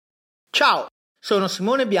Ciao, sono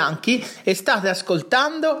Simone Bianchi e state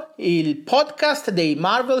ascoltando il podcast dei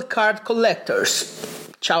Marvel Card Collectors.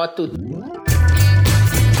 Ciao a tutti.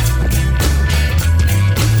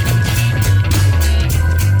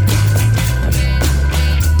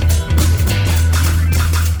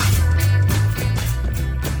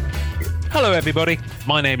 Hello, everybody.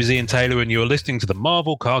 My name is Ian Taylor, and you're listening to the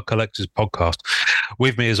Marvel Card Collectors podcast.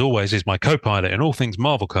 With me, as always, is my co-pilot in all things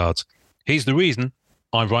Marvel cards. He's the reason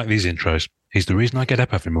I write these intros. He's the reason I get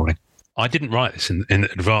up every morning. I didn't write this in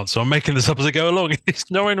advance, so I'm making this up as I go along.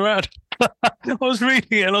 It's nowhere around. I was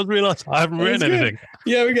reading it and I realised I haven't written anything.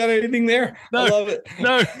 You haven't got anything there? No, I love it.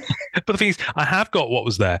 No. But the thing is, I have got what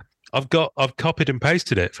was there. I've copied and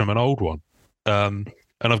pasted it from an old one. And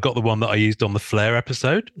I've got the one that I used on the Flair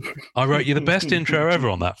episode. I wrote you the best intro ever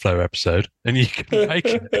on that Flair episode, and you can make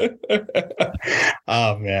it.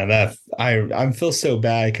 Oh man, I feel so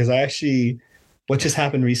bad because what just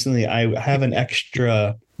happened recently, I have an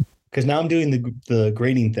extra, because now I'm doing the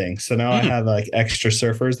grading thing. So now I have like extra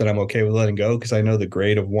surfers that I'm okay with letting go because I know the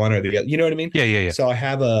grade of one or the other. You know what I mean? Yeah. So I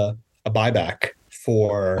have a buyback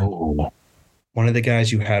for one of the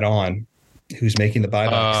guys you had on who's making the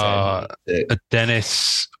buyback.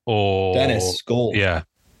 Dennis Gold. Yeah.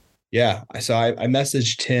 So I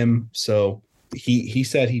messaged him. So he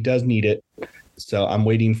said he does need it. So I'm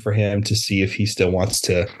waiting for him to see if he still wants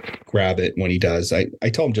to grab it when he does. I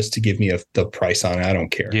told him just to give me the price on it. I don't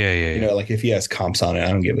care. Yeah. You know, like if he has comps on it, I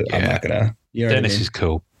don't give it. Yeah. I'm not gonna. You know, Dennis is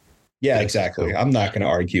cool. Yeah, exactly. Cool. I'm not gonna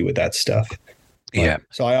argue with that stuff. Yeah.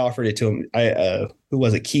 So I offered it to him. Who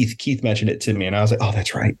was it? Keith mentioned it to me, and I was like, oh,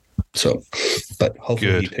 that's right. So, but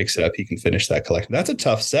hopefully he picks it up. He can finish that collection. That's a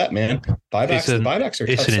tough set, man. Buybacks are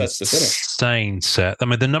tough sets to finish. It's an insane set. I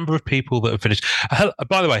mean, the number of people that have finished.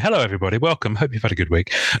 By the way, hello everybody. Welcome. Hope you've had a good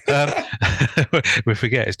week. We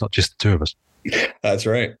forget it's not just the two of us. That's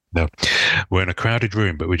right. No, we're in a crowded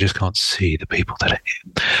room, but we just can't see the people that are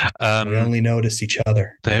here. We only notice each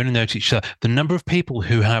other. They only notice each other. The number of people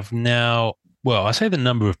who have now. Well, I say the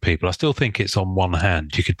number of people. I still think it's on one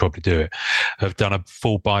hand. You could probably do it. Have done a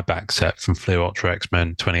full buyback set from Fleer Ultra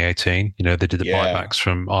X-Men 2018. You know, they did the buybacks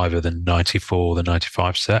from either the 94 or the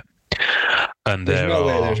 95 set. And there's no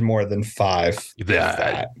way there's more than 5.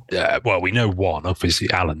 Well, we know one, obviously,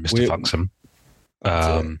 Alan, Mr. Fuxham.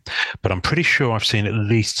 But I'm pretty sure I've seen at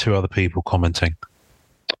least 2 other people commenting.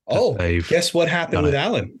 Oh, guess what happened with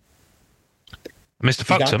Alan? Mr.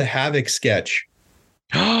 Fuxham? He got the Havoc sketch.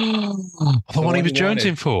 The one he was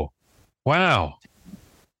jonesing for. Wow.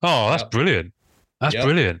 Oh, that's brilliant. That's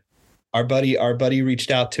brilliant. Our buddy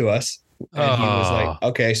reached out to us and he was like,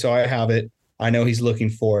 okay, so I have it. I know he's looking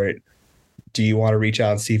for it. Do you want to reach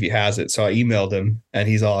out and see if he has it? So I emailed him and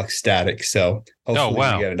he's all ecstatic. So hopefully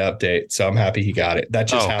we get an update. So I'm happy he got it. That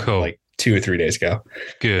just happened like 2 or 3 days ago.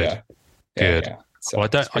 Good. Good. Yeah. So well,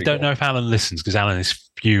 I don't know if Alan listens because Alan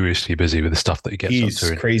is furiously busy with the stuff that he gets up to.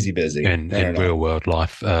 He's crazy busy in real world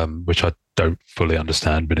life, which I don't fully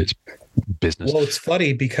understand, but it's business. Well, it's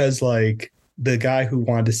funny because like the guy who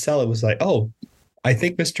wanted to sell it was like, "Oh, I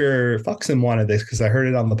think Mr. Fuxham wanted this because I heard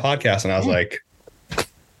it on the podcast," and I was like,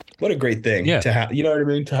 what a great thing to have. You know what I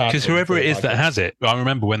mean? Because whoever it is that has it, I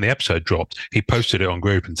remember when the episode dropped, he posted it on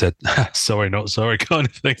group and said, sorry, not sorry, kind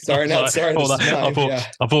of thing. Sorry, not sorry.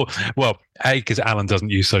 I thought, well, because Alan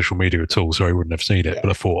doesn't use social media at all, so he wouldn't have seen it.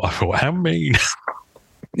 But I thought, how mean?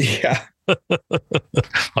 Yeah.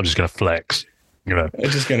 I'm just going to flex. You know, I'm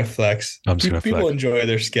just going to flex. People enjoy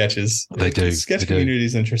their sketches. They do. The sketch community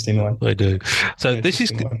is an interesting one. They do. So this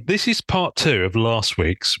is part 2 of last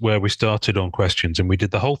week's where we started on questions and we did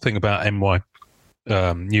the whole thing about NY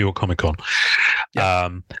New York Comic Con. Yeah.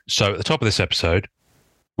 So at the top of this episode,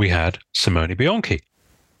 we had Simone Bianchi.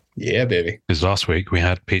 Yeah, baby. Because last week we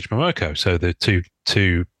had Peach Momoko. So the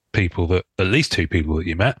two people that at least 2 people that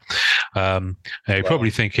you met. You're probably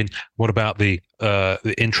thinking, what about the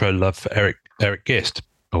intro love for Eric Gist?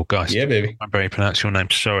 Oh, guys. Yeah, baby. I'm very pronounce your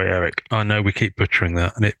name. Sorry, Eric. I know we keep butchering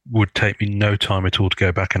that, and it would take me no time at all to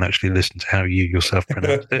go back and actually listen to how you yourself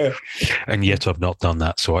pronounce it. And yet I've not done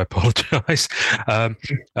that, so I apologize. So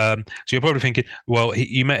you're probably thinking, well,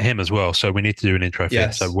 you met him as well, so we need to do an intro for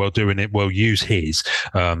him. So we'll use his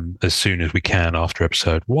as soon as we can after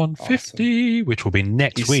episode 150, which will be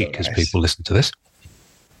next week as people listen to this.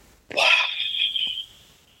 Wow.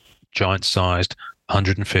 Giant-sized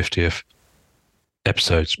 150th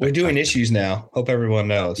episodes. We're doing issues now. Hope everyone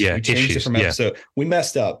knows. Yeah, we changed it from episode. We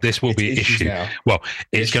messed up. This will be issue now. Well,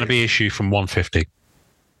 it's going to be issue from 150.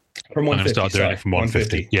 From 150. I'm going to start doing it from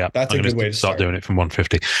 150. Yeah, that's a good way to start doing it from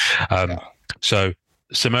 150. So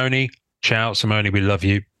Simone, ciao, Simone. We love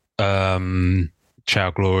you.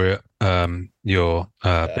 Ciao, Gloria. You're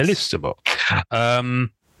bellissimo. And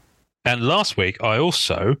last week, I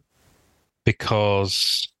also,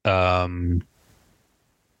 because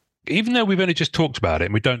even though we've only just talked about it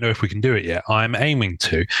and we don't know if we can do it yet, I'm aiming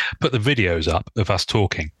to put the videos up of us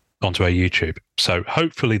talking onto our YouTube. So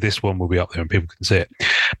hopefully this one will be up there and people can see it.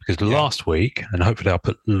 Because last week, and hopefully I'll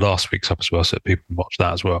put last week's up as well so that people can watch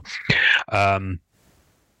that as well. I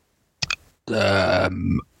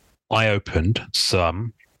opened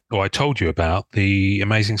I told you about the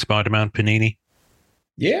Amazing Spider-Man Panini.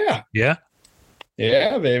 Yeah. Yeah?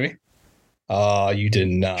 Yeah, baby. You did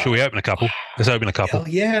not. Should we open a couple? Let's open a couple. Hell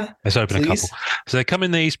yeah. Let's open a couple. So they come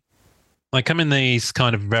in these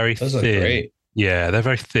kind of very Those thin. look great. Yeah, they're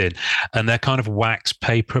very thin. And they're kind of wax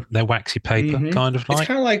paper. They're waxy paper, kind of like. It's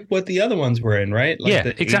kind of like what the other ones were in, right? Like yeah,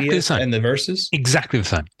 the exactly the same. And the Versus? Exactly the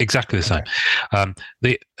same. Exactly the same. And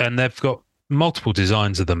they've got multiple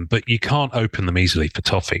designs of them, but you can't open them easily for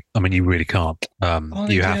toffee. I mean, you really can't.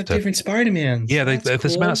 You have to. Different Spider-Mans. Yeah,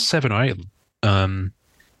 there's about 7 or 8 of them.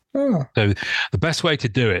 So the best way to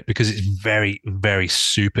do it, because it's very, very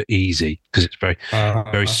super easy, because it's very,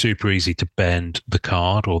 very super easy to bend the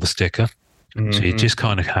card or the sticker. So you just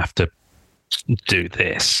kind of have to do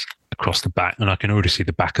this across the back. And I can already see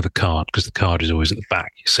the back of the card because the card is always at the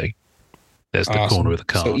back, you see. There's the corner of the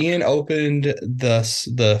card. So Ian opened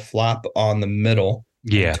the flap on the middle.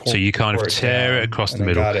 Yeah, so you kind of tear it across the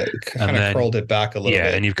middle. And then curled it back a little bit.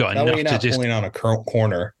 Yeah, and you've got enough to just... pulling on a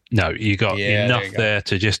corner. No, you got enough there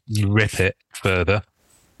to just rip it further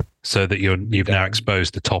so that you've now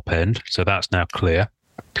exposed the top end. So that's now clear.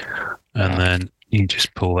 And then you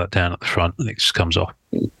just pull that down at the front and it just comes off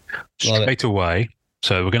straight away.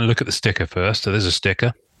 So we're going to look at the sticker first. So there's a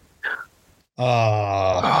sticker.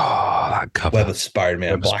 That cover. Web of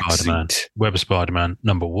Spider-Man. Web of Spider-Man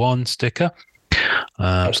 #1 sticker.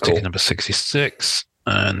 Sticker number 66.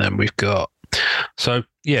 And then we've got... So,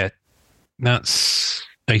 yeah, that's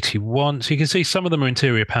 81. So you can see some of them are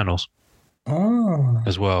interior panels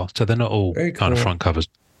as well. So they're not all kind of front covers.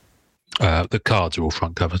 The cards are all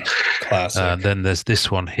front covers. Classic. Then there's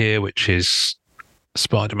this one here, which is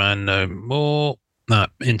Spider-Man No More.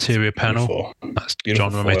 That interior panel. That's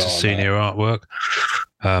John Romita Senior artwork.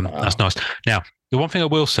 That's nice. Now, the one thing I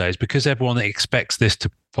will say is because everyone expects this to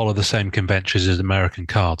follow the same conventions as American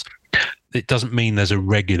cards, it doesn't mean there's a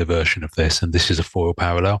regular version of this and this is a foil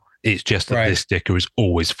parallel. It's just that this sticker is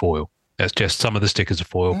always foil. That's just some of the stickers are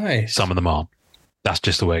foil, some of them aren't. That's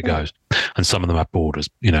just the way it goes. And some of them have borders,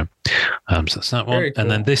 So that's that one. Cool. And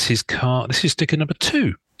then this is sticker number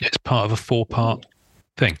 2. It's part of a 4-part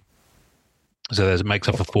thing. So it makes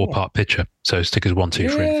up a 4-part picture. So stickers 1, 2,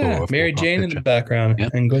 3, and 4. Mary Jane in the background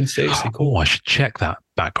and Gwen Stacy. Cool. I should check that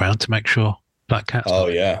background to make sure Black Cat's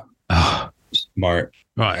smart.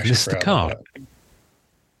 Right, this is the card.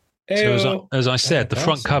 So as I said, the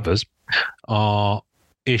front covers are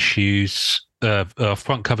issues,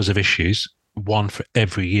 front covers of issues, one for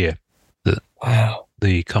every year that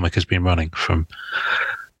the comic has been running from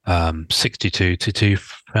 62 to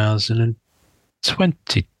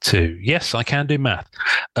 2022. Yes, I can do math.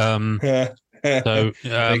 So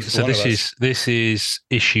this is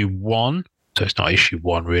issue 1. So it's not issue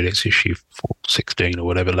 1 really. It's issue 16 or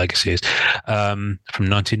whatever Legacy is from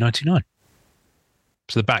 1999.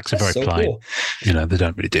 So the backs are very plain. Cool. They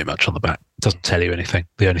don't really do much on the back. It doesn't tell you anything.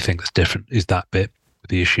 The only thing that's different is that bit with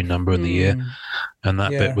the issue number and the year, and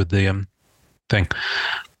that bit with the thing.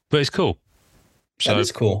 But it's cool. So that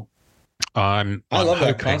is cool. I love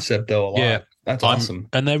that concept though a lot. Yeah, that's awesome.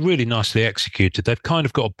 And they're really nicely executed. They've kind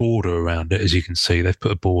of got a border around it, as you can see. They've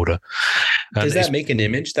put a border. Does that make an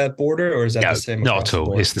image, that border, or is that the same? Not at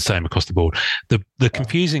all. It's the same across the board. The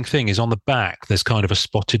confusing thing is on the back, there's kind of a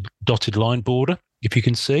spotted dotted line border, if you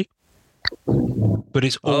can see. But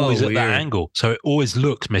it's always at that angle. So it always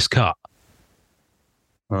looks miscut.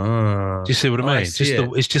 Do you see what I mean?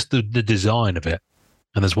 It's just the design of it.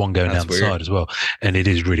 And there's one going down the side as well. And it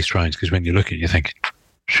is really strange because when you look at it, you think,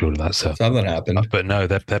 surely that's something happened. But no,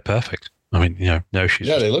 they're perfect. I mean, no issues.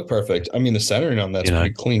 Yeah, they look perfect. I mean, the centering on that's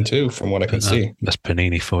pretty clean too, from what I can see. That's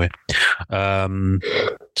Panini for you.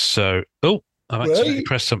 So, I've accidentally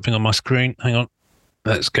pressed something on my screen. Hang on.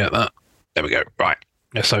 Let's get that. There we go. Right.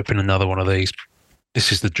 Let's open another one of these.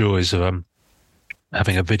 This is the joys of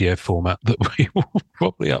having a video format that we will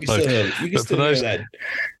probably upload. You can still hear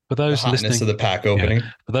for those listening of the pack opening.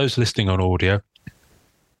 For those listening on audio,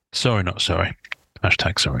 sorry, not sorry.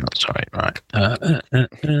 Hashtag sorry, not sorry. Right.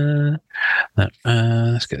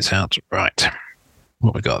 Let's get this out. Right.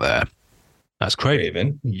 What we got there? That's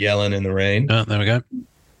Kraven yelling in the rain. There we go.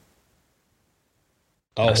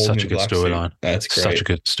 That's such a good storyline. That's great. Such a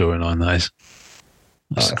good storyline, that is.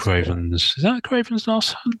 That's Craven's. Cool. Is that Craven's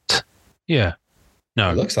Last Hunt? Yeah.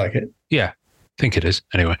 No. It looks like it. Yeah. I think it is.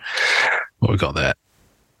 Anyway, what we got there?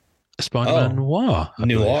 Spider-Man Noir.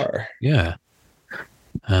 Noir. Yeah.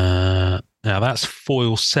 Now that's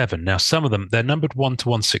foil 7. Now some of them, they're numbered 1 to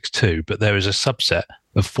 162, but there is a subset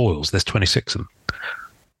of foils. There's 26 of them.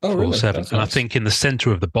 Oh, foil really? 7. That's and nice. I think in the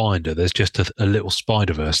center of the binder, there's just a little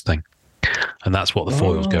Spider-Verse thing. And that's what the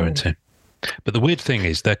foils go into. But the weird thing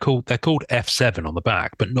is they're called F7 on the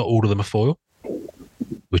back, but not all of them are foil,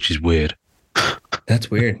 which is weird. That's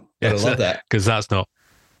weird. I love that. Because that's not,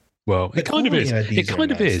 well, it kind of is. It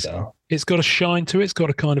kind of is. Though. It's got a shine to it. It's got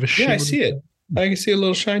a kind of a shine. Yeah, I see it. I can see a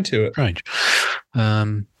little shine to it. Strange.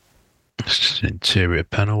 It's just an interior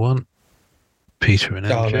panel one. Peter and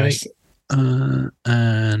MJ. Nice.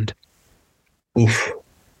 And oof,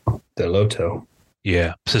 the Loto.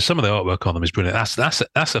 Yeah. So some of the artwork on them is brilliant.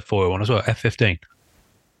 That's a foil one as well. F15.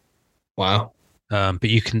 Wow. But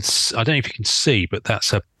you can, I don't know if you can see, but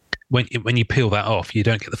that's when you peel that off, you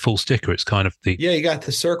don't get the full sticker. It's kind of the you got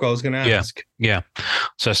the circle. I was going to ask. Yeah.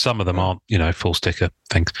 So some of them aren't, full sticker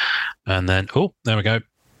things. And then there we go.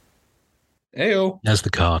 Heyo. There's the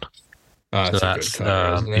card. So that's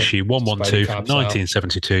cover, issue 112 from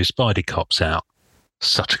 1972. Spidey Cops Out.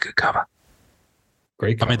 Such a good cover.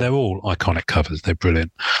 Great cover. I mean, they're all iconic covers. They're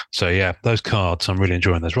brilliant. So yeah, those cards, I'm really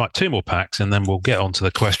enjoying those. Right, 2 more packs, and then we'll get on to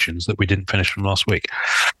the questions that we didn't finish from last week.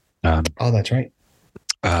 That's right.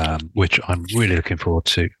 Which I'm really looking forward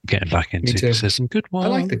to getting back into. There's some good ones. I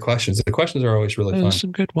like the questions. The questions are always really fun. There's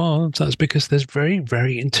some good ones. That's because there's very,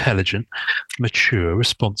 very intelligent, mature,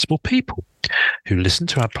 responsible people who listen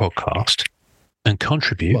to our podcast and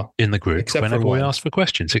contribute in the group whenever we ask for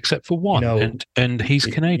questions, except for one. And he's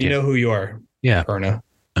Canadian. You know who you are. Yeah. Perna.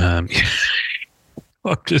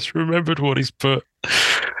 I've just remembered what he's put.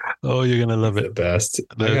 Oh, you're going to love it. The best.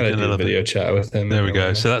 I got to do a video chat with him. There we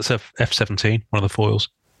go. So that's a F17, one of the foils.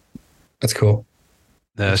 That's cool.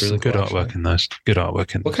 There's really some good artwork in those. Good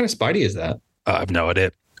artwork in. What kind of Spidey is that? I have no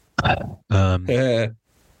idea. Where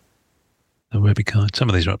we go. Some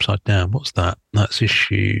of these are upside down. What's that? That's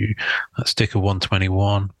issue. That's sticker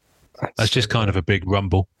 121. That's just kind of a big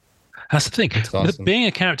rumble. That's the thing. Awesome. Being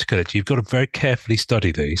a character collector, you've got to very carefully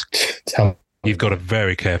study these. You've got to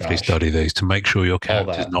very carefully study these to make sure your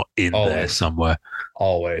character's not in there somewhere.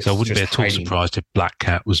 Always. So I wouldn't be at all surprised if Black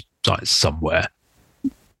Cat was like somewhere.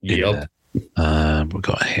 Yep. We've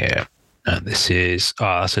got here. And this is,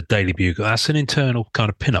 that's a Daily Bugle. That's an internal kind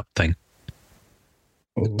of pin-up thing.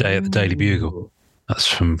 The Day at the Daily Bugle. That's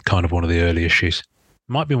from kind of one of the early issues.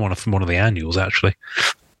 Might be from one of the annuals, actually.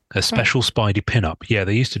 A special Spidey pin-up. Yeah,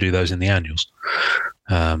 they used to do those in the annuals.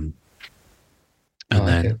 So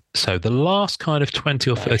the last kind of 20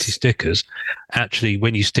 or 30 stickers, actually,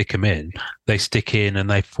 when you stick them in, they stick in and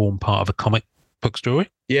they form part of a comic book story.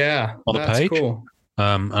 Yeah, on the page. Cool.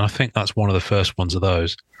 And I think that's one of the first ones of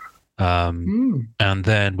those. And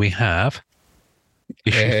then we have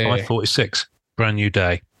issue 546, Brand New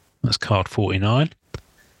Day. That's card 49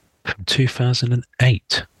 from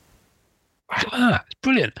 2008. It's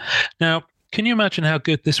brilliant. Now, can you imagine how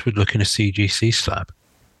good this would look in a CGC slab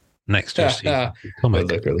next to a CGC comic?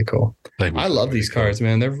 They look really cool. I love these cards,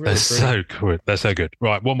 man. They're really so good. They're so good.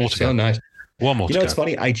 Right, one more to go. So nice. One more to go. It's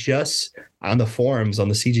funny. I just, on the forums, on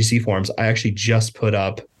the CGC forums, I actually just put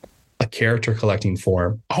up a character collecting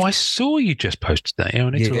forum. Oh, I saw you just posted that.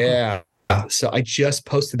 Yeah. So I just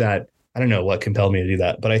posted that. I don't know what compelled me to do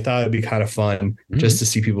that, but I thought it'd be kind of fun just to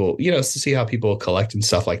see people, to see how people collect and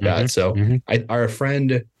stuff like that. So our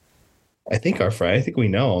friend, I think we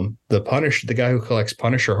know him, the guy who collects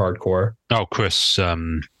Punisher hardcore. Oh, Chris,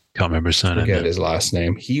 can't remember his surname. Forget his last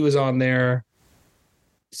name. He was on there,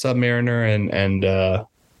 Submariner, and I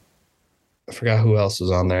forgot who else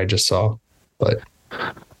was on there. I just saw, but.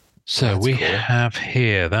 So we have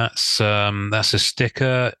here, that's a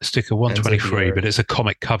sticker 123, but it's a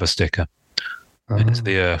comic cover sticker. Into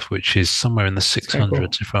the Earth, which is somewhere in the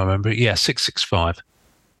 600s, if I remember. Yeah, 665.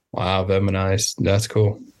 Wow, Venomized. That's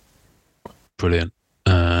cool. Brilliant.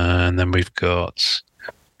 And then we've got,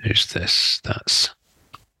 who's this? That's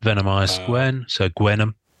Venomized Gwen. So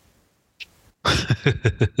Gwenum.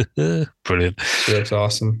 Brilliant. That's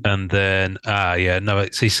awesome. And then, like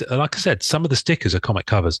I said, some of the stickers are comic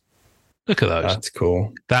covers. Look at those. That's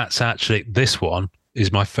cool. That's actually, this one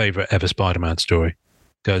is my favorite ever Spider-Man story.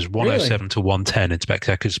 Goes 107 to 110 in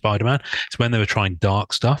Spectacular Spider-Man. It's when they were trying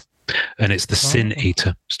dark stuff, and it's the Sin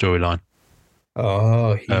Eater storyline.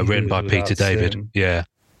 Oh, written by Peter David. Sin. Yeah.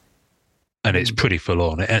 And it's pretty full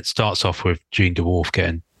on. It starts off with Jean DeWolf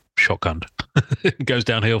getting shotgunned. It goes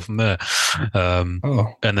downhill from there. And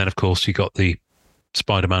then, of course, you got the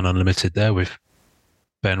Spider-Man Unlimited there with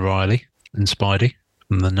Ben Reilly and Spidey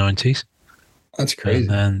from the 90s. That's crazy.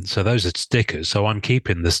 And so those are stickers. So I'm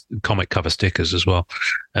keeping this comic cover stickers as well.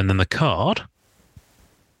 And then the card,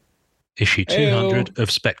 issue 200 of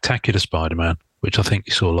Spectacular Spider-Man, which I think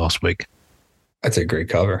you saw last week. That's a great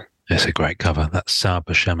cover. It's a great cover. That's Sal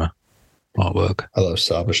Buscema artwork. I love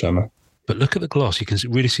Sal Buscema. But look at the gloss. You can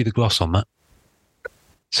really see the gloss on that.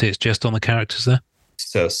 See, it's just on the characters there.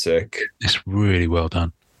 So sick. It's really well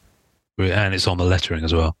done. And it's on the lettering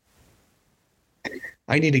as well.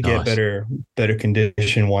 I need to get better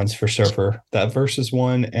condition ones for Surfer. That Versus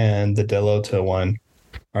one and the Delota one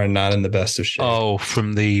are not in the best of shape. Oh,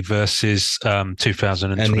 from the Versus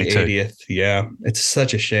 2022. And the 80th. Yeah. It's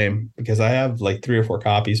such a shame because I have like 3 or 4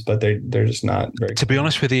 copies, but they're just not very To be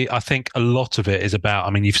honest with you, I think a lot of it is about, I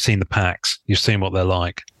mean, you've seen the packs. You've seen what they're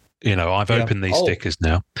like. You know, I've opened these stickers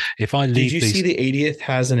now. If I leave Did you see the 80th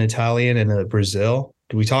has an Italian and a Brazil?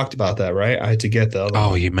 We talked about that, right? I had to get the other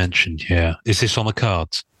one. You mentioned, yeah. Is this on the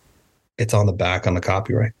cards? It's on the back on the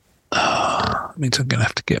copyright. That means I'm going to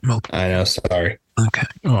have to get multiple. I know, sorry. Okay,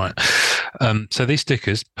 all right. So these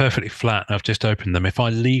stickers, perfectly flat. I've just opened them. If I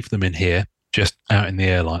leave them in here, just out in the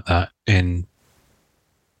air like that, in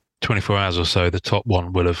 24 hours or so, the top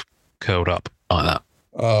one will have curled up like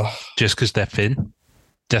that. Just because they're thin.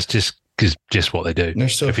 That's just what they do. They're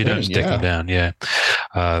so if you don't stick them down, yeah.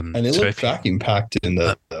 And they look vacuum packed in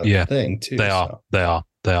the thing too.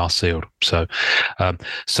 They are sealed. So,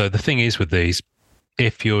 so the thing is with these,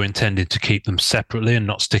 if you're intended to keep them separately and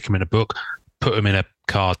not stick them in a book, put them in a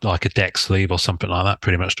card like a deck sleeve or something like that,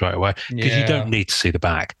 pretty much straight away, because you don't need to see the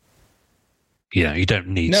back. You know, you don't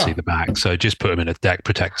need to see the back. So just put them in a deck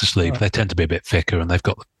protector sleeve. They tend to be a bit thicker and they've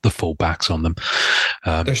got the full backs on them.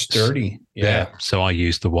 They're sturdy. Yeah. So I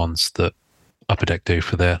use the ones that Upper Deck do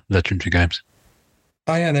for their legendary games.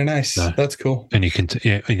 Oh, yeah, they're nice. So, that's cool. And you can,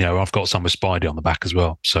 you know, I've got some with Spidey on the back as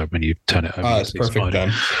well. So when you turn it over, it's perfect Spidey.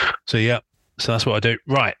 Then. So, yeah. So that's what I do.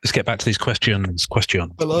 Right. Let's get back to these questions.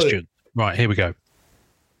 Right. Here we go.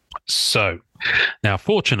 So now,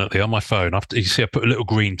 fortunately, on my phone, you see I put a little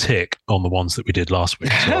green tick on the ones that we did last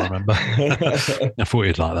week. So I remember. I thought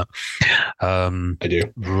you'd like that. I do.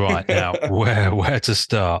 Right now, where to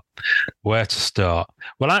start? Well,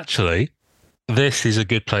 actually, this is a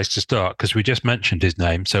good place to start because we just mentioned his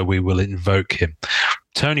name, so we will invoke him.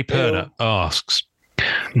 Tony Perner asks,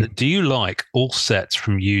 do you like all sets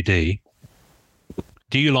from UD?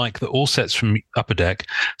 Do you like that all sets from Upper Deck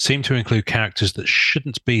seem to include characters that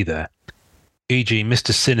shouldn't be there? E.g.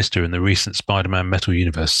 Mr. Sinister in the recent Spider-Man Metal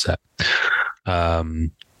Universe set.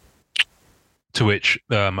 To which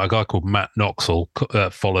a guy called Matt Knoxall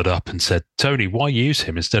followed up and said, Tony, why use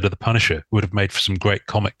him instead of the Punisher? Would have made for some great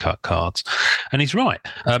comic cut cards. And he's right.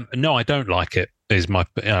 No, I don't like it. Is my,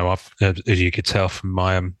 as you could tell from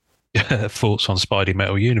my thoughts on Spidey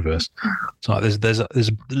Metal Universe. So there's at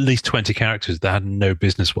least 20 characters that had no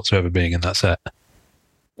business whatsoever being in that set.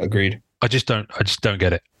 Agreed. I just don't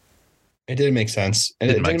get it. It didn't make sense. And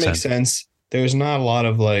it didn't make sense. There's not a lot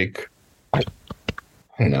of like, I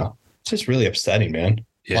don't know. It's just really upsetting, man.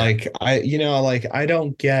 Yeah. Like I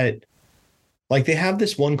don't get, like they have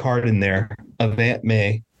this one card in there of Aunt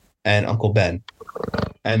May and Uncle Ben,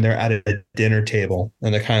 and they're at a dinner table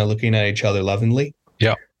and they're kind of looking at each other lovingly.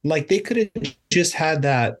 Yeah. Like they could have just had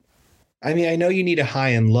that. I mean, I know you need a high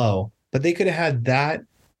and low, but they could have had that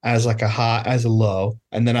as like a high, as a low,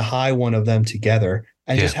 and then a high one of them together.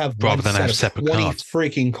 And just have rather than have separate 20 cards.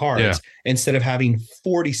 Freaking cards instead of having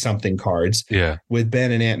 40 something cards with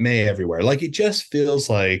Ben and Aunt May everywhere. Like it just feels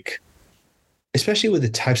like, especially with the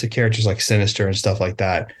types of characters like Sinister and stuff like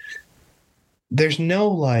that, there's no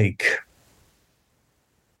like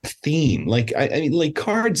theme. Like I mean, like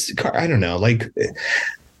cards. I don't know. Like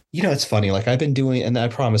it's funny. Like I've been doing, and I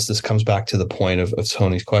promise this comes back to the point of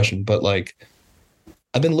Tony's question, but like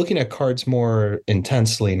I've been looking at cards more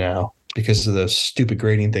intensely now, because of the stupid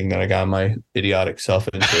grading thing that I got my idiotic self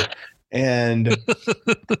into. And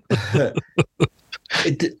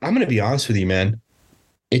I'm going to be honest with you, man.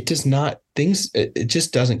 It does not, it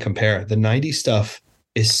just doesn't compare. The 90s stuff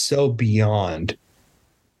is so beyond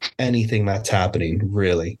anything that's happening,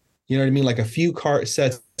 really. You know what I mean? Like a few card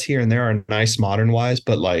sets here and there are nice modern wise,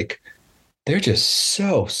 but like they're just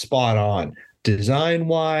so spot on. Design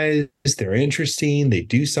wise, they're interesting. They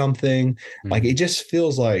do something. Like it just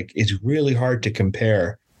feels like it's really hard to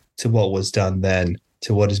compare to what was done then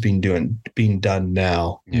to what is being done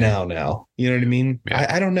now. Now. You know what I mean? Yeah.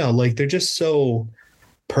 I don't know. Like they're just so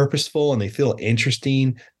purposeful and they feel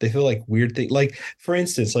interesting. They feel like weird things. Like for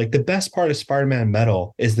instance, like the best part of Spider-Man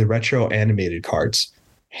Metal is the retro animated cards,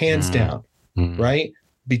 hands down. Right?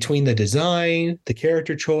 between the design, the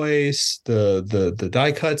character choice, the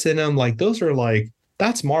die cuts in them, like those are like,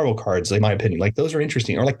 that's Marvel cards, in my opinion. Like those are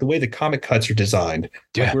interesting. Or like the way the comic cuts are designed.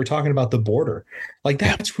 Yeah. Like we were talking about the border. Like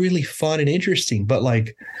that's really fun and interesting. But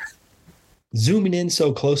like zooming in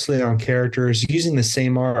so closely on characters, using the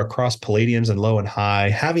same art across Palladiums and low and high,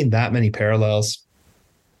 having that many parallels.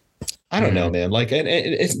 I don't know, man. Like, and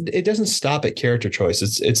it doesn't stop at character choice.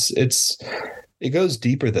 It goes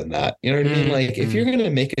deeper than that. You know what I mean? Like if you're going to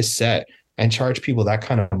make a set and charge people that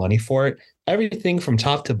kind of money for it, everything from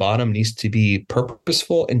top to bottom needs to be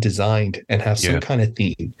purposeful and designed and have some kind of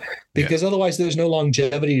theme, because otherwise there's no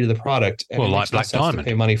longevity to the product. And well, like Black Diamond, to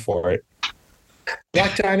pay money for it.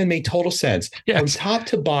 Black Diamond made total sense. Yes. From top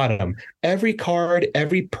to bottom, every card,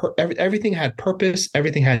 everything had purpose,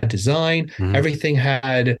 everything had design, everything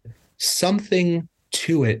had something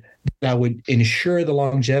to it that would ensure the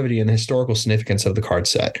longevity and the historical significance of the card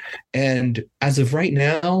set. And as of right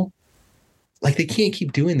now, like they can't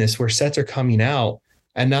keep doing this where sets are coming out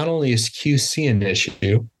and not only is QC an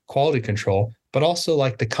issue, quality control, but also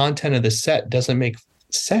like the content of the set doesn't make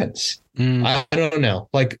sense. I don't know.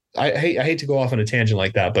 Like I hate to go off on a tangent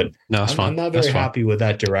like that, but no, that's fine. I'm not very happy with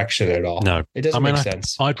that direction at all. No, it doesn't make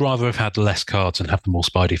sense. I'd rather have had less cards and have them all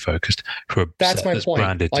Spidey focused for a that's set my that's point.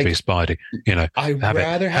 branded like, to be Spidey. You know, I'd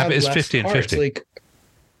rather have it as 50 and 50. Like,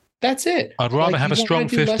 that's it. I'd rather have a strong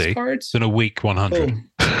 50 than a weak 100.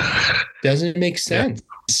 Doesn't make sense.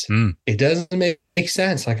 It doesn't make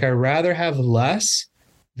sense. Like I'd rather have less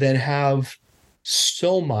than have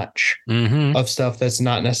so much of stuff that's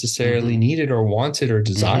not necessarily needed or wanted or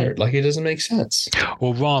desired. Like it doesn't make sense.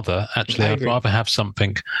 Or rather, actually, I'd rather have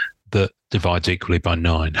something that divides equally by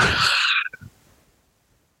 9.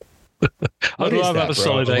 I'd rather have a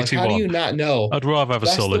solid 81. How do you not know? I'd rather have a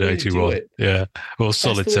solid 81. Yeah. Or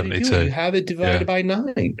solid 72. You have it divided by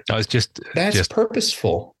 9. That's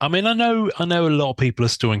purposeful. I mean, I know a lot of people are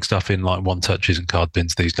storing stuff in like one touches and card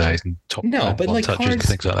bins these days and but like touches cards, and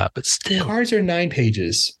things like that. But still, cards are 9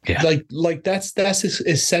 pages. Yeah. Like that's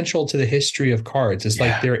essential to the history of cards. It's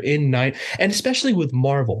like they're in 9, and especially with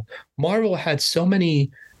Marvel. Marvel had so many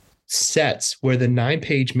sets where the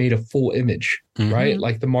 9-page made a full image, right?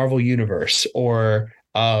 Like the Marvel Universe or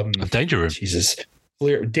Danger Room. Jesus.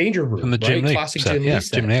 Danger Room. From the Jim Lee classic set. Jim Lee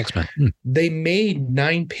set. Jim Lee X-Men. They made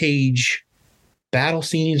 9-page battle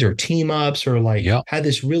scenes or team ups or like had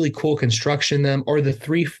this really cool construction in them, or the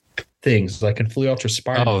 3 things like in Flea Ultra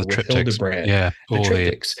Spider-Man with Hildebrand. The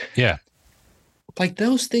triptychs. Yeah. Like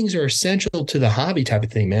those things are essential to the hobby type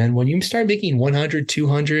of thing, man. When you start making 100,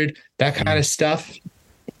 200, that kind of stuff,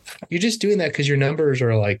 you're just doing that because your numbers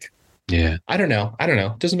are like, I don't know.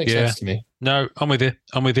 It doesn't make sense to me. No, I'm with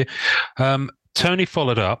you. Tony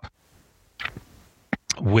followed up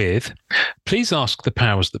with, please ask the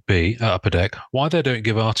powers that be at Upper Deck why they don't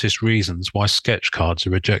give artists reasons why sketch cards are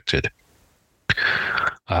rejected.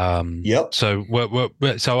 So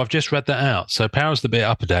I've just read that out. So powers that be at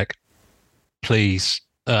Upper Deck, please.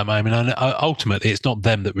 I mean, ultimately, it's not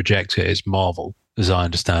them that reject it; it's Marvel, as I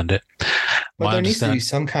understand it. But there needs to be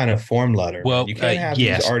some kind of form letter. Well, you can't have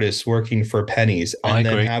these artists working for pennies and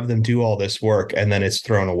then have them do all this work and then it's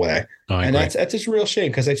thrown away. And that's just a real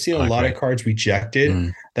shame, because I've seen a lot of cards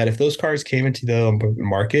rejected that if those cards came into the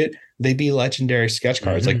market, they'd be legendary sketch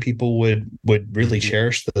cards. Like people would really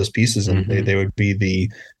cherish those pieces, and they would be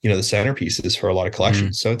the centerpieces for a lot of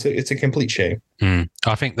collections. So it's a complete shame.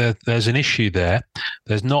 I think that there's an issue there.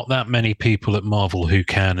 There's not that many people at Marvel who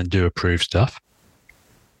can and do approve stuff.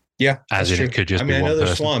 Yeah, as in true. It could just be I one know they're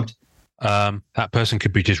person. Swamped. That person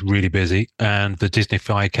could be just really busy, and the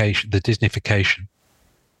Disneyfication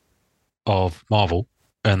of Marvel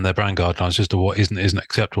and their brand guidelines as to what isn't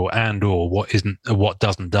acceptable, and or what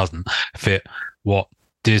doesn't fit what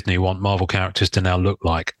Disney want Marvel characters to now look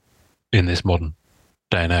like in this modern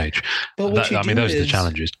day and age. But those are the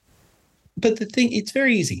challenges. But the thing, it's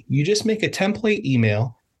very easy. You just make a template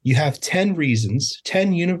email. You have 10 reasons,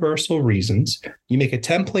 10 universal reasons. You make a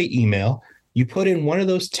template email. You put in one of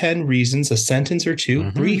those 10 reasons, a sentence or two,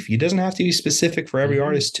 brief. It doesn't have to be specific for every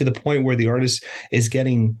artist, to the point where the artist is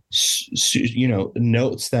getting,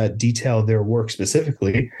 notes that detail their work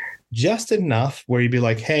specifically. Just enough where you'd be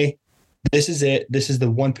like, hey, this is it. This is the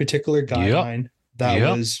one particular guideline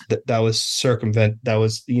that was circumvent, that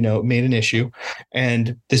was, made an issue.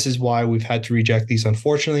 And this is why we've had to reject these.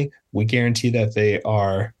 Unfortunately, we guarantee that they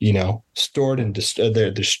are, stored and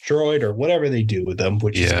they're destroyed or whatever they do with them,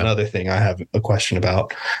 which is another thing I have a question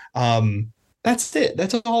about. That's it.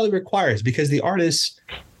 That's all it requires, because the artists,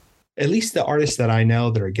 at least the artists that I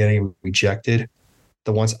know that are getting rejected,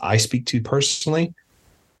 the ones I speak to personally,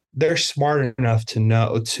 they're smart enough to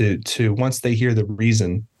know to once they hear the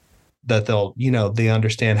reason that they'll, they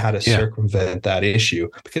understand how to circumvent that issue,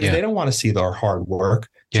 because they don't want to see their hard work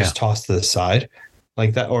just tossed to the side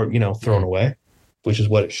like that, or, thrown away, which is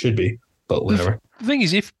what it should be, but whatever.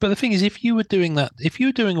 The thing is, if you were doing that, if you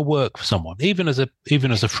were doing a work for someone, even as a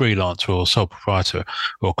freelancer or sole proprietor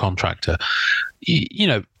or contractor,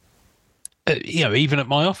 even at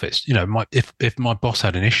my office, if my boss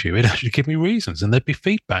had an issue, it'd actually give me reasons, and there'd be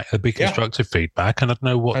feedback, there'd be constructive feedback, and I'd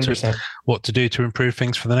know what to do to improve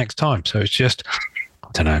things for the next time. So it's just, I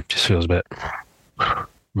don't know, it just feels a bit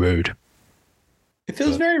rude. It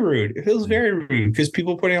feels very rude. It feels very rude because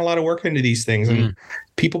people putting a lot of work into these things and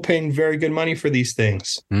people paying very good money for these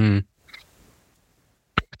things.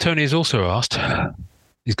 Tony has also asked,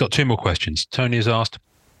 he's got 2 more questions. Tony has asked,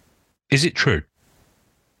 is it true?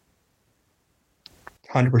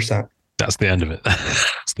 100%. That's the end of it.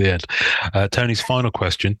 That's the end. Tony's final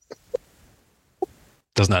question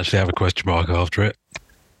doesn't actually have a question mark after it.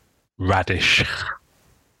 Radish.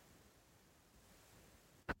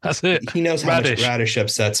 That's it. He knows how much Radish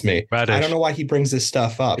upsets me. I don't know why he brings this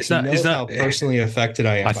stuff up. He knows how personally affected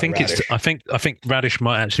I am. I think Radish. I think Radish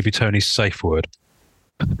might actually be Tony's safe word.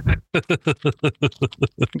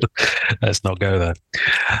 Let's not go there.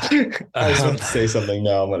 I was about to say something.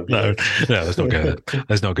 No, I'm going to be let's not go there.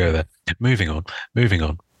 Let's not go there. Moving on.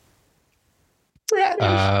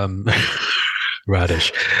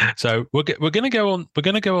 Radish. So we're going to go on. We're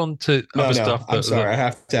going to go on to other stuff. I'm sorry. I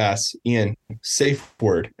have to ask Ian. Safe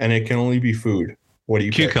word, and it can only be food. What do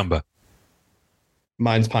you cucumber? Pick?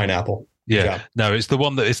 Mine's pineapple. Yeah. No, it's the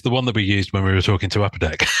one that we used when we were talking to Upper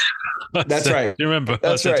Deck. That's right. Do you remember?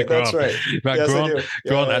 That's right. That's right. Yes,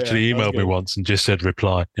 Grant actually emailed me once and just said in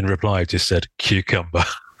reply, just said cucumber.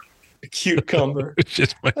 Cucumber. It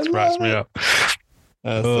just scratched me up.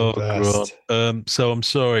 That's the best. Grant. So I'm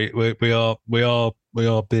sorry. We are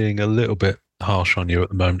being a little bit harsh on you at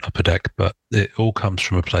the moment, Upper Deck, but it all comes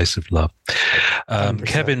from a place of love.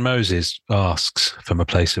 Kevin Moses asks from a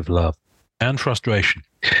place of love and frustration.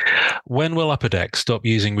 When will Upper Deck stop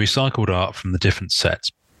using recycled art from the different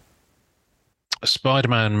sets?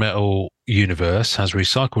 Spider-Man Metal Universe has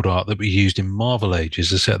recycled art that we used in Marvel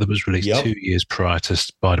Ages, a set that was released 2 years prior to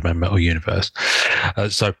Spider-Man Metal Universe. I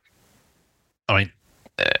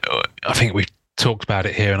think we talked about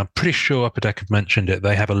it here, and I'm pretty sure Upper Deck have mentioned it.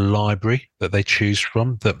 They have a library that they choose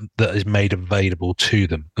from that is made available to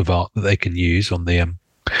them of art that they can use on the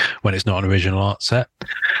when it's not an original art set.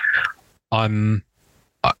 I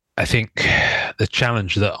think the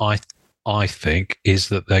challenge that I think is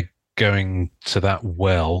that they're going to that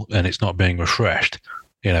well and it's not being refreshed.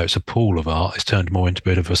 It's a pool of art. It's turned more into a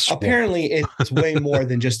bit of a swamp. Apparently it's way more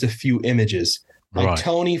than just a few images. Right.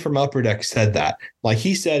 Tony from Upper Deck said that.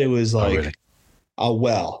 He said it was a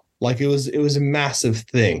well. It was a massive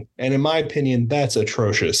thing. And in my opinion, that's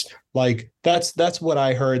atrocious. That's what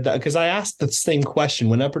I heard, that because I asked the same question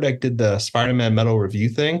when Upper Deck did the Spider-Man Metal review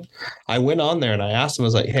thing. I went on there and I asked him, I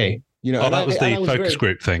was like, hey, that was the focus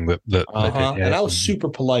group thing that they did, and I was super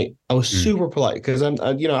polite. Super polite because I'm,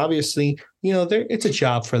 obviously, it's a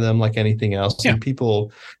job for them like anything else. Yeah. And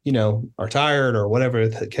people, are tired or whatever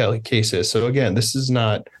the case is. So again, this is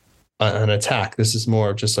not an attack. This is more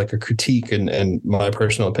of just like a critique and my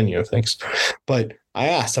personal opinion of things. But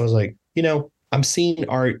I was like, I'm seeing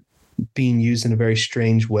art being used in a very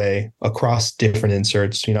strange way across different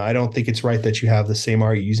inserts. I don't think it's right that you have the same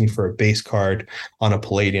art you're using for a base card on a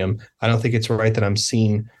Palladium. I don't think it's right that I'm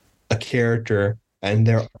seeing a character and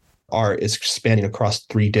their art is spanning across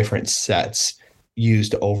 3 different sets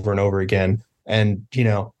used over and over again. And,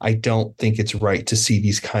 I don't think it's right to see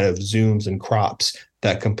these kind of zooms and crops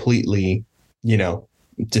that completely,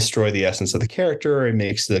 destroy the essence of the character. It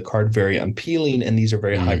makes the card very unappealing, and these are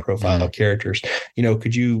very high profile characters.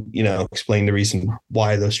 Could you explain the reason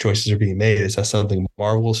why those choices are being made? Is that something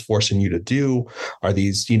Marvel is forcing you to do? Are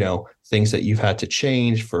these things that you've had to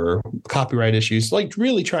change for copyright issues?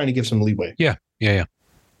 Really trying to give some leeway. Yeah.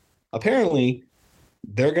 Apparently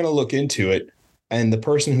they're going to look into it, and the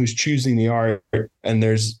person who's choosing the art, and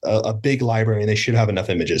there's a big library and they should have enough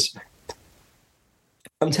images.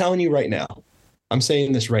 I'm telling you right now, I'm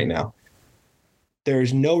saying this right now. There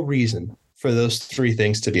is no reason for those 3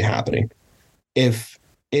 things to be happening. If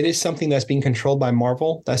it is something that's being controlled by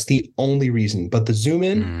Marvel, that's the only reason. But the zoom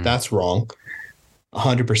in, that's wrong.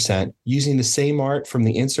 100%. Using the same art from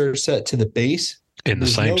the insert set to the base. In the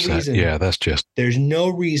same set. Yeah, that's just. There's no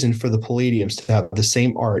reason for the Palladiums to have the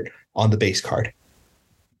same art on the base card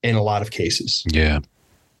in a lot of cases. Yeah.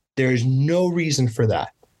 There's no reason for that.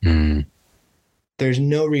 There's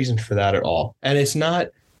no reason for that at all. And it's not,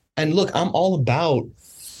 and look, I'm all about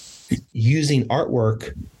using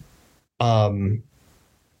artwork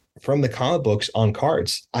from the comic books on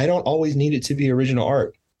cards. I don't always need it to be original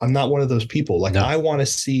art. I'm not one of those people. Like, no. I want to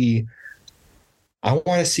see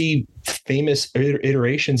famous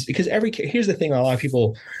iterations, because here's the thing a lot of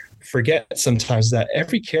people forget sometimes, that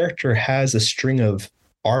every character has a string of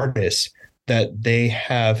artists that they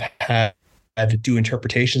have had to do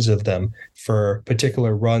interpretations of them for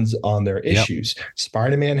particular runs on their issues.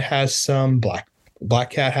 Spider-Man has some, Black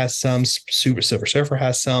Cat has some, Silver Surfer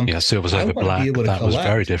has some. Yeah, Silver Surfer Black, that was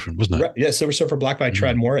very different, wasn't it? Yeah, Silver Surfer Black by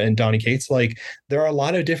Tradd Moore and Donny Cates. Like, there are a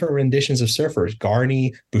lot of different renditions of surfers.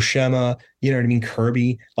 Garny, Buscema, you know what I mean?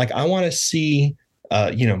 Kirby. Like, I want to see,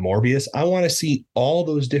 Morbius. I want to see all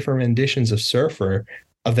those different renditions of Surfer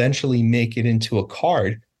eventually make it into a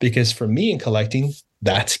card, because for me in collecting,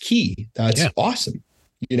 that's key. That's awesome,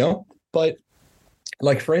 But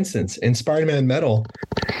like, for instance, in Spider-Man Metal,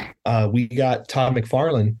 we got Todd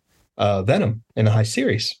McFarlane, Venom in the High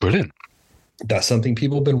Series. Brilliant. That's something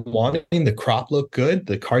people have been wanting. The crop looked good.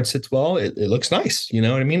 The card sits well. It looks nice. You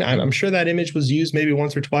know what I mean? I'm sure that image was used maybe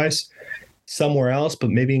once or twice somewhere else, but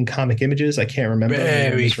maybe in Comic Images. I can't remember.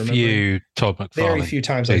 Very few Todd McFarlane very few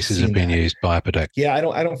times pieces have been used by Upper Deck. Yeah, I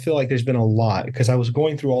don't feel like there's been a lot, because I was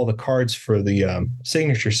going through all the cards for the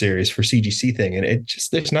signature series for CGC thing, and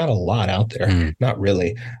there's not a lot out there. Not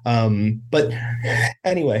really. But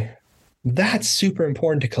anyway, that's super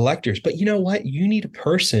important to collectors. But you know what? You need a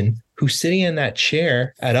person who's sitting in that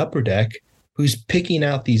chair at Upper Deck, who's picking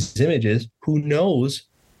out these images, who knows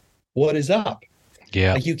what is up.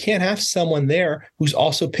 Yeah, like, you can't have someone there who's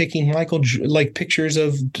also picking pictures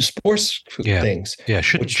of sports things. Yeah,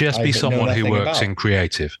 shouldn't just be someone who works in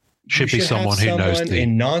creative. Should be someone who knows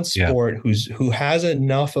in non-sport who has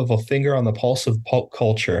enough of a finger on the pulse of pulp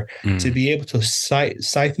culture to be able to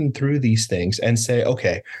siphon through these things and say,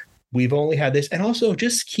 okay, we've only had this, and also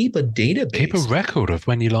just keep a database. Keep a record of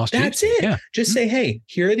when you last used it. That's it. Yeah. Just say, hey,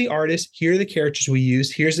 here are the artists. Here are the characters we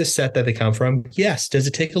used. Here's the set that they come from. Yes. Does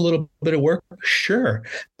it take a little bit of work? Sure.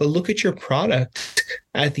 But look at your product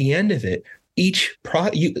at the end of it. Each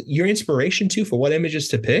your inspiration for what images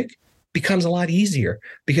to pick becomes a lot easier,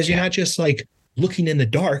 because you're not just like looking in the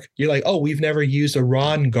dark. You're like, oh, we've never used a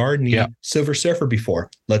Ron Gardner Silver Surfer before.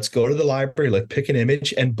 Let's go to the library, let's pick an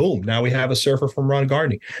image, and boom, now we have a surfer from Ron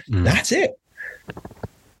Gardner. That's it.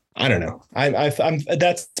 I don't know.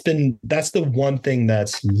 That's the one thing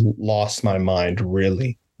that's lost my mind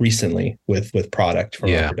really recently with product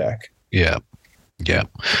from Upper Deck. Yeah.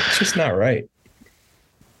 It's just not right.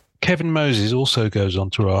 Kevin Moses also goes on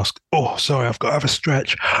to ask, oh, sorry, I've got to have a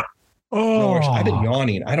stretch. Oh, no, I've been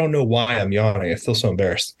yawning. I don't know why I'm yawning. I feel so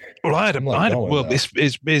embarrassed. Well,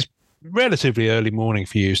 it's relatively early morning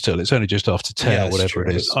for you still. It's only just after 10 or whatever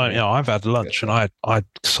it is. I've had lunch, and I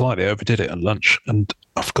slightly overdid it at lunch, and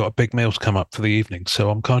I've got a big meal to come up for the evening, so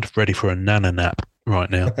I'm kind of ready for a nana nap right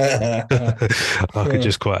now. I could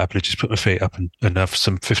just quite happily just put my feet up and have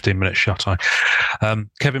some 15-minute shut-eye.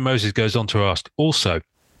 Kevin Moses goes on to ask, also,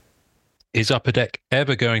 is Upper Deck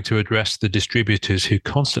ever going to address the distributors who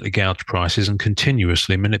constantly gouge prices and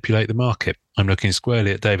continuously manipulate the market? I'm looking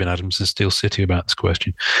squarely at David Adams and Steel City about this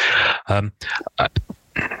question. Upper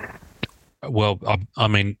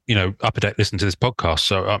Deck listen to this podcast,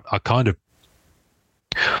 so I kind of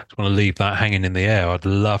just want to leave that hanging in the air. I'd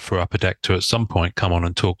love for Upper Deck to at some point come on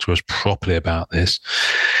and talk to us properly about this,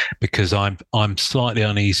 because I'm slightly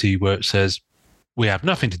uneasy where it says, we have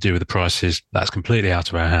nothing to do with the prices. That's completely out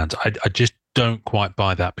of our hands. I just don't quite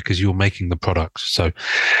buy that, because you're making the product. So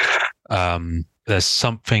there's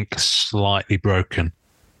something slightly broken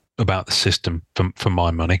about the system for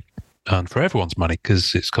my money and for everyone's money,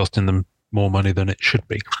 because it's costing them more money than it should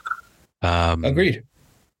be. Agreed.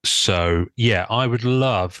 So, yeah, I would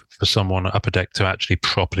love for someone at Upper Deck to actually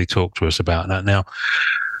properly talk to us about that. Now,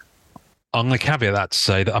 I'm going to caveat that to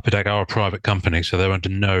say that Upper Deck are a private company, so they're under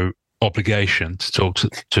no obligation to talk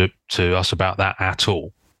to us about that at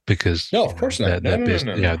all, because no, of course not.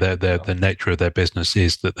 The nature of their business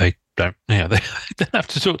is that they don't have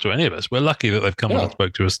to talk to any of us. We're lucky that they've come on and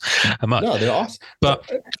spoke to us much. No, they're awesome. But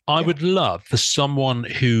I would love for someone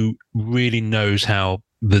who really knows how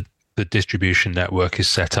the distribution network is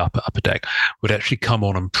set up at Upper Deck would actually come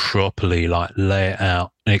on and properly lay it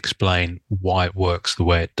out and explain why it works the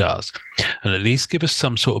way it does, and at least give us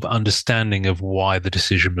some sort of understanding of why the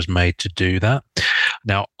decision was made to do that.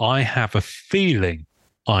 Now, I have a feeling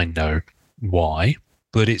I know why,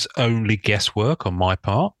 but it's only guesswork on my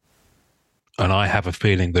part. And I have a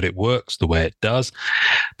feeling that it works the way it does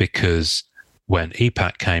because when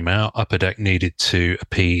EPAC came out, Upper Deck needed to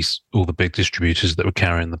appease all the big distributors that were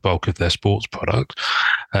carrying the bulk of their sports product.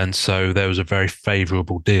 And so there was a very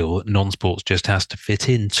favorable deal that non-sports just has to fit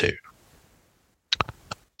into.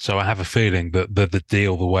 So I have a feeling that the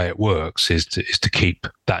deal, the way it works, is to keep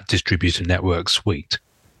that distributor network sweet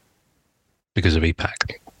because of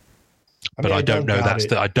EPAC. But I don't know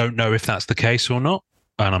I don't know if that's the case or not,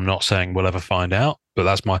 and I'm not saying we'll ever find out. But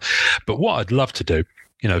that's my. But what I'd love to do,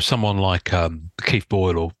 someone like Keith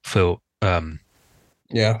Boyle or Phil, Paul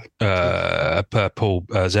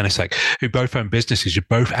Zenisek, who both own businesses, you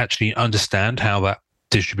both actually understand how that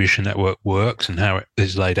distribution network works and how it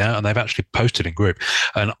is laid out, and they've actually posted in group.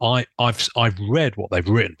 And I've read what they've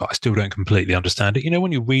written, but I still don't completely understand it.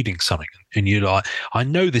 When you're reading something and you're like, I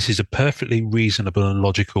know this is a perfectly reasonable and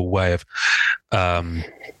logical way of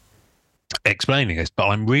explaining this, but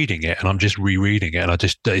I'm reading it and I'm just rereading it, and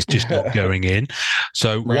it's just not going in.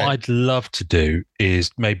 So what I'd love to do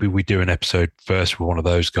is maybe we do an episode first with one of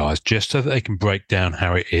those guys, just so that they can break down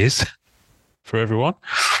how it is for everyone.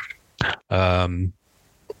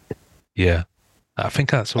 Yeah, I think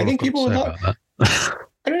that's all. I think people would love that.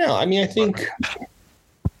 I don't know. I mean, I think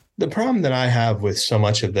the problem that I have with so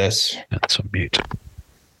much of this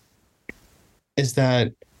is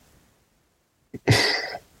that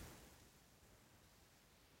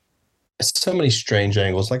so many strange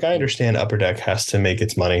angles. Like, I understand Upper Deck has to make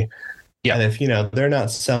its money. Yeah. And if, they're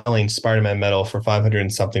not selling Spider-Man metal for $500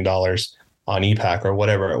 and something on EPAC or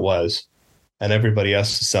whatever it was, and everybody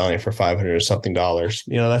else is selling it for $500 or something,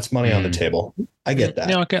 that's money on the table. I get that.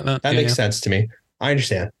 Yeah, I get that. That makes sense to me. I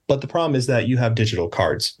understand. But the problem is that you have digital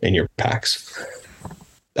cards in your packs.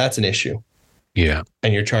 That's an issue. Yeah.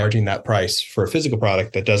 And you're charging that price for a physical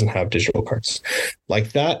product that doesn't have digital cards.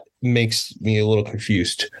 Like, that makes me a little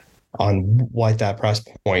confused on why that price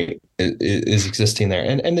point is existing there.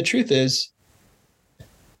 And the truth is,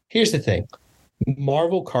 here's the thing.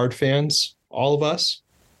 Marvel card fans, all of us,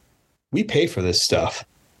 we pay for this stuff.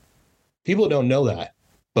 People don't know that,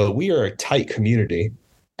 but we are a tight community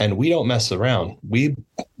and we don't mess around. We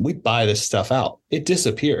buy this stuff out. It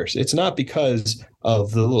disappears. It's not because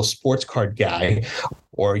of the little sports card guy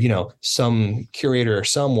or, some curator or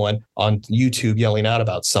someone on YouTube yelling out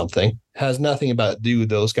about something. It has nothing about to do with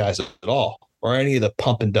those guys at all, or any of the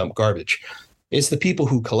pump and dump garbage. It's the people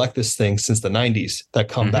who collect this thing since the 90s that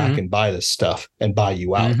come back and buy this stuff and buy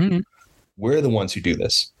you out. We're the ones who do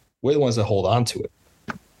this. We're the ones that hold on to it.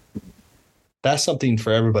 That's something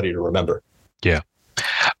for everybody to remember. Yeah.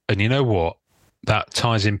 And you know what? That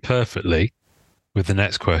ties in perfectly with the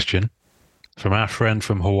next question from our friend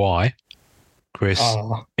from Hawaii, Chris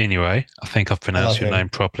Inoue. I think I've pronounced your name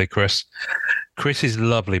properly, Chris. Chris is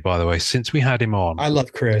lovely, by the way. Since we had him on. I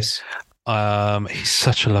love Chris. He's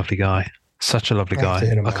such a lovely guy. Such a lovely guy.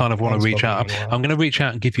 I kind of want to reach out. I'm going to reach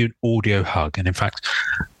out and give you an audio hug. And in fact,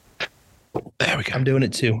 there we go. I'm doing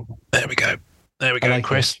it too. There we go. There we go, like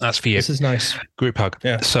Chris. This. That's for you. This is nice. Group hug.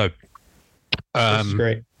 Yeah. So, this is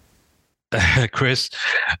great. Chris,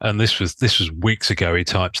 and this was weeks ago. He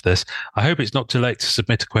typed this. I hope it's not too late to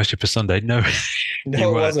submit a question for Sunday. No,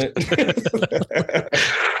 no, it wasn't.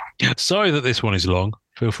 Sorry that this one is long.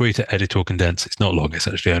 Feel free to edit or condense. It's not long. It's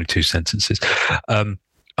actually only 2 sentences.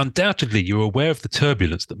 Undoubtedly, you're aware of the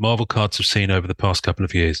turbulence that Marvel cards have seen over the past couple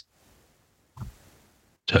of years.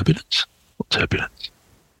 Turbulence? What turbulence?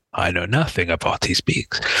 I know nothing of what he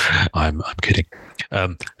speaks. I'm kidding.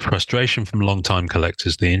 Frustration from long-time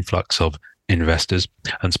collectors, the influx of investors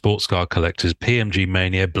and sports card collectors, PMG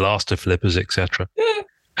mania, blaster flippers, etc.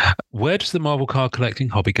 Where does the Marvel card collecting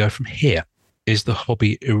hobby go from here? Is the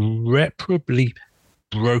hobby irreparably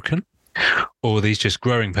broken, or are these just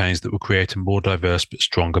growing pains that will create a more diverse but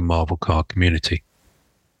stronger Marvel card community?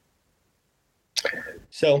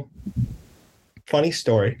 So, funny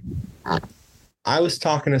story. I was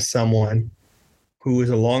talking to someone who is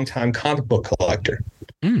a longtime comic book collector.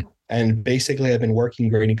 And basically I've been working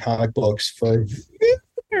grading comic books for a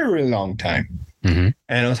very long time. And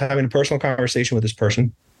I was having a personal conversation with this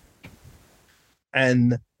person.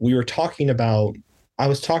 And we were I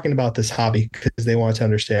was talking about this hobby because they wanted to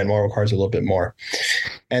understand Marvel cards a little bit more.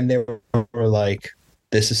 And they were like,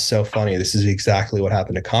 this is so funny. This is exactly what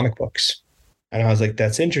happened to comic books. And I was like,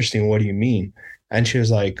 that's interesting. What do you mean? And she was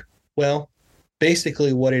like, well,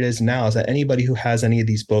 basically what it is now is that anybody who has any of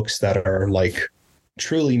these books that are like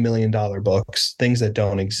truly $1 million books, things that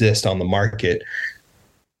don't exist on the market,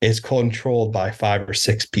 is controlled by 5 or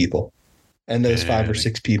 6 people. And those 5 or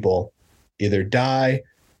 6 people either die,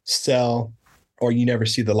 sell, or you never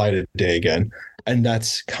see the light of day again. And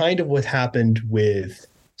that's kind of what happened with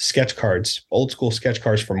sketch cards, old school sketch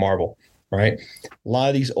cards for Marvel. right? A lot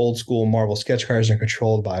of these old school Marvel sketch cards are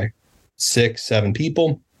controlled by 6-7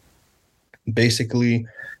 people. Basically,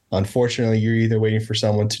 unfortunately, you're either waiting for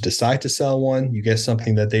someone to decide to sell one, you get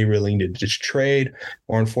something that they really need to trade,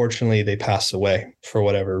 or unfortunately, they pass away for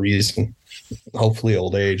whatever reason. Hopefully,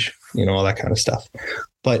 old age, all that kind of stuff.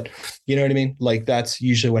 But you know what I mean? Like, that's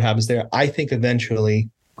usually what happens there. I think eventually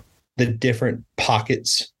the different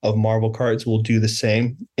pockets of Marvel cards will do the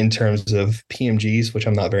same in terms of PMGs, which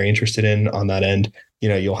I'm not very interested in on that end.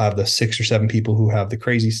 You'll have the 6 or 7 people who have the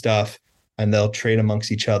crazy stuff, and they'll trade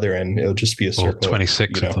amongst each other, and it'll just be a circle.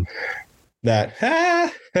 26 of them. That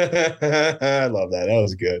I love that. That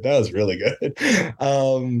was good. That was really good.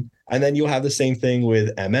 And then you'll have the same thing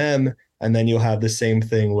with MM, and then you'll have the same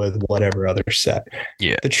thing with whatever other set.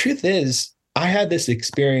 Yeah. The truth is, I had this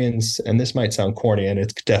experience, and this might sound corny, and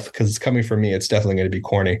it's because it's coming from me. It's definitely going to be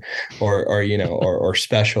corny, or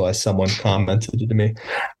special, as someone commented to me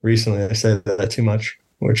recently. I said that too much,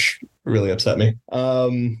 which really upset me.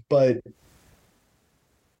 But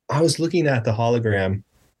I was looking at the hologram,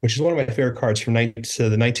 which is one of my favorite cards from the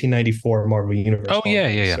 1994 Marvel Universe. Oh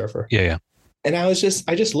yeah. Surfer. Yeah. And I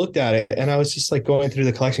just looked at it, and I was just like going through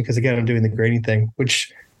the collection because, again, I'm doing the grading thing,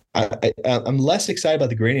 which I'm less excited about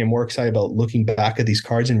the grading. I'm more excited about looking back at these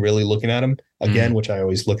cards and really looking at them again, which I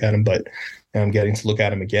always look at them, but I'm getting to look at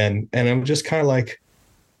them again. And I'm just kind of like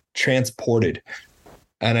transported.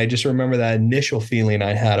 And I just remember that initial feeling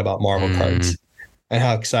I had about Marvel cards and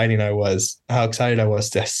how excited I was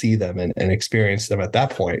to see them and experience them at that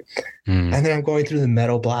point. And then I'm going through the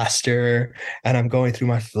Metal Blaster, and I'm going through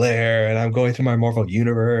my Flare, and I'm going through my Marvel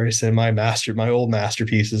Universe and my old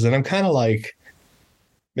masterpieces. And I'm kind of like,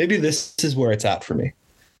 maybe this is where it's at for me.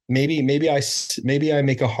 Maybe I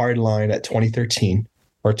make a hard line at 2013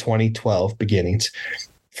 or 2012 beginnings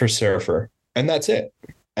for Surfer, and that's it.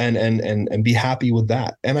 And be happy with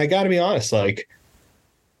that. And I got to be honest, like,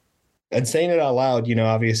 and saying it out loud,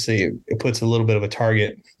 obviously it puts a little bit of a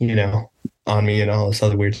target, on me and all this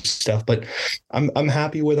other weird stuff. But I'm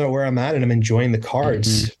happy with where I'm at, and I'm enjoying the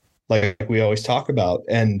cards like we always talk about.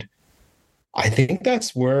 And I think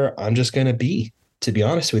that's where I'm just going to be. To be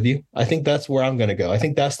honest with you, I think that's where I'm going to go. I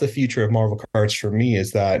think that's the future of Marvel cards for me,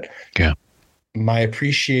 is that my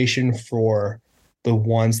appreciation for the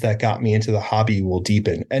ones that got me into the hobby will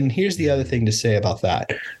deepen. And here's the other thing to say about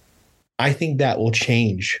that. I think that will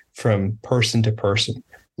change from person to person.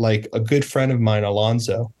 Like a good friend of mine,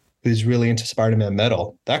 Alonzo, who's really into Spider-Man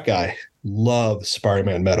metal, that guy loves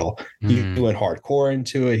Spider-Man metal. He went hardcore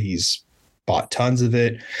into it. He's bought tons of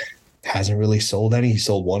it. Hasn't really sold any. He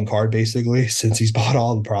sold one card basically since he's bought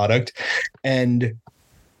all the product. And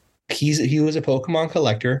he was a Pokemon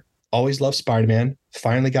collector, always loved Spider-Man,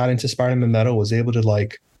 finally got into Spider-Man metal, was able to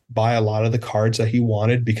like buy a lot of the cards that he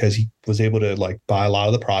wanted because he was able to like buy a lot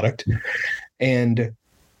of the product. And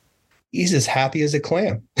he's as happy as a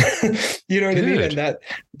clam. You know what I mean? And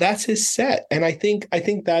that's his set. And I think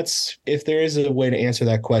that's, if there is a way to answer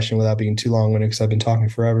that question without being too long-winded, because I've been talking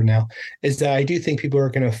forever now, is that I do think people are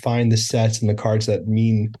going to find the sets and the cards that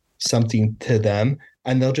mean something to them,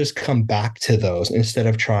 and they'll just come back to those instead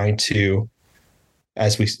of trying to,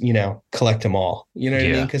 as we, collect them all. You know what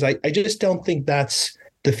I mean? Because I just don't think that's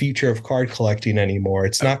the future of card collecting anymore.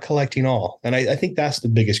 It's not collecting all. And I think that's the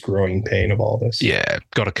biggest growing pain of all this. Yeah,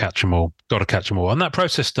 got to catch them all. And that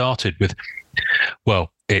process started with,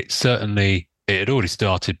 well, it had already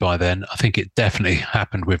started by then. I think it definitely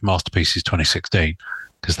happened with Masterpieces 2016,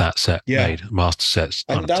 because that set made master sets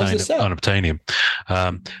unobtainium.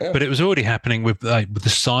 But it was already happening with the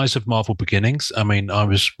size of Marvel Beginnings. I mean, I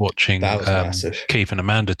was watching Keith and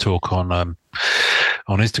Amanda talk on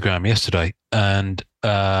Instagram yesterday, and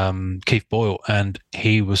Keith Boyle, and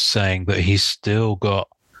he was saying that he's still got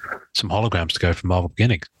some holograms to go from Marvel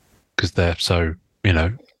Beginnings because they're so, they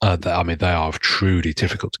are truly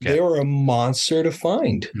difficult to get. They were a monster to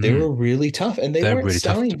find. They were really tough, and they weren't really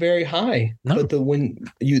selling very high. No. But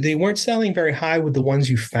they weren't selling very high with the ones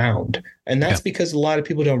you found, and that's because a lot of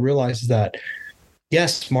people don't realize that.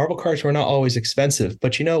 Yes, Marvel cards were not always expensive,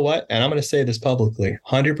 but you know what? And I'm going to say this publicly,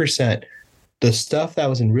 100%. The stuff that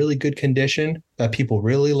was in really good condition that people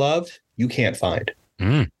really loved, you can't find.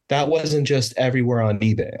 That wasn't just everywhere on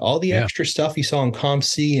eBay. All the extra stuff you saw on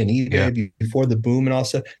ComC and eBay before the boom and all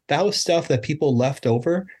stuff, that was stuff that people left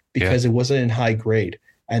over because it wasn't in high grade.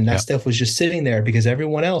 And that stuff was just sitting there because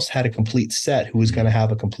everyone else had a complete set who was going to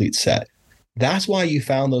have a complete set. That's why you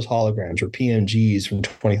found those holograms or PMGs from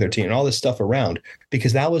 2013 and all this stuff around,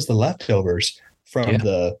 because that was the leftovers from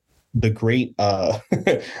the great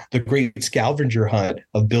the great scavenger hunt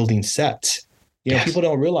of building sets. People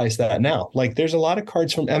don't realize that now. Like, there's a lot of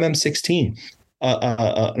cards from MM16,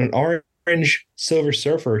 an orange Silver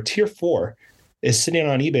Surfer Tier 4 is sitting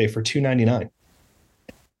on eBay for $299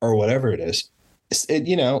 or whatever it is. And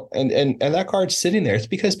that card's sitting there. It's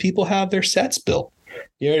because people have their sets built.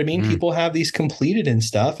 You know what I mean? People have these completed and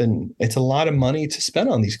stuff, and it's a lot of money to spend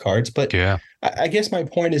on these cards. But yeah, I guess my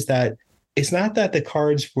point is that it's not that the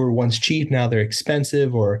cards were once cheap, now they're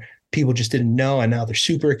expensive, or people just didn't know and now they're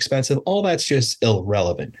super expensive. All that's just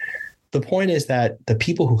irrelevant. The point is that the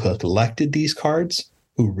people who collected these cards,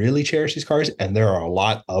 who really cherish these cards, and there are a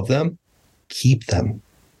lot of them, keep them.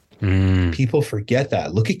 People forget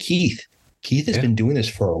that. Look at Keith. Keith has been doing this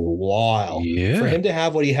for a while. Yeah. For him to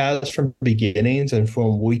have what he has from beginnings and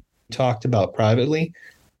from what we talked about privately,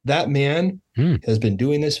 that man has been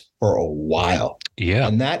doing this for a while. Yeah.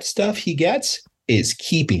 And that stuff he gets is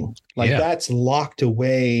keeping. That's locked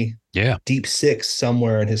away. Yeah. Deep six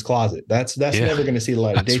somewhere in his closet. That's never going to see the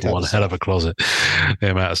light of day. That's one hell of a closet. The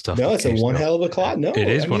amount of stuff. No, it's one hell of a closet. No, it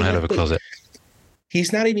is one hell of a closet.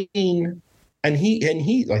 He's not even, and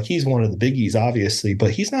he like, he's one of the biggies, obviously,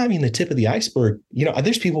 but he's not even the tip of the iceberg. You know,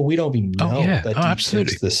 there's people we don't even know that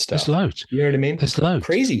absolutely this stuff. There's loads. You know what I mean? There's loads.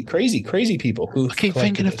 Crazy people who I keep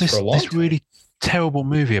thinking of this really terrible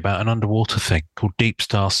movie about an underwater thing called Deep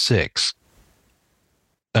Star 6.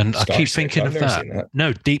 And I keep thinking of that.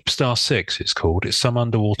 No, Deep Star 6 it's called. It's some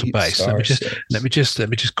underwater base. Let me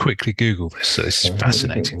just quickly Google this. It's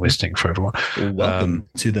fascinating listening for everyone. Welcome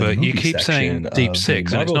to the But you keep saying Deep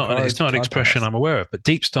Six, and it's not an expression I'm aware of. But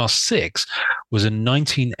Deep Star 6 was a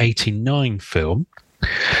 1989 film.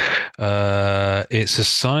 It's a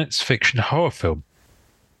science fiction horror film.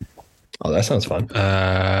 Oh, that sounds fun.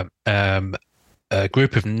 A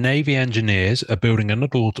group of Navy engineers are building an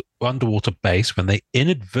underwater base when they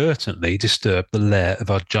inadvertently disturb the lair of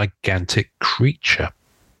a gigantic creature.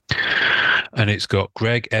 And it's got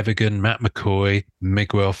Greg Evigan, Matt McCoy,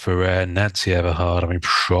 Miguel Ferrer, Nancy Everhard. I mean,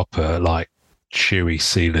 proper, like, chewy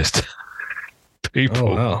C-list people.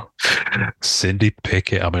 Oh, wow. Cindy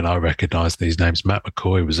Pickett. I mean, I recognize these names. Matt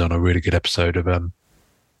McCoy was on a really good episode of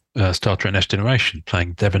Star Trek Next Generation,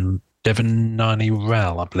 playing Devonani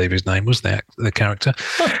Rao, I believe his name was, the character.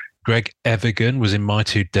 Greg Evigan was in My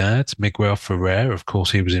Two Dads. Miguel Ferrer, of course,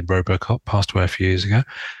 he was in RoboCop, passed away a few years ago.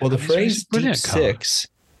 Well, the phrase Deep Six,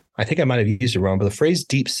 I think I might have used it wrong, but the phrase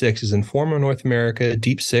Deep Six is in former North America,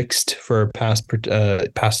 Deep Sixed for past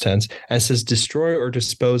tense, and it says destroy or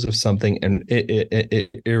dispose of something and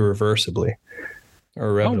irreversibly.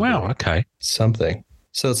 Or oh, wow, okay. Something.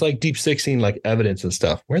 So it's like deep sixing, like evidence and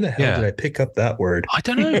stuff. Where the hell did I pick up that word? I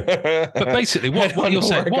don't know. But basically, what you're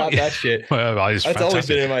saying, I got that shit. Well, that's fantastic. Always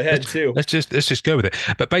been in my head too. Let's just go with it.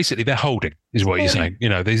 But basically, they're holding, is what you're saying. You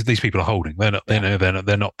know, these people are holding. They're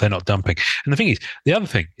not dumping. And the thing is, the other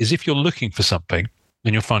thing is, if you're looking for something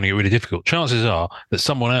and you're finding it really difficult, chances are that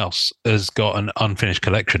someone else has got an unfinished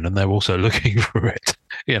collection and they're also looking for it.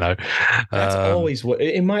 You know, that's always what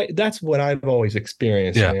that's what I've always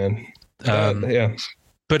experienced, man. Yeah.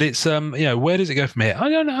 But it's where does it go from here? I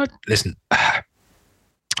don't know. Listen, I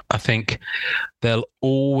think there'll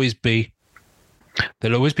always be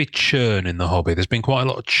churn in the hobby. There's been quite a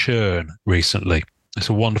lot of churn recently. It's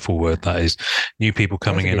a wonderful word, that is. New people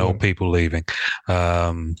coming in, old people leaving.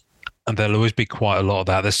 And there'll always be quite a lot of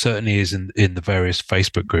that. There certainly is in the various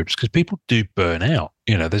Facebook groups, because people do burn out.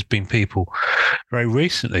 You know, there's been people very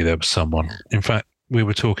recently. There was someone, in fact, we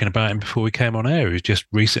were talking about him before we came on air, who's just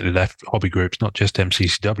recently left hobby groups, not just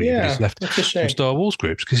MCCW. Yeah, he's left some Star Wars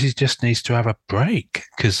groups because he just needs to have a break,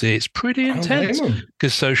 because it's pretty intense,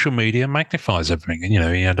 because social media magnifies everything. And, you know,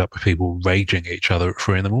 you end up with people raging at each other at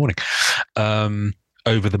 3 a.m.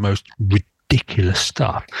 Over the most ridiculous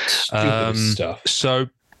stuff. Stuff. So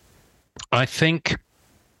I think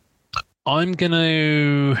I'm going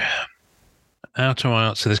to... How do I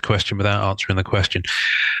answer this question without answering the question?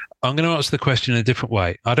 I'm going to answer the question in a different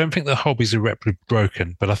way. I don't think the hobby's irreparably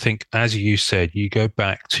broken, but I think, as you said, you go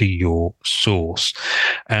back to your source.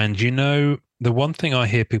 And, you know, the one thing I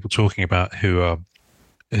hear people talking about who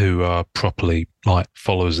are properly, like,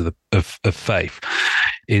 followers of faith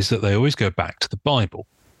is that they always go back to the Bible.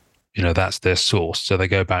 You know, that's their source. So they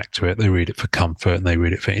go back to it, they read it for comfort, and they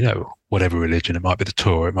read it for, you know, whatever religion. It might be the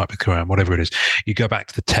Torah, it might be the Quran, whatever it is. You go back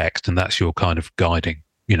to the text, and that's your kind of guiding,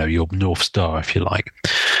 you know, your North Star, if you like.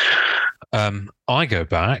 I go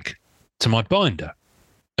back to my binder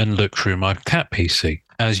and look through my cat PC,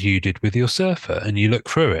 as you did with your Surfer, and you look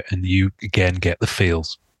through it and you again get the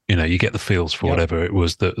feels. You know, you get the feels for whatever it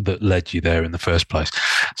was that led you there in the first place.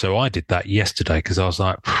 So I did that yesterday because I was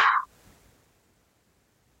like,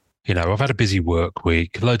 I've had a busy work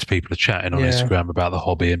week. Loads of people are chatting on Instagram about the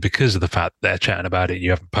hobby. And because of the fact they're chatting about it and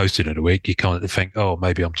you haven't posted in a week, you kind of think, oh,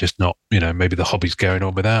 maybe I'm just not, maybe the hobby's going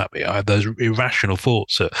on without me. I have those irrational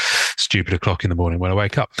thoughts at stupid o'clock in the morning when I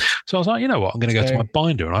wake up. So I was like, you know what? I'm going to go to my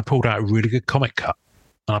binder. And I pulled out a really good comic cut.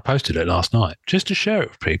 And I posted it last night just to share it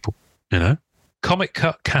with people, Comic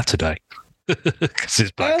cut Cataday. Because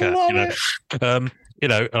it's Black Cat,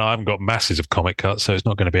 and I haven't got masses of comic cuts, so it's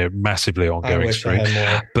not going to be a massively ongoing stream.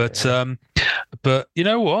 But you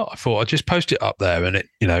know what? I thought I'd just post it up there, and it,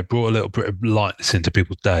 brought a little bit of lightness into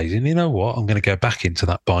people's days. And you know what? I'm going to go back into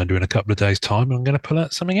that binder in a couple of days' time, and I'm going to pull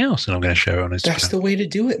out something else, and I'm going to share it on Instagram. That's the way to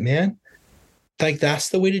do it, man. Like, that's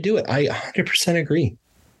the way to do it. I 100% agree.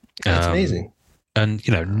 That's amazing. And,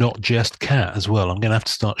 not just cat as well. I'm going to have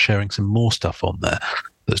to start sharing some more stuff on there.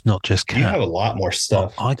 That's not just cat. You have a lot more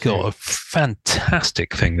stuff. I got a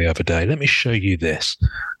fantastic thing the other day. Let me show you this.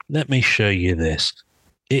 It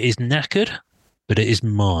is knackered, but it is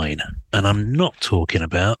mine. And I'm not talking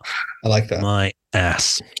about I like that. My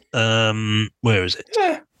ass. Where is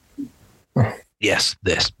it? Yes,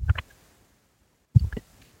 this.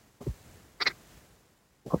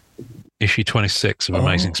 Issue 26 of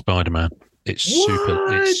Amazing Spider-Man. It's super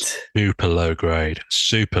low grade.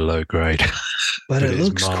 But it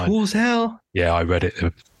looks cool as hell. Yeah, I read it.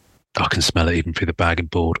 I can smell it even through the bag and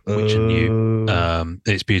board, which are new.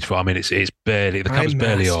 It's beautiful. I mean, it's barely, the cover's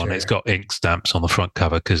barely on. It's got ink stamps on the front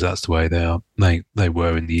cover because that's the way they are. They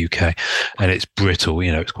were in the UK, and it's brittle.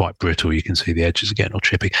 It's quite brittle. You can see the edges are getting all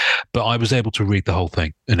chippy. But I was able to read the whole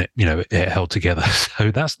thing, and it held together. So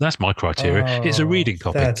that's my criteria. It's a reading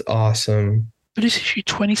copy. That's awesome. But it's issue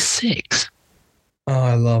 26. Oh,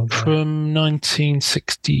 I love that. From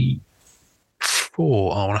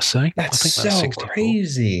 1964, I want to say. That's so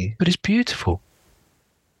crazy. But it's beautiful.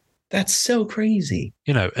 That's so crazy.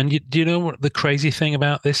 And do you know what the crazy thing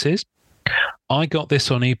about this is? I got this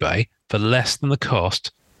on eBay for less than the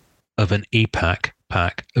cost of an e-pack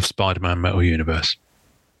pack of Spider-Man Metal Universe.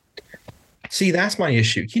 See, that's my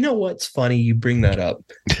issue. You know what's funny? You bring that up.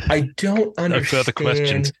 I don't understand. No further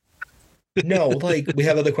questions. No, we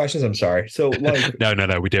have other questions. I'm sorry. So, no,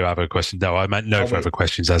 we do have a question. No, I meant no further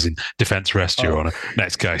questions, as in defense rest, Your Honor.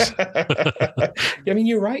 Next case. I mean,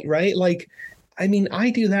 you're right? I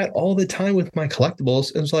do that all the time with my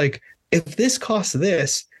collectibles. It's like, if this costs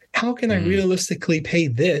this, how can I realistically pay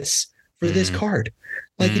this for this card?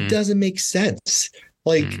 It doesn't make sense.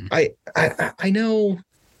 I know.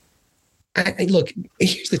 Look,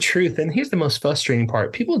 here's the truth, and here's the most frustrating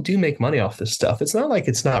part. People do make money off this stuff. It's not like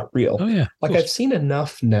it's not real. Oh, yeah. I've seen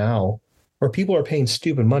enough now where people are paying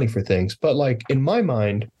stupid money for things. But in my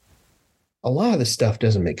mind, a lot of this stuff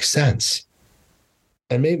doesn't make sense.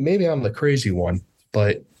 And maybe I'm the crazy one,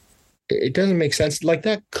 but it doesn't make sense. Like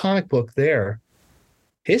that comic book there,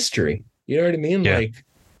 history. You know what I mean? Yeah.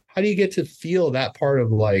 How do you get to feel that part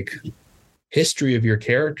of history of your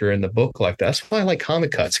character in the book like that? That's why I like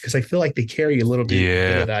comic cuts, because I feel like they carry a little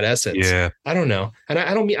bit of that essence. Yeah. I don't know. And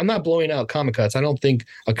I'm not blowing out comic cuts. I don't think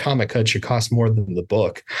a comic cut should cost more than the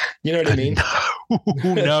book. You know what I mean?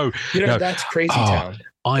 No. That's crazy town.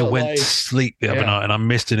 I went to sleep the other night and I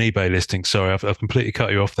missed an eBay listing. Sorry, I've completely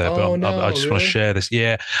cut you off there, but I just want to share this.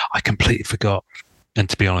 Yeah, I completely forgot. And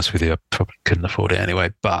to be honest with you, I probably couldn't afford it anyway.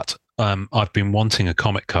 But I've been wanting a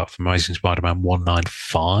comic cut for Amazing Spider-Man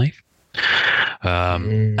 195.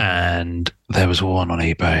 And there was one on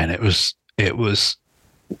eBay, and it was at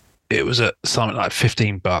something like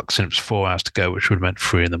 $15, and it was 4 hours to go, which would have meant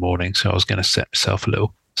 3 in the morning. So I was going to set myself a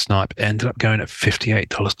little snipe. It ended up going at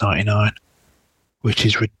 $58.99, which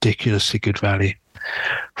is ridiculously good value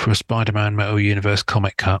for a Spider-Man Metal Universe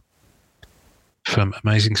comic cut from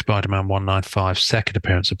Amazing Spider-Man 195, second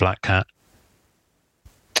appearance of Black Cat.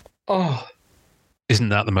 Oh, isn't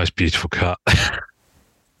that the most beautiful cut?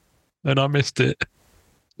 And I missed it.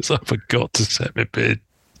 So I forgot to set my bid.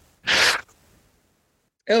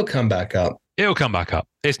 It'll come back up.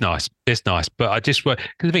 It's nice. But I just, because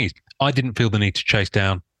the thing is, I didn't feel the need to chase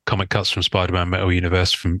down comic cuts from Spider-Man Metal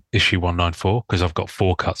Universe from issue 194, because I've got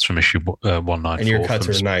 4 cuts from issue 194. And your cuts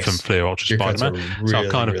are nice. From Fleer Ultra Spider-Man. Really, so I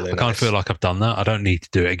kind of feel like I've done that. I don't need to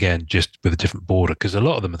do it again, just with a different border, because a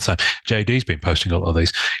lot of them are the same. JD's been posting a lot of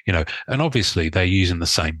these, and obviously they're using the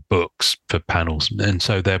same books for panels, and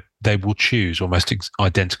so they will choose almost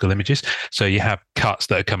identical images. So you have cuts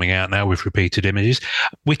that are coming out now with repeated images,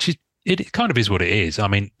 which is, it kind of is what it is. I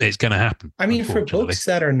mean, it's going to happen. I mean, for books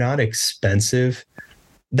that are not expensive,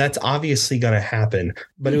 that's obviously going to happen.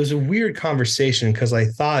 But it was a weird conversation, because I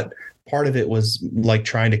thought part of it was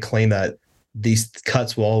trying to claim that these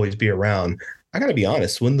cuts will always be around. I got to be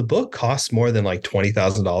honest, when the book costs more than like $20,000,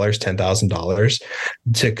 $10,000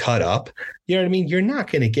 to cut up, you know what I mean? You're not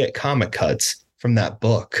going to get comic cuts from that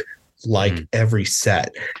book like every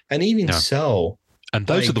set. And even so. And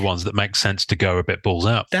those are the ones that make sense to go a bit balls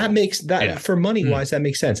out. That makes that for money wise, that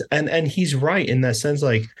makes sense. And he's right in that sense.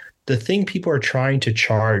 Like the thing people are trying to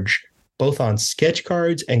charge both on sketch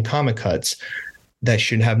cards and comic cuts that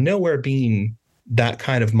should have nowhere being that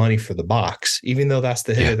kind of money for the box, even though that's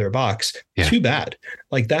the hit of their box. Too bad.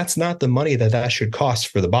 Like that's not the money that should cost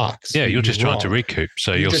for the box. Yeah, you're just trying to recoup.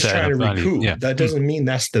 So you're just trying to recoup. Yeah. That doesn't mean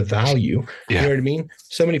that's the value. You know what I mean?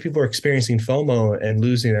 So many people are experiencing FOMO and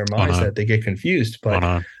losing their minds that they get confused. But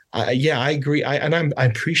I agree. I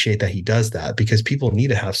appreciate that he does that because people need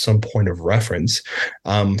to have some point of reference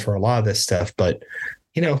for a lot of this stuff. But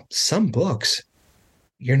you know, some books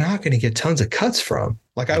you're not going to get tons of cuts from.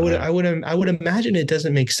 Like I would imagine it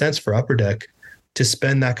doesn't make sense for Upper Deck to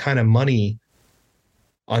spend that kind of money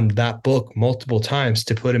on that book multiple times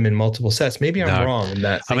to put him in multiple sets. Maybe I'm wrong in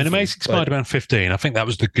that. I mean, Amazing Spider-Man 15, I think that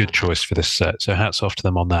was the good choice for this set. So hats off to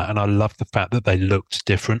them on that. And I love the fact that they looked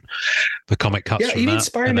different. The comic cuts from even that,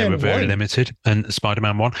 Spider-Man and they were very 1. limited. And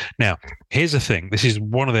Spider-Man 1. Now, here's the thing. This is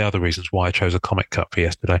one of the other reasons why I chose a comic cut for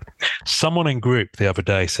yesterday. Someone in group the other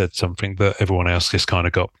day said something that everyone else just kind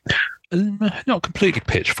of got not completely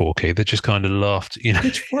pitchforky. They just kind of laughed, you know.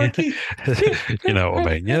 Pitchforky? You know what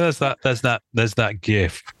I mean? Yeah, there's that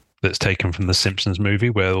gif that's taken from the Simpsons movie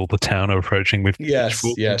where all the town are approaching with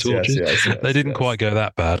pitchforks and torches. They didn't quite go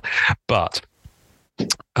that bad, but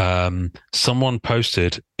someone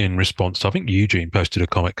posted in response. I think Eugene posted a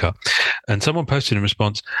comic cut, and someone posted in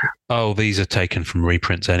response, "Oh, these are taken from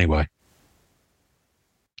reprints anyway."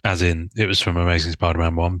 As in, it was from Amazing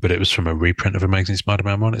Spider-Man 1, but it was from a reprint of Amazing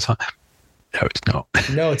Spider-Man 1. It's like, no, it's not.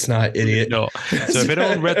 No, it's not, idiot. It's not. So if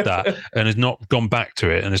anyone read that and has not gone back to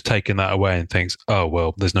it and has taken that away and thinks, oh,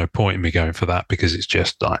 well, there's no point in me going for that because it's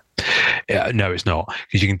just like, no, it's not.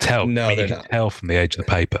 Because you can tell. You can tell from the age of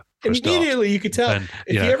the paper. Immediately, you can tell. And,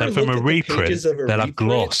 and from a reprint, they'll have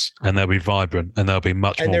gloss and they'll be vibrant and they'll be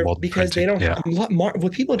much more modern. Because printing. They don't,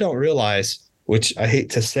 what people don't realize, which I hate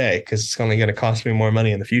to say because it's only going to cost me more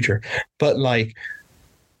money in the future, but like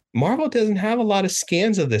Marvel doesn't have a lot of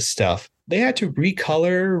scans of this stuff. They had to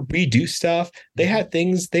recolor, redo stuff. They had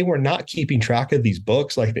things they were not keeping track of these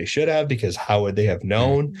books like they should have, because how would they have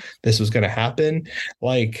known this was going to happen?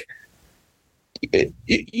 Like,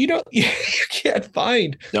 you can't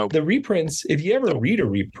find the reprints. If you ever read a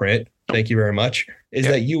reprint, thank you very much, is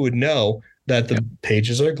that you would know that the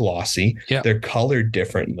pages are glossy. They're colored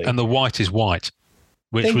differently. And the white is white,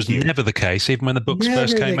 which was never the case, even when the books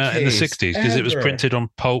first came out in the 60s, because it was printed on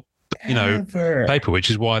pulp, paper, which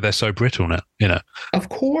is why they're so brittle now, Of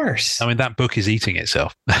course. I mean, that book is eating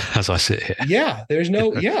itself as I sit here. Yeah, there's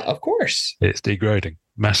no, of course. It's degrading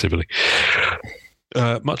massively.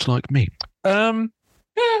 Much like me. Much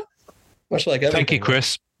like everything. Thank you,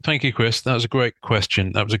 Chris. Thank you, Chris. That was a great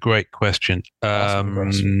question.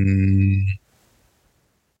 Awesome.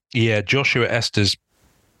 Yeah, Joshua Estes.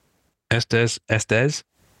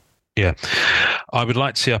 Yeah. I would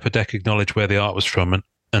like to see Upper Deck acknowledge where the art was from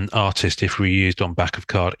an artist if reused on back of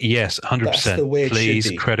card. Yes, 100%. That's the way it Please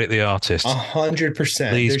should be. Credit the artist. 100%.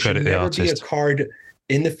 Please credit the artist. There should never be a card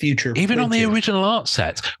in the future. Even on the original art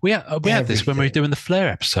sets. We had this when we were doing the Flair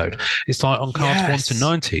episode. It's like on cards 1 to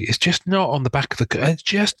 90. It's just not on the back of the card. It's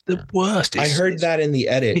just the worst. I heard that in the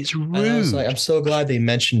edit. It's rude. And I was like, I'm so glad they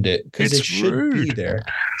mentioned it because it should be there.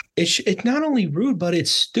 It's not only rude, but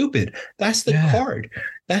it's stupid. That's the card.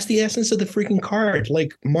 That's the essence of the freaking card.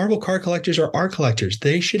 Like, Marvel card collectors are art collectors.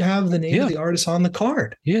 They should have the name of the artist on the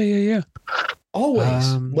card. Yeah.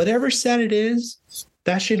 Always. Whatever set it is,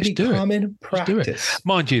 that should be common practice.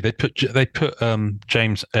 Mind you, they put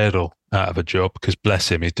James Erdel out of a job because, bless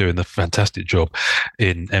him, he's doing the fantastic job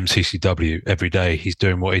in MCCW every day. He's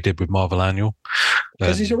doing what he did with Marvel Annual.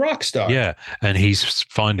 Because he's a rock star. Yeah, and he's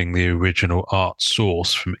finding the original art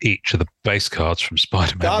source from each of the base cards from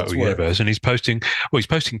Spider-Man Metal Universe, and he's posting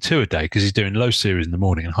 2 a day because he's doing low series in the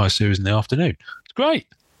morning and high series in the afternoon. It's great.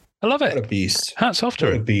 I love it. What a beast. Hats off to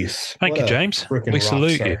him. What a beast. Thank you, James. We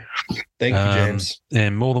salute you. Thank you, James.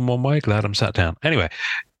 In more than one way. Glad I'm sat down. Anyway,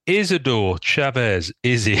 Isidore Chavez,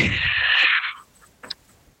 Izzy.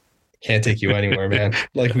 Can't take you anywhere, man.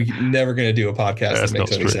 Like, we're never going to do a podcast that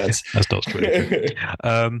makes any sense. That's not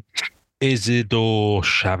true. Isidore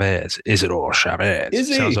Chavez.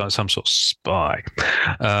 Izzy. Sounds like some sort of spy.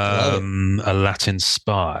 A Latin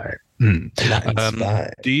spy.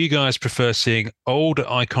 Do you guys prefer seeing older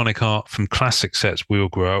iconic art from classic sets we all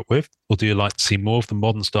grew up with, or do you like to see more of the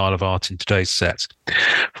modern style of art in today's sets?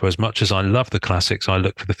 For as much as I love the classics, I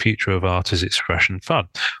look for the future of art as it's fresh and fun.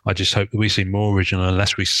 I just hope that we see more original and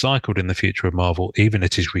less recycled in the future of Marvel. Even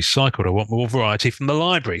if it is recycled, I want more variety from the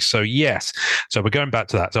library. So yes, so we're going back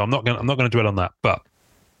to that. So I'm not going to dwell on that, but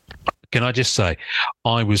can I just say,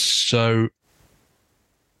 I was so.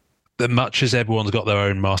 That much as everyone's got their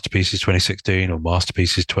own Masterpieces 2016 or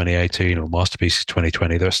Masterpieces 2018 or Masterpieces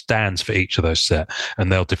 2020, there are stands for each of those set,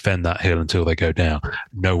 and they'll defend that hill until they go down.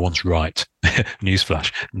 No one's right.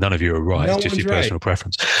 Newsflash: none of you are right. It's just your personal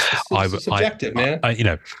preference. It's subjective, man.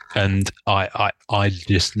 I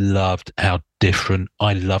just loved how different.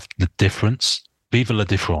 I loved the difference. Vive la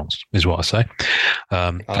différence is what I say.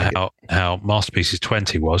 How Masterpieces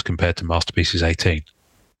 20 was compared to Masterpieces 18.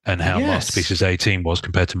 And how Masterpieces 18 was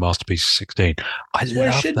compared to Masterpieces 16. I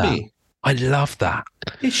love that. I love that.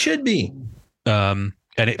 It should be. And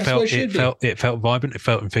it felt vibrant. It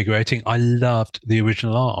felt invigorating. I loved the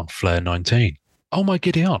original art on Flare 19. Oh my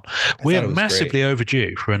giddy aunt. We're massively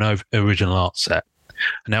overdue for an original art set.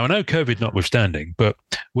 Now, I know COVID notwithstanding, but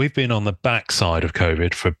we've been on the backside of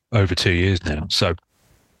COVID for over 2 years now. So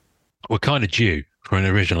we're kind of due for an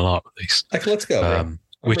original art release. Like, let's go, bro.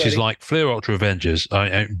 Which is like Fleer Ultra Avengers.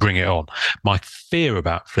 I bring it on. My fear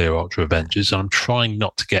about Fleer Ultra Avengers, and I'm trying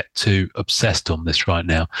not to get too obsessed on this right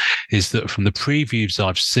now, is that from the previews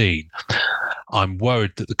I've seen, I'm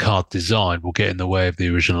worried that the card design will get in the way of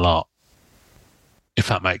the original art. If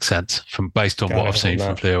that makes sense, based on what I've seen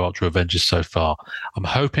from Fleer Ultra Avengers so far. I'm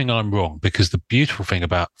hoping I'm wrong, because the beautiful thing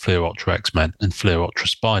about Fleer Ultra X-Men and Fleer Ultra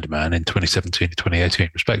Spider-Man in 2017 and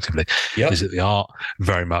 2018 respectively is that the art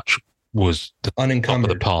very much was the top of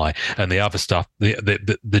the pie, and the other stuff,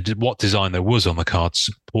 the what design there was on the card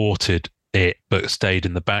supported it but stayed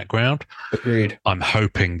in the background. Agreed. I'm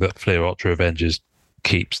hoping that Fleer Ultra Avengers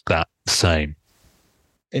keeps that the same.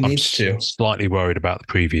 It needs to. Slightly worried about the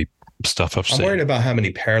preview stuff I've seen. I'm worried about how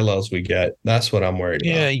many parallels we get. That's what I'm worried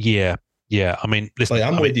about. Yeah. I mean, listen,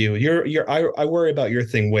 I'm with you. I worry about your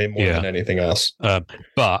thing way more than anything else.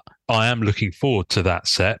 But I am looking forward to that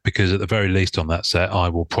set, because at the very least on that set, I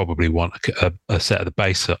will probably want a set of the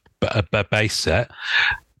base set,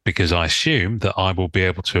 because I assume that I will be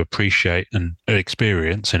able to appreciate and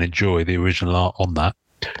experience and enjoy the original art on that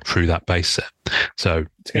through that base set. So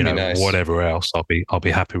nice. Whatever else, I'll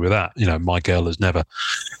be happy with that. My girl has never,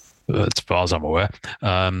 as far as I'm aware,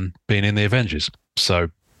 been in the Avengers. So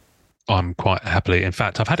I'm quite happily. In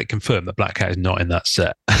fact, I've had it confirmed that Black Cat is not in that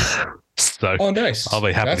set. So nice. I'll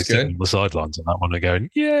be happily sitting on the sidelines on that one and going,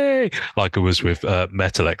 yay, like I was with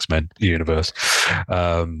Metal X-Men Universe. It's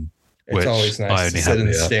always nice to sit in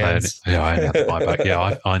the stands. I only have to buy back.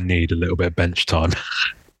 Yeah, I need a little bit of bench time.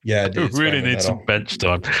 Yeah, dude, really need some bench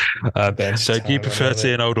time. So do you prefer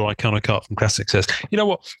seeing older iconic art from classic sets? You know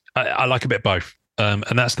what? I like a bit of both.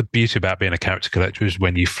 And that's the beauty about being a character collector, is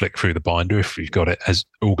when you flick through the binder, if you've got it as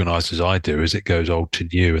organized as I do, is it goes old to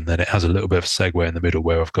new, and then it has a little bit of a segue in the middle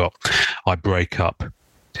where I break up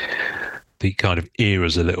the kind of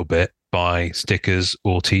eras a little bit by stickers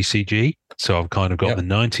or TCG. So I've kind of got the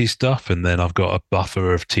 90s stuff, and then I've got a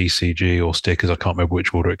buffer of TCG or stickers. I can't remember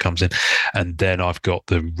which order it comes in. And then I've got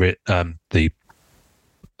the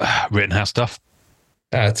Rittenhouse stuff.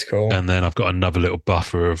 That's cool. And then I've got another little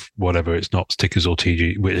buffer of whatever, it's not stickers or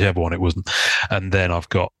TG, whichever one it wasn't. And then I've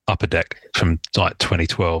got Upper Deck from like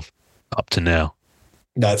 2012 up to now.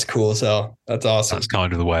 That's cool as hell. That's awesome. That's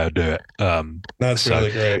kind of the way I do it. That's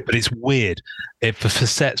really great. But it's weird. For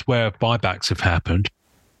sets where buybacks have happened,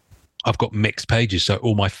 I've got mixed pages. So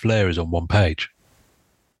all my flair is on one page.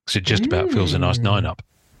 So it just about feels a nice 9-up.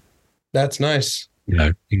 That's nice.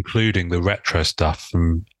 Including the retro stuff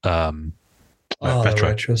from... the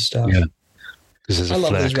retro stuff. Yeah. I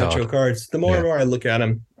love those retro cards. The more and more I look at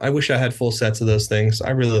them, I wish I had full sets of those things. I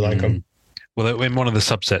really like them. Well, in one of the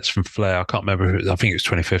subsets from Flair, I can't remember, I think it was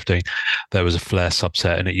 2015, there was a Flair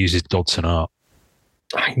subset, and it uses Dodson art.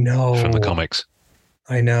 I know. From the comics.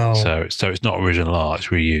 I know. So it's not original art, it's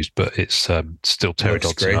reused, but it's still Terry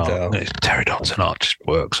Dodson art. Terry Dodson art just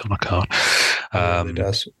works on a card. It really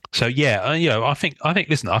does. So I think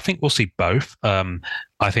we'll see both.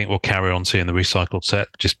 I think we'll carry on seeing the recycled set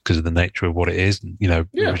just because of the nature of what it is.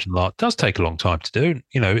 Original art does take a long time to do.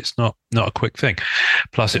 It's not a quick thing.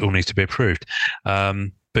 Plus, it all needs to be approved.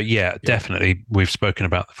 But definitely, we've spoken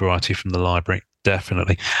about the variety from the library.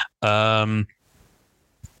 Definitely.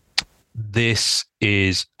 This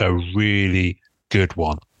is a really good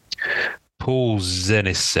one. Paul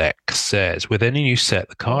Zenisek says, with any new set,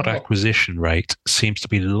 the card acquisition rate seems to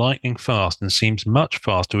be lightning fast and seems much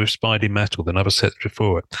faster with Spidey Metal than other sets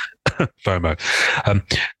before it. FOMO.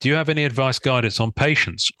 Do you have any advice, guidance on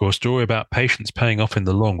patience or a story about patience paying off in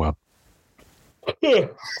the long run?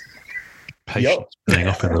 Patience paying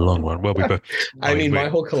off in the long run. Well, we both. My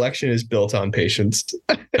whole collection is built on patience.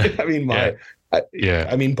 I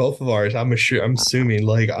mean, both of ours. I'm assuming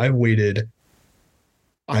like I've waited.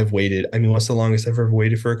 I mean, what's the longest I've ever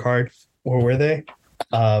waited for a card? Or were they?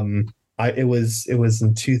 It was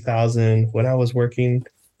in 2000 when I was working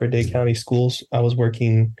for Dade County Schools. I was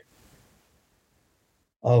working.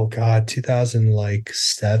 Oh God,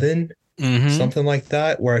 2007, something like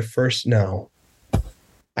that. Where I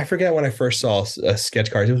forget when I first saw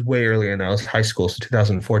sketch cards. It was way earlier than that. I was high school, so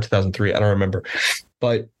 2004, 2003. I don't remember,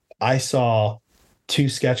 but I saw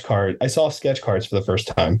sketch cards for the first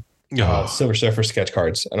time. Silver Surfer sketch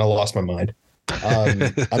cards, and I lost my mind.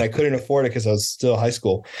 And I couldn't afford it because I was still high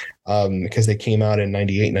school, because they came out in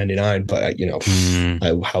 98, 99. But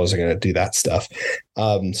how was I going to do that stuff?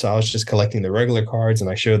 So I was just collecting the regular cards, and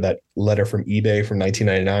I showed that letter from eBay from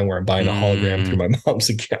 1999 where I'm buying a hologram through my mom's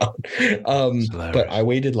account. But I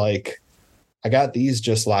waited I got these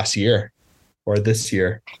just last year or this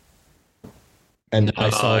year, and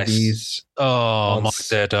nice. I saw these. Oh, my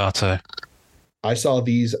Deodato. I saw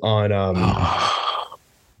these on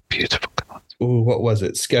beautiful. Ooh, what was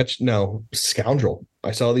it? Scoundrel.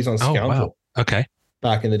 I saw these on Scoundrel. Wow. Okay.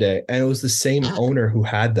 Back in the day, and it was the same owner who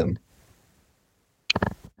had them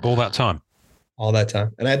all that time.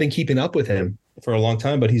 And I've been keeping up with him for a long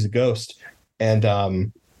time, but he's a ghost. And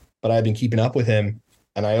but I've been keeping up with him,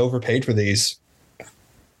 and I overpaid for these.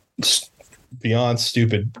 Beyond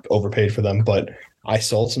stupid, overpaid for them. But I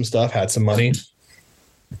sold some stuff, had some money.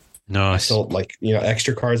 Nice. I sold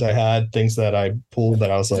extra cards I had, things that I pulled that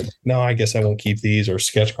I was like, no, I guess I won't keep these, or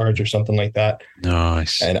sketch cards or something like that.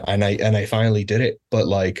 Nice. And I finally did it. But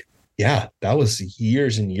that was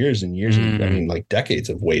years and years and years. I mean, decades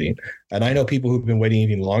of waiting. And I know people who've been waiting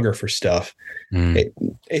even longer for stuff.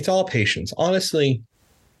 It's all patience. Honestly,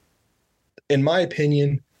 in my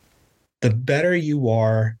opinion, the better you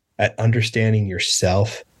are at understanding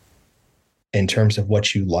yourself in terms of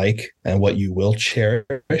what you like and what you will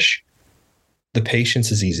cherish, the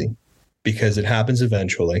patience is easy because it happens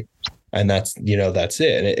eventually. And that's it.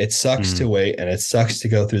 And it sucks to wait, and it sucks to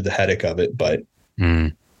go through the headache of it. But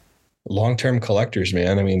long-term collectors,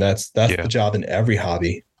 man, I mean, that's the job in every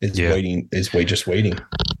hobby is just waiting.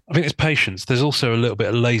 I think it's patience. There's also a little bit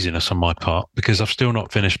of laziness on my part because I've still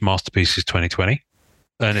not finished Masterpieces 2020.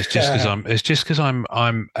 And it's just because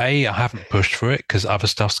I haven't pushed for it because other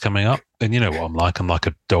stuff's coming up. And you know what I'm like? I'm like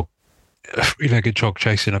a dog, a three-legged dog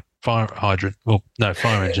chasing a fire hydrant. Well, no,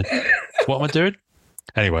 fire engine. What am I doing?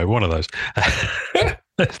 Anyway, one of those.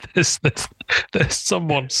 There's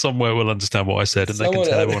someone somewhere will understand what I said, and they can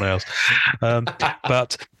tell everyone else.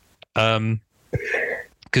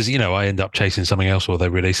 Because I end up chasing something else, or they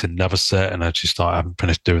release another set, and I haven't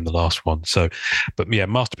finished doing the last one. So, but yeah,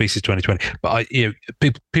 Masterpieces 2020. But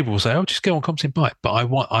people will say, "Oh, just go on Comps and buy it." But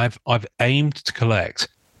I've aimed to collect,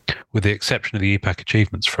 with the exception of the EPAC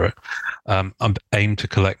achievements for it. I'm aimed to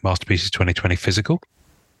collect Masterpieces 2020 physical,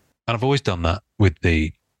 and I've always done that with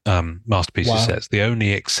the Masterpieces sets. The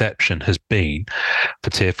only exception has been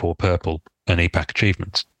for Tier 4 Purple and EPAC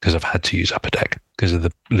achievements, because I've had to use Upper Deck because of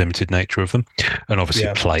the limited nature of them, and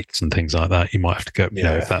obviously plates and things like that. You might have to go,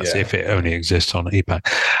 if it only exists on EPAC.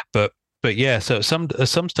 But yeah, so at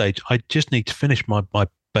some stage, I just need to finish my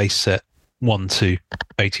base set 1 to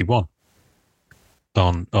 81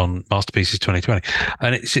 on Masterpieces 2020,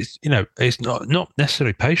 and it's not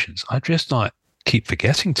necessarily patience. I just keep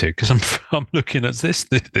forgetting to, because I'm looking at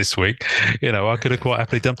this week. I could have quite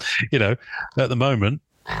happily done. At the moment,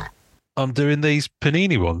 I'm doing these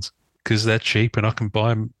Panini ones because they're cheap and I can buy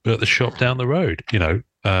them at the shop down the road. These are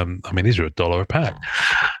 $1 a pack.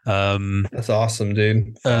 That's awesome,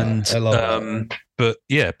 dude. And I love that. But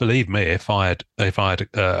yeah, believe me, if I had a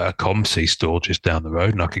ComC store just down the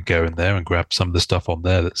road and I could go in there and grab some of the stuff on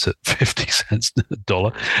there that's at 50 cents a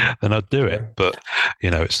dollar, then I'd do it. But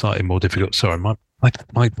it's slightly more difficult. Sorry, my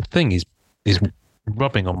thing is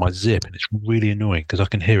rubbing on my zip, and it's really annoying because I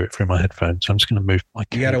can hear it through my headphones. So I'm just going to move my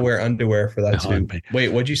cable. You got to wear underwear for that too. Me. Wait,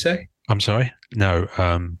 what'd you say? I'm sorry. No.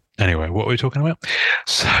 Anyway, what were we talking about?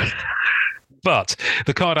 So, but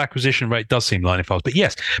the card acquisition rate does seem lightning fast. But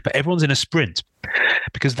yes, but everyone's in a sprint,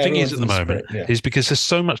 because the thing is at the moment is because there's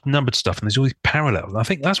so much numbered stuff and there's all these parallels. And I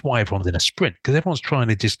think that's why everyone's in a sprint, because everyone's trying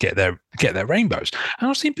to just get their rainbows. And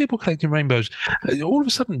I've seen people collecting rainbows. All of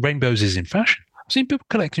a sudden, rainbows is in fashion. I've seen people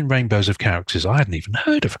collecting rainbows of characters I hadn't even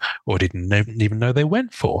heard of or didn't even know they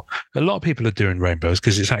went for. A lot of people are doing rainbows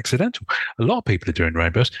because it's accidental. A lot of people are doing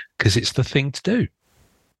rainbows because it's the thing to do.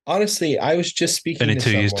 Honestly, I was just speaking And in to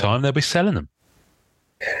 2 years' someone. time, they'll be selling them.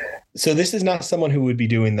 So this is not someone who would be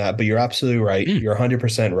doing that, but you're absolutely right. You're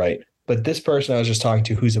 100% right. But this person I was just talking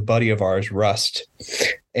to, who's a buddy of ours, Rust,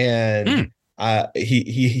 and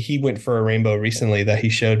he went for a rainbow recently that he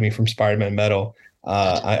showed me from Spider-Man Metal.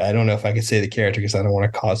 I don't know if I could say the character because I don't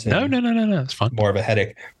want to cause him No, that's fine. more of a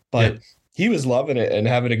headache. But he was loving it and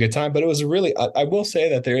having a good time. But it was really, I will say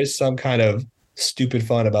that there is some kind of stupid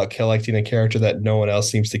fun about collecting a character that no one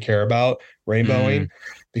else seems to care about, rainbowing,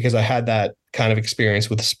 because I had that kind of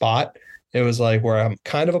experience with Spot. It was like where I'm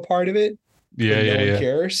kind of a part of it. No one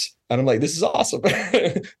cares. And I'm like, this is awesome.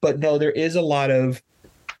 But no, there is a lot of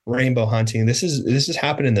rainbow hunting. This is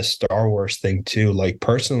happening in the Star Wars thing too. Like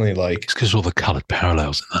personally, like it's because all the colored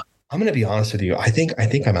parallels in that. I'm gonna be honest with you. I think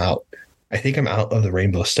I'm out. I think I'm out of the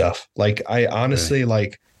rainbow stuff. Like I honestly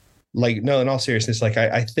like no, in all seriousness, like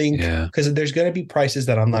I think because there's gonna be prices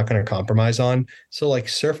that I'm not gonna compromise on. So like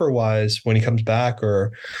surfer wise, when he comes back,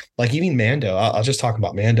 or like even Mando, I'll just talk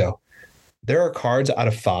about Mando. There are cards out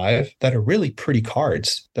of 5 that are really pretty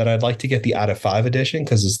cards that I'd like to get the out of 5 edition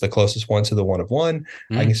because it's the closest one to the 1 of 1.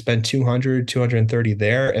 I can spend 200, 230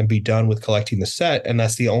 there and be done with collecting the set. And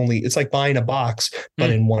that's it's like buying a box, but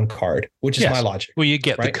in one card, which is my logic. Well, you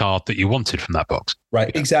get the card that you wanted from that box. Right.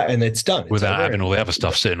 Exactly. And it's done. Without having all the other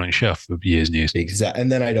stuff sitting on your shelf for years and years. Exactly.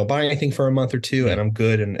 And then I don't buy anything for a month or two and I'm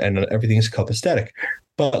good and everything's copacetic.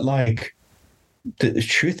 But like the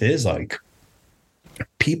truth is like,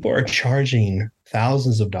 people are charging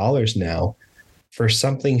thousands of dollars now for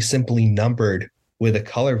something simply numbered with a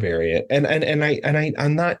color variant. I'm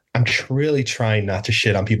really trying not to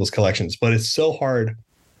shit on people's collections, but it's so hard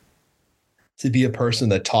to be a person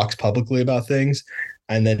that talks publicly about things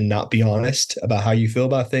and then not be honest about how you feel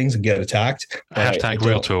about things and get attacked. Hashtag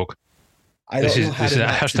real talk. This is a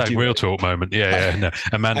hashtag real talk moment. Yeah. No,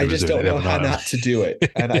 Amanda I just don't know how not to do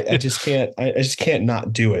it, and I just can't. I just can't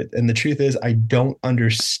not do it. And the truth is, I don't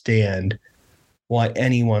understand why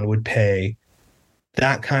anyone would pay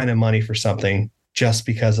that kind of money for something just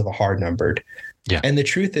because of a hard numbered. Yeah. And the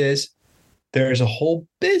truth is, there's a whole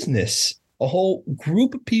business, a whole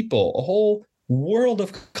group of people, a whole world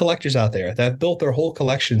of collectors out there that have built their whole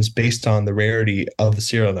collections based on the rarity of the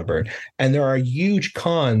serial number. And there are huge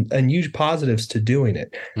cons and huge positives to doing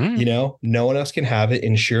it. You know, no one else can have it,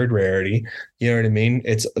 insured rarity. You know what I mean?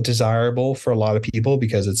 It's desirable for a lot of people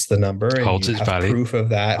because it's the number and holds its value. Proof of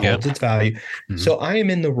that holds its value. So I am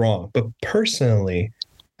in the wrong, but personally,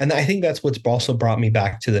 and I think that's what's also brought me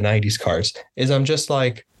back to the 90s cards, is I'm just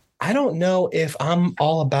like, I don't know if I'm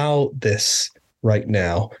all about this right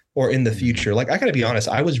now or in the future. Like, I gotta be honest,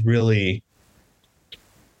 I was really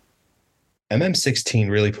MM16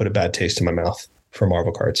 really put a bad taste in my mouth for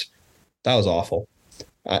Marvel cards. That was awful.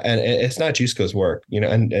 And it's not Jusko's work, you know,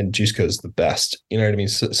 and Jusko's the best, you know what I mean?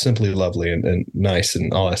 Simply lovely and nice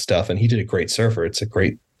and all that stuff. And he did a great surfer. It's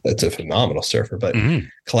a phenomenal surfer, but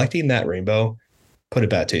collecting that rainbow put a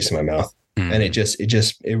bad taste in my mouth. And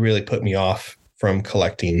it really put me off from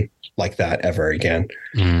collecting like that ever again.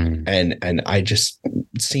 And I just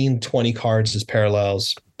seen 20 cards as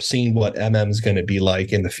parallels, seeing what MM is going to be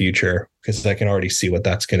like in the future, because I can already see what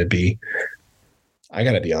that's going to be. I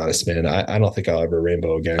got to be honest, man. I don't think I'll ever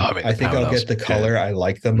rainbow again. I think I'll get the color I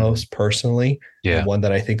like the most personally. The one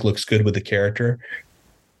that I think looks good with the character.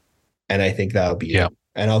 And I think that'll be it.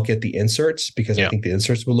 And I'll get the inserts because I think the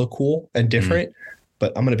inserts will look cool and different.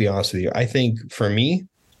 But I'm going to be honest with you. I think for me,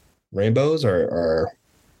 rainbows are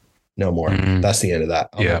no more. That's the end of that.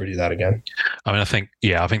 I'll never do that again. I mean, I think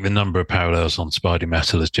the number of parallels on Spidey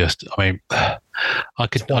Metal is just, I mean, I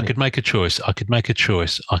could make a choice. I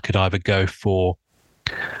could either go for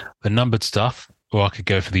the numbered stuff or I could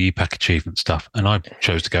go for the EPAC achievement stuff. And I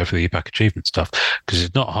chose to go for the EPAC achievement stuff because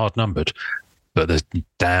it's not hard numbered, but there's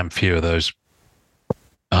damn few of those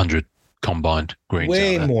 100 combined greens.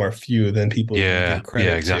 Way more few than people give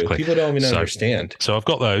credit exactly. to. People don't even understand. So I've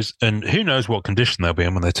got those, and who knows what condition they'll be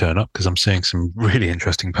in when they turn up, because I'm seeing some really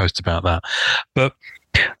interesting posts about that. But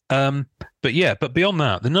beyond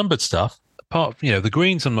that, the numbered stuff, apart from, the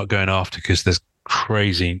greens I'm not going after because there's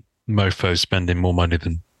crazy mofos spending more money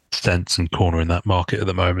than cents and corner in that market at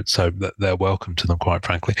the moment, so they're welcome to them, quite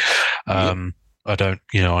frankly. I don't,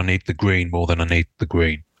 I need the green more than I need the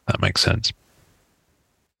green. That makes sense.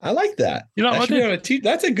 I like that.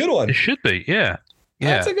 That's a good one. It should be, yeah.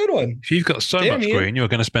 That's a good one. If you've got so much green, you're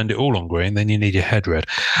going to spend it all on green, then you need your head red.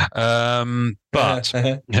 But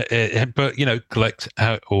collect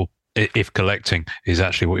out or if collecting is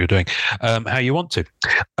actually what you're doing, how you want to.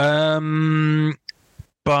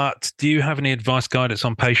 But do you have any advice, guidance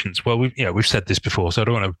on patience? Well, we've said this before, so I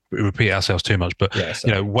don't want to repeat ourselves too much. But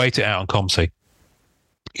wait it out on COMC.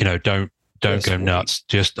 Don't go nuts.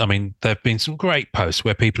 There've been some great posts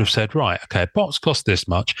where people have said, right, okay, box cost this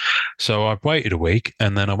much, so I've waited a week,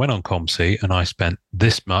 and then I went on COMC and I spent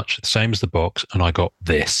this much, the same as the box, and I got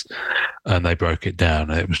this, and they broke it down,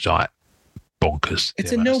 and it was like bonkers.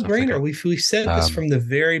 It's a no-brainer. We've said this from the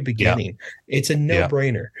very beginning. Yeah. It's a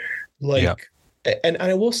no-brainer. And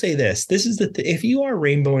I will say this is if you are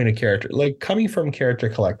rainbowing a character, like coming from character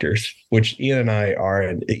collectors, which Ian and I are,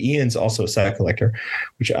 and Ian's also a set collector,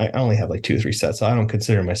 which I only have like 2 or 3 sets, so I don't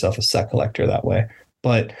consider myself a set collector that way.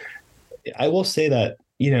 But I will say that,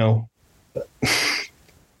 the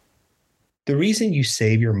reason you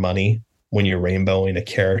save your money when you're rainbowing a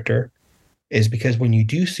character is because when you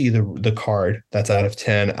do see the card that's out of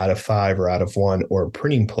 10, out of 5, or out of 1, or a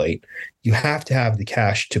printing plate, you have to have the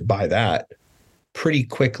cash to buy that pretty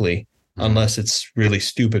quickly, unless it's really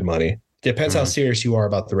stupid money. Depends how serious you are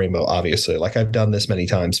about the rainbow, obviously. Like, I've done this many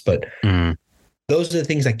times, but those are the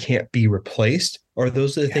things that can't be replaced, or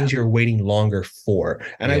those are the things you're waiting longer for.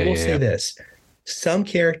 And I will say this, some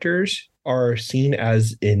characters are seen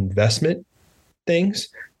as investment things.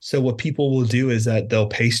 So what people will do is that they'll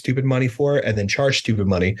pay stupid money for it and then charge stupid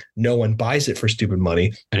money. No one buys it for stupid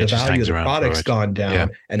money. And the value of the product's gone down,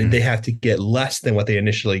 and then they have to get less than what they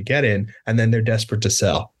initially get in, and then they're desperate to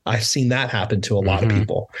sell. I've seen that happen to a lot of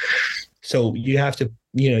people. So you have to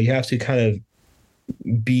kind of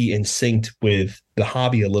be in sync with the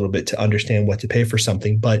hobby a little bit to understand what to pay for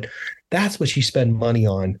something. But that's what you spend money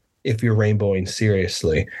on if you're rainbowing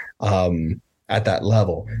seriously. At that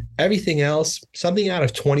level, everything else, something out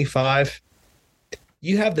of 25,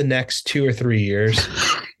 you have the next 2 or 3 years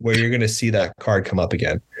where you're going to see that card come up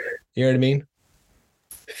again. You know what I mean?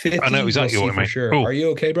 50, I know exactly what I mean. Sure. Are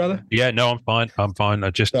you okay, brother? Yeah, no, I'm fine. I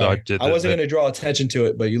wasn't going to draw attention to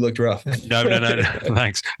it, but you looked rough. No.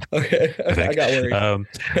 Thanks. Okay, I got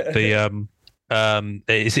worried.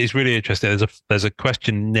 It's really interesting. There's a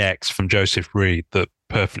question next from Joseph Reed that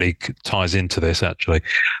perfectly ties into this, actually.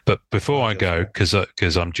 But before I go, because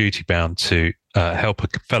I'm duty bound to help a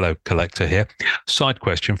fellow collector here, side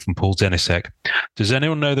question from Paul Denisek. Does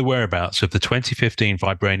anyone know the whereabouts of the 2015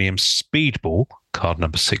 Vibranium Speedball, card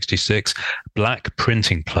number 66, black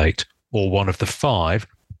printing plate, or one of the 5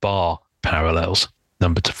 bar parallels,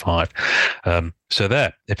 number to 5? So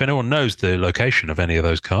there, if anyone knows the location of any of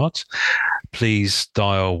those cards, please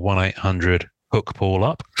dial 1-800 hook Paul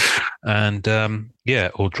up, and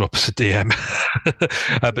or drop us a DM.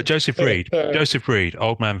 But Joseph Reed,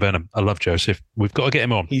 Old Man Venom. I love Joseph. We've got to get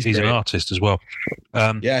him on. He's an artist as well.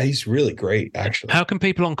 He's really great, actually. How can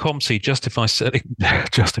people on COMC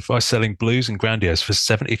justify selling blues and grandios for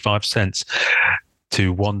 75 cents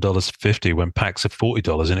to $1.50 when packs are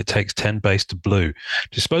 $40 and it takes 10 base to blue?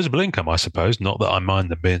 Disposable income, I suppose. Not that I mind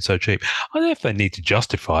them being so cheap. I don't know if they need to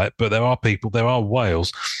justify it, but there are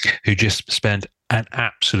whales who just spend an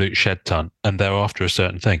absolute shed ton and they're after a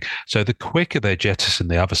certain thing. So the quicker they jettison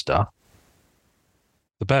the other stuff,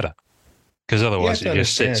 the better. Because otherwise it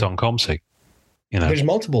just sits on COMC. There's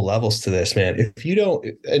multiple levels to this, man. If you don't,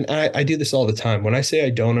 and I do this all the time. When I say I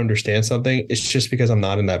don't understand something, it's just because I'm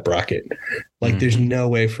not in that bracket. Like, there's no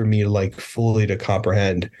way for me to fully to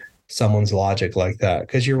comprehend someone's logic like that.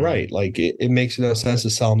 Because you're right. Like, it makes no sense to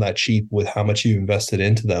sell them that cheap with how much you invested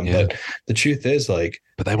into them. Yeah. But the truth is,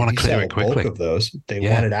 but they want to clear it quickly. Bulk of those, they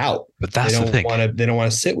want it out. But that's the thing. They don't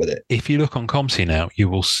want to sit with it. If you look on COMC now, you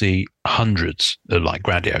will see hundreds of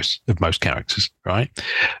grandios of most characters, right?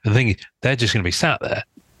 And the thing is, they're just going to be sat there,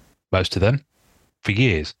 most of them, for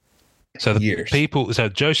years. So so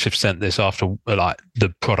Joseph sent this after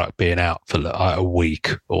the product being out for a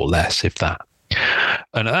week or less, if that.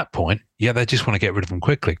 And at that point, they just want to get rid of them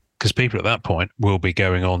quickly, because people at that point will be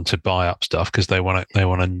going on to buy up stuff because they want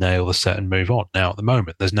to nail the set and move on. Now, at the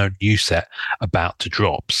moment, there's no new set about to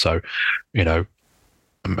drop, so I'm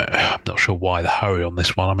not sure why the hurry on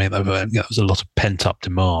this one. I mean, there was a lot of pent up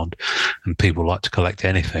demand, and people like to collect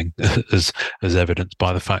anything, as evidenced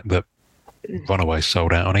by the fact that Runaways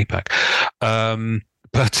sold out on EPAC.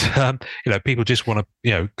 But people just want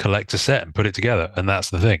to, collect a set and put it together. And that's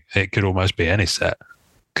the thing. It could almost be any set.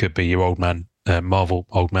 Could be your Marvel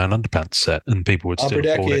Old Man Underpants set, and people would still Upper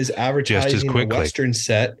Deck afford is it advertising just as quickly. The Western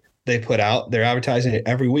set they put out. They're advertising it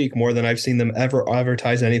every week, more than I've seen them ever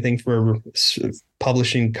advertise anything for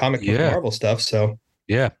publishing comic book Marvel stuff. So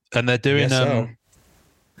yeah, and they're doing there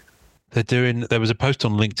was a post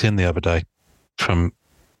on LinkedIn the other day from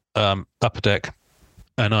Upper Deck.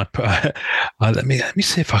 and I put, let me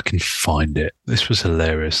see if I can find it. This was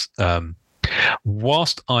hilarious.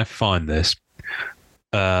 Whilst I find this,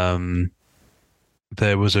 there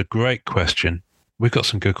was a great question. We've got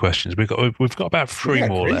some good questions. We've got about three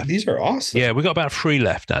more left. These are awesome. Yeah, we've got about 3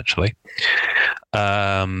 left actually.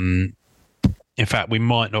 In fact, we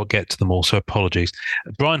might not get to them all, so apologies.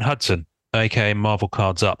 Brian Hudson, aka Marvel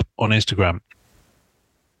Cards Up, on Instagram.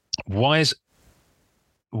 Why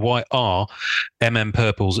are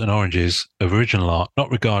purples and oranges of original art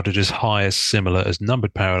not regarded as high as similar as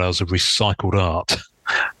numbered parallels of recycled art?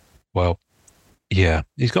 Well, yeah,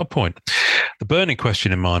 he's got a point. The burning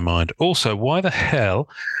question in my mind. Also, why the hell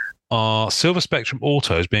are Silver Spectrum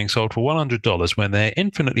autos being sold for $100 when they're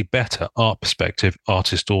infinitely better art perspective,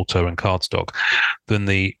 artist auto, and cardstock than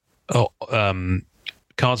the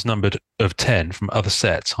cards numbered of 10 from other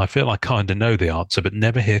sets? I feel I kind of know the answer, but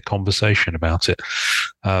never hear conversation about it.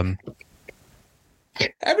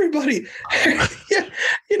 Everybody,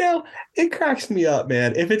 it cracks me up,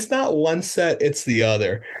 man. If it's not one set, it's the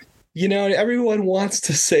other. Everyone wants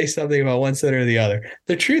to say something about one set or the other.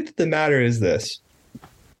 The truth of the matter is this.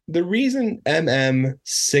 The reason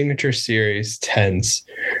Signature Series 10s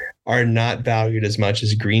are not valued as much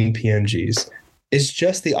as green PMGs is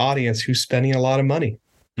just the audience who's spending a lot of money.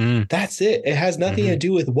 That's it. It has nothing to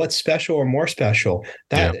do with what's special or more special.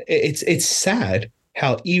 It's sad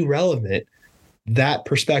how irrelevant that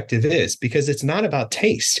perspective is, because it's not about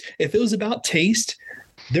taste. If it was about taste,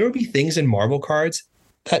 there would be things in Marvel cards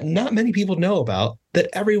that not many people know about that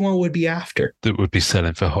everyone would be after. That would be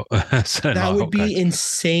selling for that would be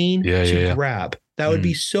insane to grab. That would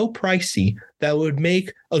be so pricey that would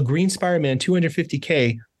make a Green Spider-Man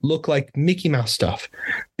 $250K look like Mickey Mouse stuff,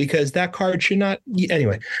 because that card should not.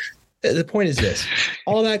 Anyway, the point is this: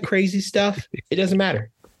 all that crazy stuff, it doesn't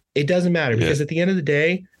matter. It doesn't matter because at the end of the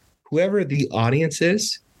day, whoever the audience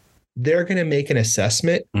is, they're going to make an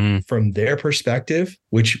assessment from their perspective,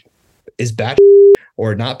 which is bad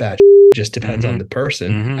or not bad, just depends on the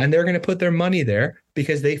person. And they're going to put their money there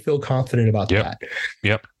because they feel confident about that.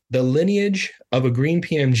 Yep. The lineage of a green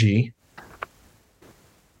PMG,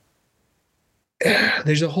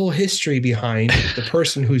 there's a whole history behind the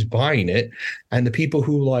person who's buying it, and the people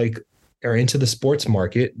who are into the sports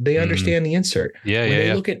market, they understand the insert. When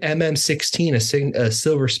they look at MM16, a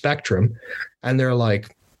Silver Spectrum, and they're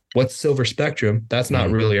like, what's Silver Spectrum? That's not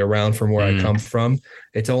really around from where I come from.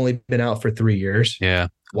 It's only been out for 3 years. Yeah.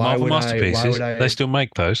 Marvel Masterpieces, they still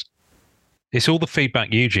make those. It's all the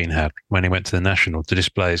feedback Eugene had when he went to the National to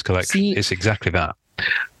display his collection. See, it's exactly that.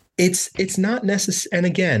 It's not necessary. And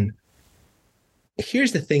again,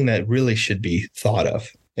 here's the thing that really should be thought of,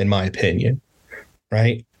 in my opinion,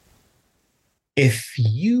 right? If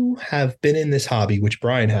you have been in this hobby, which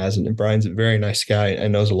Brian hasn't, and Brian's a very nice guy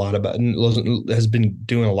and knows a lot about, and has been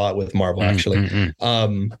doing a lot with Marvel, actually. All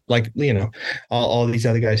these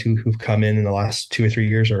other guys who've come in the last 2 or 3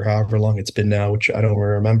 years or however long it's been now, which I don't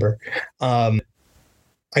remember. I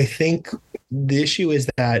think the issue is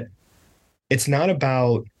that it's not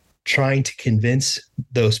about trying to convince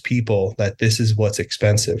those people that this is what's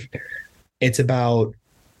expensive. It's about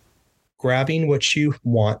grabbing what you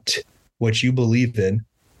want, what you believe in,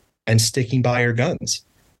 and sticking by your guns.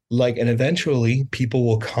 And eventually people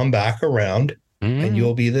will come back around and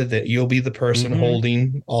you'll be the person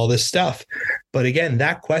holding all this stuff. But again,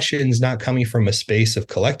 that question is not coming from a space of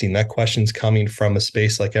collecting. That question's coming from a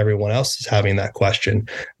space like everyone else is having that question,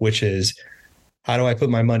 which is, how do I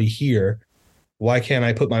put my money here? Why can't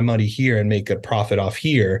I put my money here and make a profit off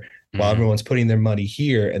here while everyone's putting their money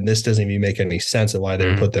here? And this doesn't even make any sense of why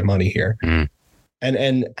they put their money here.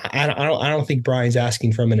 And I don't think Brian's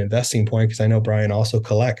asking from an investing point, because I know Brian also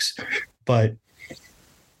collects, but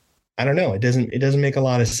I don't know. It doesn't make a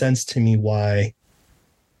lot of sense to me why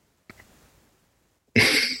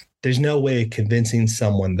there's no way of convincing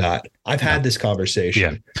someone that. I've had this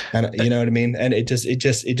conversation, and you know what I mean? And it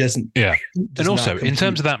doesn't. Yeah. And also, in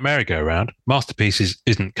terms of that merry-go-round, Masterpieces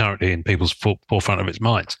isn't currently in people's forefront of its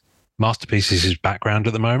minds. Masterpieces is background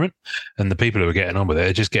at the moment, and the people who are getting on with it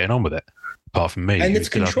are just getting on with it. Apart from me, and it's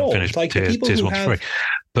controlled. Like the people who have,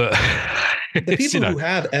 but the people who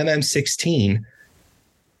have MM16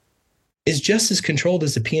 is just as controlled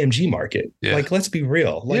as the PMG market. Let's be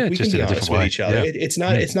real. We can be honest with each other. It's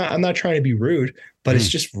not. I'm not trying to be rude, but it's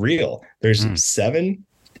just real. There's 7,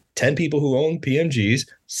 10 people who own PMGs,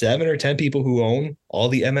 7 or 10 people who own all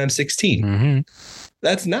the MM16.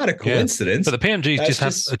 That's not a coincidence. But the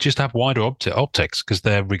PMGs just have wider optics because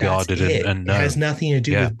they're regarded and known. It has nothing to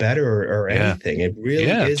do with better or anything. It really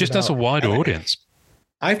is just as a wider audience.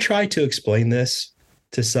 I've tried to explain this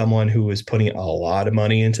to someone who was putting a lot of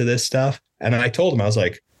money into this stuff. And I told him, I was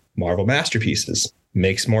like, Marvel Masterpieces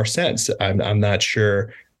makes more sense. I'm not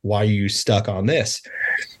sure why you stuck on this.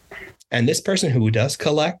 And this person who does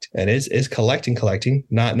collect and is collecting,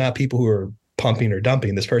 not people who are pumping or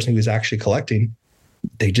dumping, this person who's actually collecting,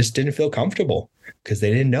 they just didn't feel comfortable because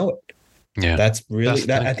they didn't know it. Yeah, that's really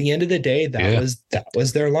that. At the end of the day, that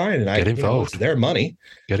was their line, and get involved. It's their money.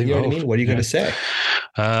 Get involved. You know what I mean? What are you going to say?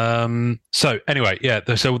 So anyway,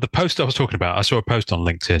 so the post I was talking about, I saw a post on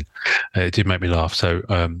LinkedIn. It did make me laugh. So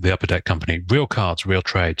the Upper Deck company, real cards, real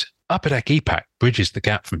trades. Upper Deck EPAC bridges the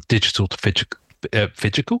gap from digital to physical,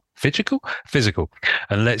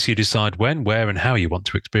 and lets you decide when, where, and how you want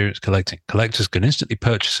to experience collecting. Collectors can instantly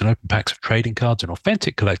purchase and open packs of trading cards and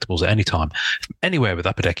authentic collectibles at any time, from anywhere with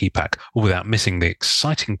Upper Deck EPAC, or without missing the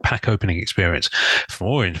exciting pack opening experience. For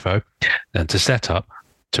more info and to set up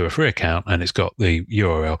to a free account, and it's got the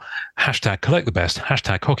URL #collect the best,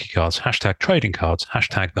 #hockey cards, #trading cards,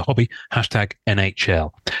 #the hobby,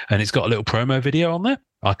 #NHL, and it's got a little promo video on there,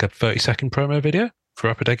 like a 30-second promo video for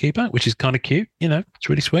Upper Deck EPAC, which is kind of cute. It's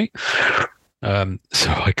really sweet. So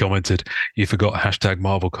I commented, you forgot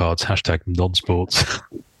 #Marvel cards, #non-sports,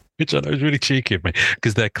 which I know is really cheeky of me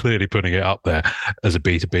because they're clearly putting it up there as a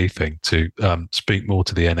B2B thing to speak more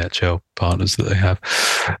to the NHL partners that they have.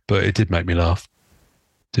 But it did make me laugh.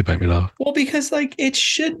 Well, because it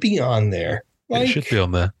should be on there. It should be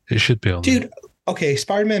on there. Dude, okay,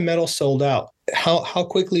 Spider-Man Metal sold out. How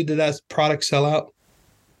quickly did that product sell out?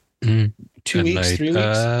 2 weeks, 3 weeks?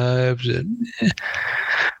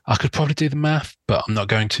 I could probably do the math, but I'm not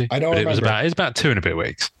going to. I don't remember. It was about 2 and a bit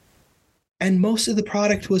weeks. And most of the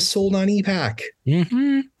product was sold on EPAC.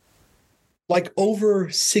 Mm-hmm. Over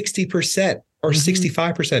 60%. Or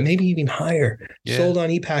 65%, maybe even higher, sold on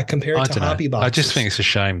EPAC compared to hobby boxes. I just think it's a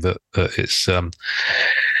shame that it's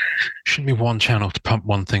shouldn't be one channel to pump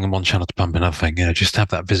one thing and one channel to pump another thing. Just have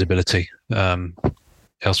that visibility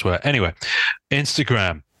elsewhere. Anyway,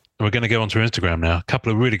 Instagram. We're going to go on to Instagram now. A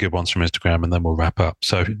couple of really good ones from Instagram, and then we'll wrap up.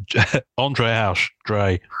 So Andre Hausch,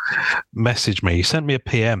 Dre, messaged me. He sent me a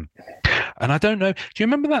PM. And I don't know. Do you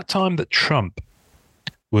remember that time that Trump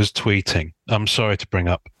was tweeting? I'm sorry to bring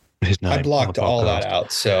up his name. I blocked all that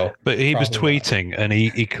out. But he was tweeting, and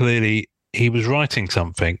he clearly was writing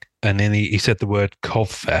something, and then he said the word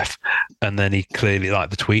 "Kovfef," and then he clearly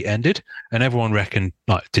the tweet ended, and everyone reckoned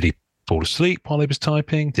did he fall asleep while he was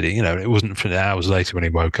typing? Did he? It wasn't for hours later when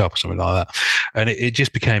he woke up or something like that, and it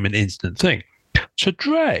just became an instant thing. So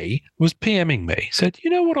Dre was PMing me, said,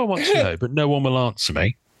 "You know what I want to know, but no one will answer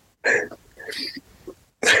me."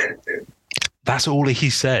 That's all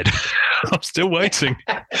he said. I'm still waiting.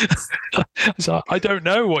 So I don't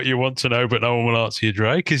know what you want to know, but no one will answer you,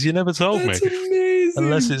 Dre, because you never told me. Amazing.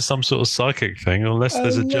 Unless it's some sort of psychic thing, unless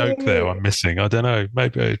there's a joke there I'm missing. I don't know.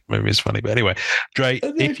 Maybe it's funny. But anyway, Dre,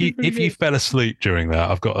 if you fell asleep during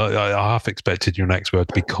that, I half expected your next word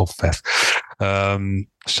to be "Kovfef."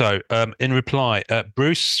 So in reply,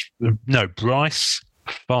 Bryce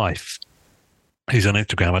Fife, who's on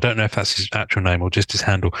Instagram. I don't know if that's his actual name or just his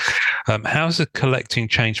handle. How's the collecting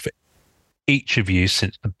changed for each of you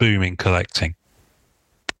since the boom in collecting?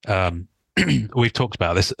 We've talked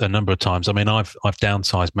about this a number of times. I mean, I've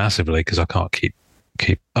downsized massively because I can't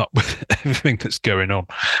keep up with everything that's going on.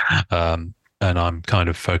 And I'm kind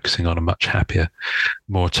of focusing on a much happier,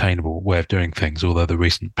 more attainable way of doing things, although the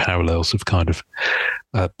recent parallels have kind of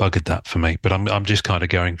buggered that for me. But I'm just kind of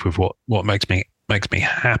going with what makes me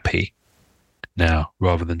happy now,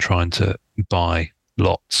 rather than trying to buy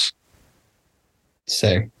lots.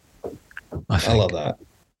 Same. I love that.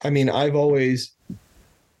 I mean, I've always,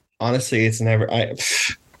 honestly, it's never,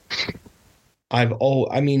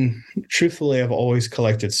 truthfully, I've always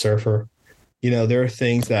collected Surfer. There are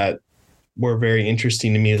things that were very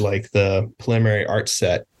interesting to me, like the preliminary art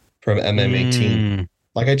set from MM18.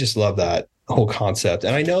 I just love that whole concept.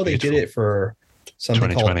 And I know they did it for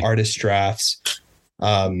something called Artist Drafts.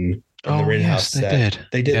 The Rittenhouse set.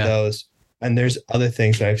 They did those. And there's other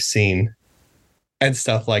things that I've seen and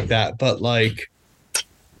stuff like that. But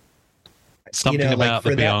something about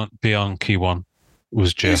the Bianchi one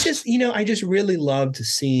was just... It's just, I just really loved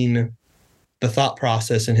seeing the thought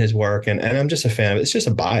process in his work. And I'm just a fan of it. It's just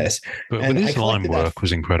a bias. But his line work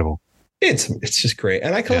was incredible. It's just great.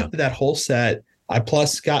 And I collected that whole set. I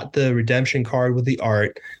plus got the redemption card with the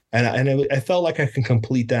art. And I felt like I can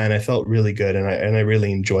complete that, and I felt really good, and I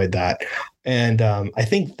really enjoyed that. And I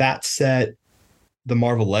think that set, the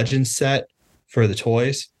Marvel Legends set for the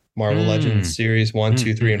toys, Marvel Legends series 1,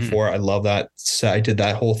 2, 3, and 4. I love that set. I did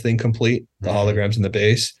that whole thing complete, the holograms in the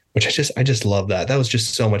base. which I just love that. That was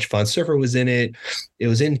just so much fun. Surfer was in it. It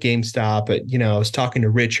was in GameStop, but I was talking to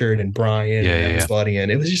Richard and Brian and everybody,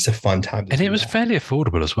 and it was just a fun time. And it was fairly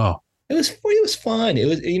affordable as well. It was fun. It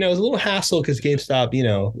was, it was a little hassle because GameStop,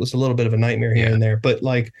 was a little bit of a nightmare here and there, but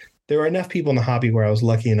like there were enough people in the hobby where I was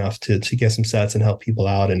lucky enough to get some sets and help people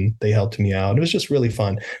out, and they helped me out. It was just really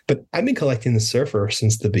fun. But I've been collecting the Surfer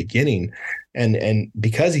since the beginning, and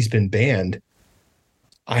because he's been banned,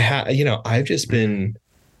 I've just been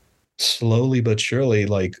slowly but surely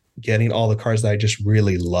like getting all the cards that I just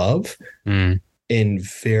really love in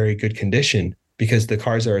very good condition, because the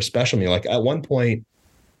cards are special to me. Like at one point,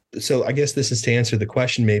 so I guess this is to answer the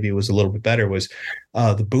question, maybe it was a little bit better, was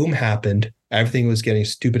the boom happened. Everything was getting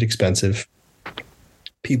stupid expensive.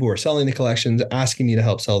 People were selling the collections, asking me to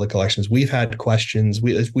help sell the collections. We've had questions.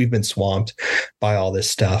 We've been swamped by all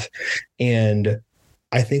this stuff. And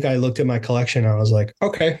I think I looked at my collection and I was like,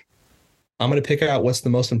 okay, I'm going to pick out what's the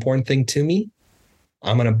most important thing to me.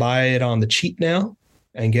 I'm going to buy it on the cheap now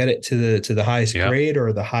and get it to the highest grade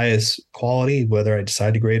or the highest quality, whether I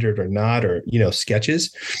decide to grade it or not, or,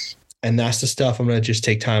 sketches. And that's the stuff I'm going to just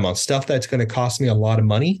take time on. Stuff that's going to cost me a lot of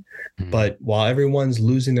money. But while everyone's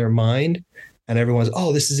losing their mind and everyone's,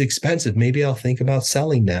 oh, this is expensive, maybe I'll think about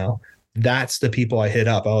selling now. That's the people I hit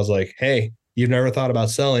up. I was like, hey, you've never thought about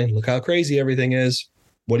selling. Look how crazy everything is.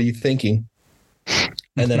 What are you thinking?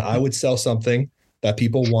 And then I would sell something that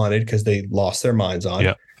people wanted because they lost their minds on.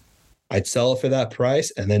 Yep. I'd sell it for that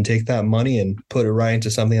price and then take that money and put it right into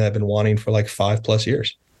something I've been wanting for like 5+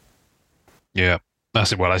 years. Yeah,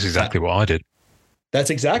 that's it. Well, that's exactly what I did. That's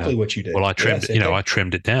exactly what you did. Well, I trimmed, I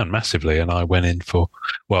trimmed it down massively, and I went in for,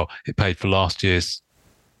 it paid for last year's.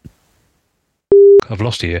 I've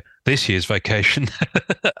lost a year. This year's vacation.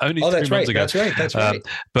 Only 3 months ago. That's right.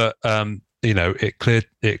 But it cleared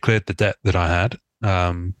the debt that I had.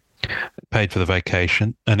 Paid for the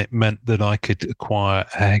vacation, and it meant that I could acquire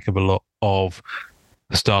a heck of a lot of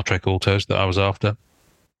the Star Trek autos that I was after.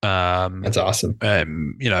 That's awesome.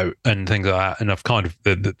 And things like that. And I've kind of,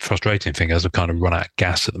 the frustrating thing is I've kind of run out of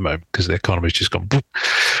gas at the moment because the economy's just gone.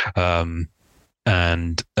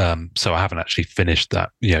 So I haven't actually finished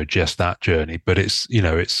that, just that journey. But it's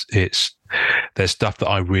there's stuff that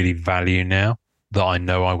I really value now that I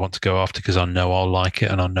know I want to go after because I know I'll like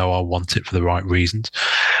it and I know I'll want it for the right reasons.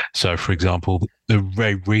 So, for example,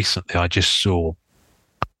 very recently I just saw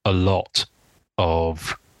a lot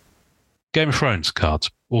of Game of Thrones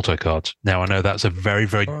cards, auto cards. Now, I know that's a very,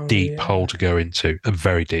 very deep hole to go into, a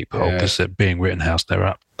very deep hole, because being Rittenhouse, there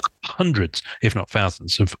are hundreds, if not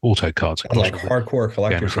thousands, of auto cards. Like hardcore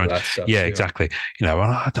collectors of that stuff. Yeah, exactly.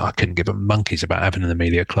 I couldn't give a monkeys about having an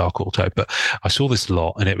Emilia Clarke auto, but I saw this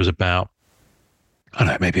lot and it was about, I don't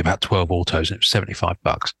know, maybe about 12 autos, and it was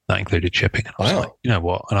 $75. That included shipping. And I was like, you know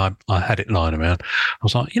what? And I had it lying around. I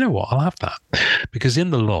was like, you know what? I'll have that. Because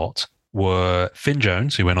in the lot were Finn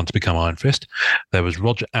Jones, who went on to become Iron Fist. There was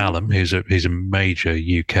Roger Allam, who's a major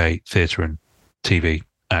UK theatre and TV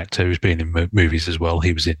actor who's been in movies as well.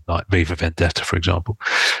 He was in like Viva Vendetta, for example.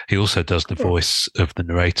 He also does the voice of the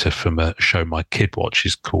narrator from a show my kid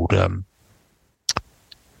watches called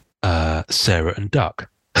Sarah and Duck.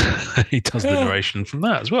 He does the narration from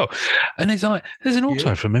that as well. And it's like, there's an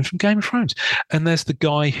auto from him from Game of Thrones. And there's the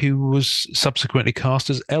guy who was subsequently cast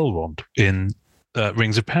as Elrond in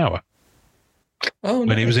Rings of Power. Oh,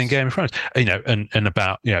 when he was in Game of Thrones, and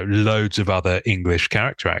about, loads of other English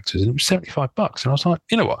character actors. And it was $75. And I was like,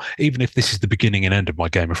 you know what? Even if this is the beginning and end of my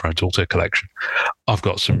Game of Thrones auto collection, I've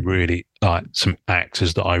got some really, some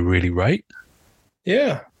actors that I really rate.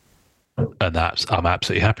 Yeah. And I'm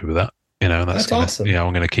absolutely happy with that. And that's awesome.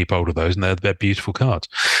 I'm going to keep hold of those, and they're beautiful cards.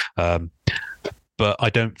 But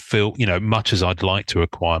I don't feel, much as I'd like to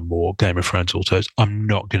acquire more Game of Thrones autos, I'm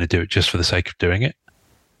not going to do it just for the sake of doing it.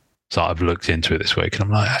 So I've looked into it this week, and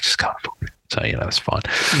I'm like, I just can't afford it. So that's fine.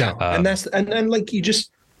 No, and that's and like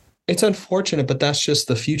it's unfortunate, but that's just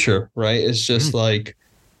the future, right? It's just like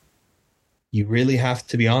you really have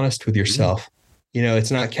to be honest with yourself.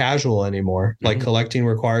 It's not casual anymore. Like collecting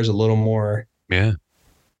requires a little more. Yeah.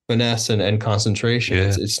 Finesse and concentration.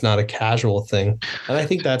 Yeah. It's not a casual thing. And I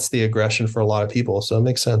think that's the aggression for a lot of people. So it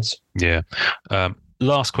makes sense. Yeah.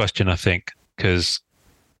 Last question, I think, because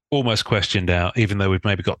almost questioned out, even though we've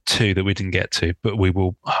maybe got two that we didn't get to, but we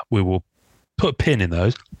will put a pin in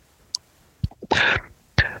those.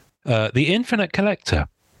 The Infinite Collector.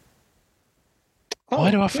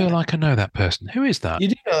 Why do I feel like I know that person? Who is that? You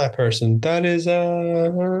do know that person. That is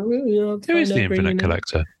who is the Infinite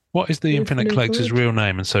Collector? What is the Infinite Collector's real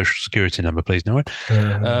name and social security number, please, no one?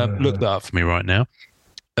 Look that up for me right now.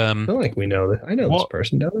 I feel like we know that. I know this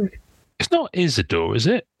person, don't I? It's not Isidore, is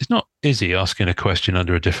it? It's not Izzy asking a question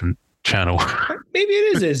under a different channel. Maybe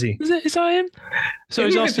it is Izzy. Is that him? So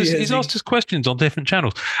he's asked us questions on different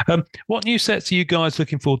channels. What new sets are you guys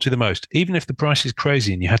looking forward to the most? Even if the price is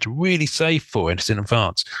crazy and you have to really save for it in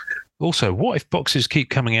advance. Also, what if boxes keep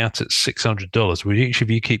coming out at $600? Would each of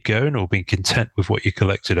you keep going or be content with what you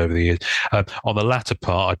collected over the years? On the latter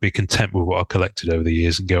part, I'd be content with what I collected over the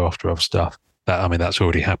years and go after other stuff. That's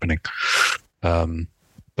already happening.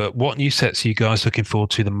 But what new sets are you guys looking forward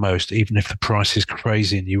to the most, even if the price is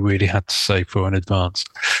crazy and you really had to save for in advance?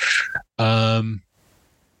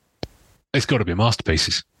 It's got to be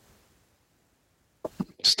Masterpieces.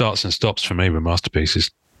 Starts and stops for me with Masterpieces.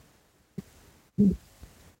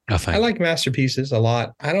 I think. I like Masterpieces a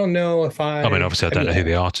lot. I don't know if obviously, I don't know who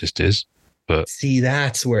the artist is, but see,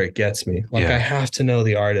 that's where it gets me. Like, I have to know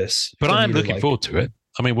the artist. But I am looking forward to it.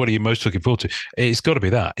 I mean, what are you most looking forward to? It's got to be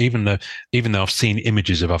that. Even though I've seen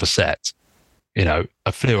images of other sets, a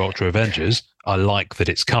Fleer Ultra Avengers, I like that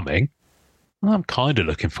it's coming. I'm kind of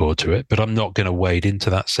looking forward to it, but I'm not going to wade into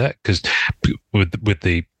that set because with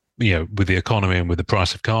the economy and with the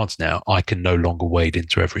price of cards now, I can no longer wade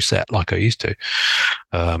into every set like I used to.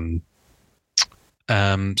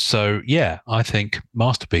 So yeah, I think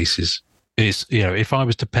Masterpieces is, if I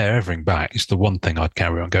was to pare everything back, it's the one thing I'd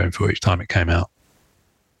carry on going for each time it came out.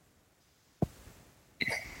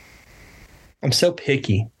 I'm so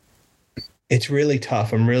picky. It's really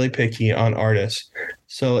tough. I'm really picky on artists.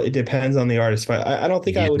 So it depends on the artist. But I don't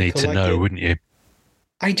think I would need to know, wouldn't you?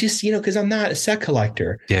 I just, because I'm not a set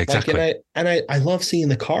collector. Yeah, exactly. I love seeing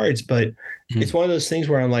the cards, but it's one of those things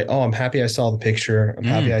where I'm like, oh, I'm happy I saw the picture. I'm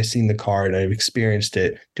happy I seen the card. I've experienced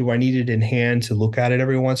it. Do I need it in hand to look at it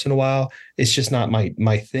every once in a while? It's just not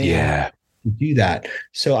my thing. Yeah. To do that.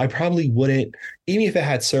 So I probably wouldn't, even if it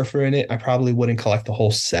had Surfer in it, I probably wouldn't collect the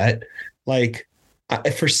whole set. Like,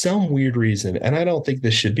 for some weird reason, and I don't think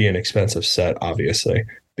this should be an expensive set, obviously,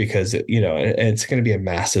 because it's going to be a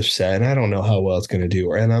massive set, and I don't know how well it's going to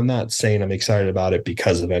do. And I'm not saying I'm excited about it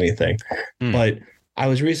because of anything, but I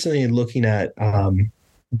was recently looking at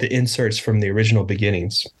the inserts from the original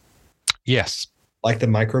beginnings. Yes. Like the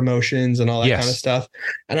micro motions and all that kind of stuff.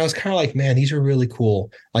 And I was kind of like, man, these are really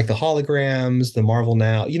cool. Like the holograms, the Marvel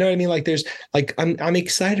Now, you know what I mean? Like there's like, I'm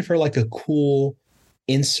excited for like a cool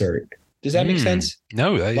insert. Does that make sense?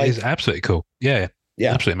 No, that is absolutely cool. Yeah.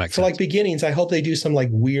 Absolutely makes sense. So like beginnings, I hope they do some like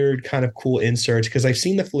weird kind of cool inserts, because I've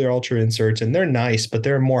seen the Fleer Ultra inserts and they're nice, but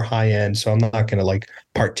they're more high end. So I'm not going to like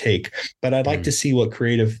partake, but I'd like to see what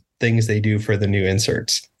creative things they do for the new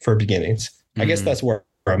inserts for beginnings. I guess that's where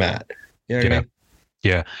I'm at. You know what I mean?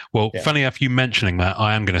 Yeah. Well, funny enough, you mentioning that,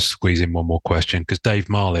 I am going to squeeze in one more question because Dave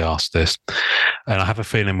Marley asked this, and I have a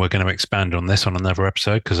feeling we're going to expand on this on another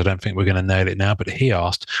episode because I don't think we're going to nail it now. But he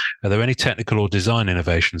asked, are there any technical or design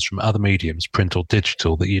innovations from other mediums, print or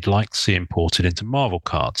digital, that you'd like to see imported into Marvel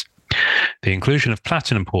cards? The inclusion of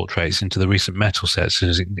platinum portraits into the recent metal sets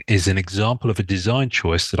is an example of a design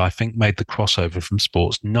choice that I think made the crossover from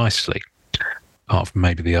sports nicely. Apart from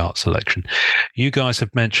maybe the art selection. You guys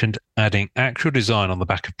have mentioned adding actual design on the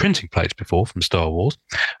back of printing plates before from Star Wars,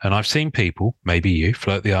 and I've seen people, maybe you,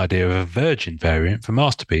 float the idea of a Virgin variant for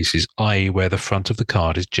Masterpieces, i.e. where the front of the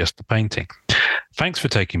card is just the painting. Thanks for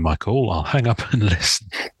taking my call. I'll hang up and listen.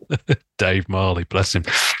 Dave Marley, bless him.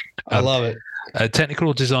 I love it. Technical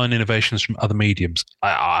or design innovations from other mediums.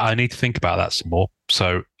 I need to think about that some more.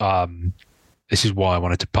 So this is why I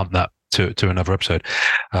wanted to pump that to another episode.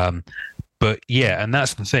 But yeah, and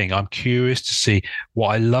that's the thing. I'm curious to see. What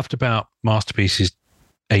I loved about Masterpieces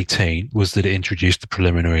 18 was that it introduced the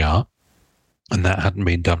preliminary art, and that hadn't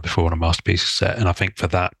been done before on a Masterpieces set. And I think for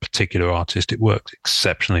that particular artist, it worked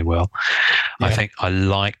exceptionally well. Yeah. I think I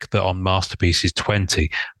like that on Masterpieces 20,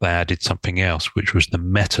 they added something else, which was the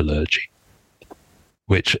metallurgy,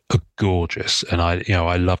 which are gorgeous. And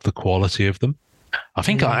I love the quality of them. I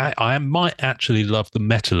think I might actually love the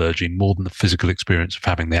metallurgy more than the physical experience of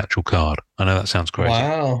having the actual card. I know that sounds crazy.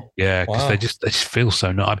 Wow. Yeah, because they just feel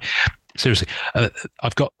so nice. Seriously,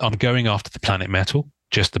 I'm going after the Planet Metal,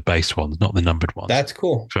 just the base ones, not the numbered ones. That's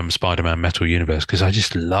cool. From Spider-Man Metal Universe, because I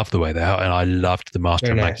just love the way they are, and I loved the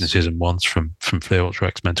Master of Magnetism ones from Fleer Ultra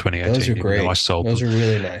X-Men 2018. Those are great. I sold Those them. are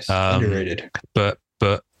really nice. Underrated. But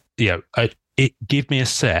it give me a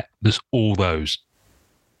set that's all those.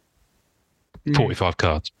 45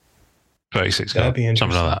 cards, 36 cards, something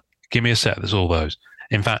like that. Give me a set that's all those.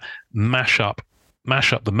 In fact, mash up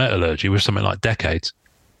the metallurgy with something like Decades.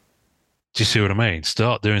 Do you see what I mean?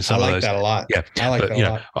 Start doing some of those. I like that a lot. Yeah, I like that a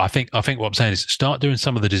lot. I think what I'm saying is start doing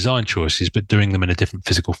some of the design choices, but doing them in a different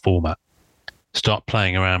physical format. Start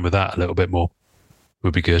playing around with that a little bit more.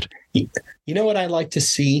 Would be good. You know what I'd like to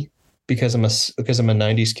see because I'm a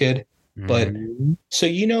 90s kid. But so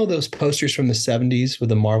those posters from the 70s with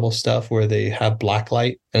the Marvel stuff where they have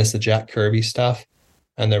blacklight and it's the Jack Kirby stuff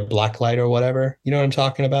and they're blacklight or whatever. You know what I'm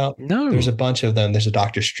talking about? No. There's a bunch of them. There's a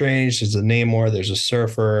Doctor Strange, there's a Namor, there's a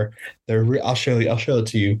Surfer. I'll show it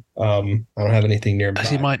to you. I don't have anything nearby. I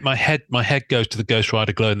see my head goes to the Ghost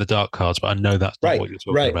Rider glow in the dark cards, but I know that's not what you're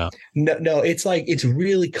talking about. No, it's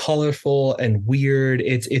really colorful and weird.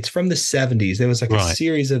 It's from the 70s. There was like a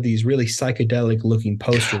series of these really psychedelic looking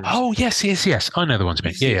posters. Oh, yes. I know the ones you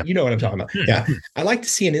mean. Yeah. You know what I'm talking about. Yeah. I like to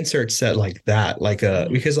see an insert set like that,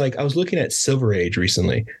 because I was looking at Silver Age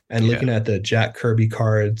recently and looking at the Jack Kirby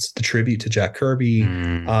cards, the tribute to Jack Kirby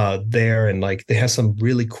there, and like they have some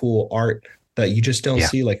really cool art that you just don't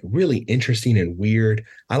see, like really interesting and weird.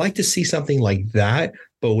 I like to see something like that,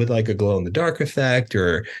 but with like a glow in the dark effect,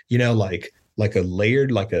 or like a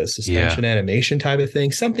layered, like a suspension animation type of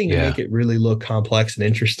thing, something to make it really look complex and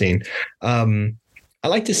interesting. I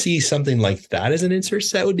like to see something like that as an insert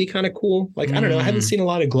set would be kind of cool. Like, I don't know, I haven't seen a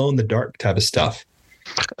lot of glow in the dark type of stuff.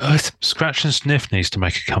 Scratch and Sniff needs to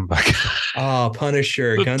make a comeback. Oh,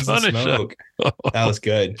 Punisher, Guns and Smoke. That was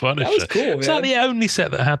good. Punisher. That was cool, man. Was that the only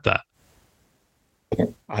set that had that?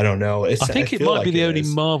 I don't know. I think it might be the only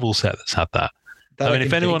Marvel set that's had that. I mean,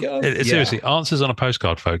 if anyone, seriously, answers on a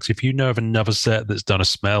postcard, folks. If you know of another set that's done a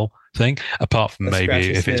smell thing, apart from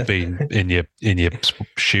maybe if it's been in your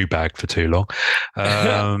shoe bag for too long,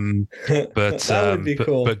 but that would be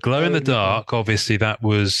cool. But glow in the dark, obviously that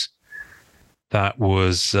was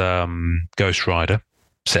Ghost Rider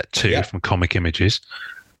set 2 from Comic Images.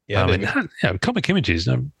 Yeah, Comic Images.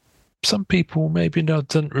 Some people maybe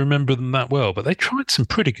don't remember them that well, but they tried some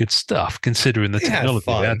pretty good stuff considering the technology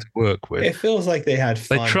they had to work with. It feels like they had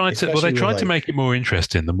fun. They tried to make it more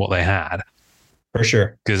interesting than what they had. For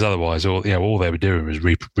sure. Because otherwise, all they were doing was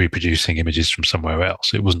reproducing images from somewhere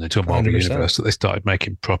else. It wasn't until Marvel 100%. Universe that they started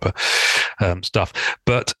making proper stuff.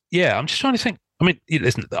 But yeah, I'm just trying to think. I mean,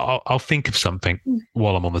 listen, I'll think of something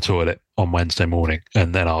while I'm on the toilet on Wednesday morning,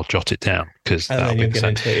 and then I'll jot it down because that'll be the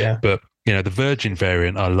same. But the Virgin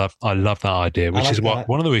variant, I love that idea, which is one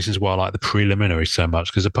of the reasons why I like the preliminary so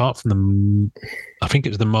much. Because apart from I think it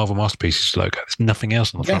was the Marvel Masterpieces logo, there's nothing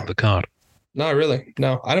else on the front of the card. Not really.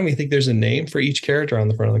 No, I don't even think there's a name for each character on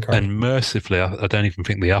the front of the card. And mercifully, I don't even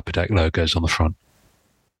think the Upper Deck logo is on the front.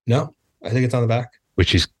 No, I think it's on the back,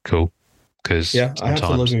 which is cool. Because I have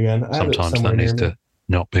to look again. Sometimes that needs to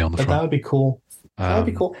not be on the front. That would be cool. That would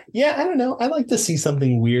be cool. Yeah, I don't know. I like to see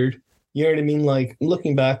something weird. You know what I mean? Like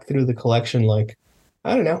looking back through the collection, like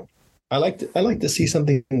I don't know. I like to see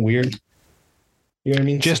something weird. You know what I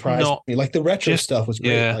mean? Just not me. Like the retro stuff was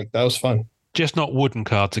great. Yeah. Like that was fun. Just not wooden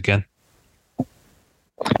cards again.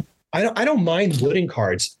 I don't mind wooden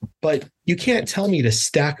cards, but you can't tell me to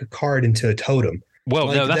stack a card into a totem. Well,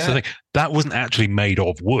 no, that's the thing. That wasn't actually made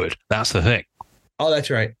of wood. That's the thing. Oh,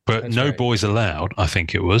 that's right. But that's No right. Boys Allowed, I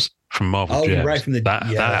think it was, from Marvel Gems. You're right. From that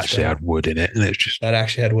actually had wood in it, and it's just that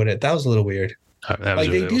actually had wood in it. That was a little weird. That was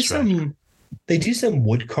they do some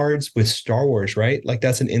wood cards with Star Wars, right? Like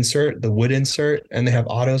that's an insert, the wood insert, and they have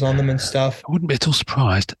autos on them and stuff. I wouldn't be at all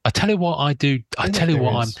surprised. I tell you what I do.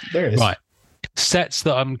 There is. Right. Sets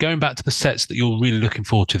that I'm going back to the sets that you're really looking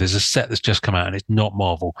forward to. There's a set that's just come out and it's not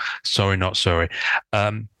Marvel. Sorry, not sorry.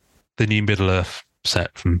 The new Middle Earth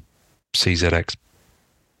set from CZX,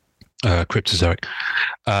 Cryptozoic.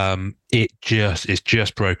 It's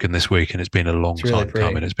just broken this week and it's been a long time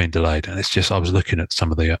coming. It's been delayed and it's just I was looking at some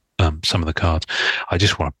of the cards. I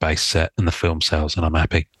just want a base set and the film sales and I'm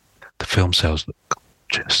happy. The film sales look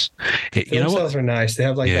gorgeous. Film sales are nice. They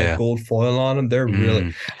have that gold foil on them. They're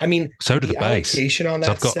really. I mean, so do the base. On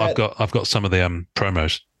that I've got some of the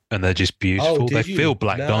promos, and they're just beautiful. They feel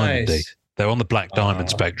Black Diamond-y. They're on the Black Diamond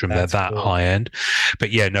spectrum. They're that cool. High end,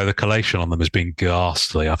 but the collation on them has been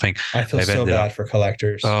ghastly. I feel so bad for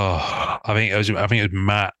collectors. Oh, I think it was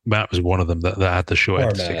Matt. Matt was one of them that had the short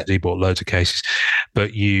end because he bought loads of cases.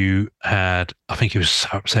 But you had, I think he was so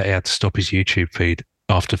upset he had to stop his YouTube feed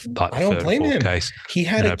after I don't blame him. Case. He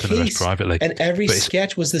had a case privately, and every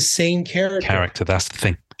sketch was the same character. That's the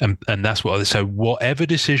thing, and that's what. So whatever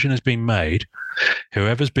decision has been made,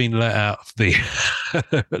 whoever's been let out of the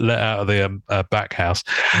back house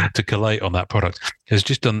to collate on that product has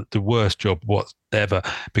just done the worst job whatever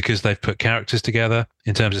because they've put characters together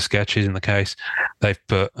in terms of sketches in the case. They've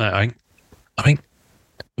put I think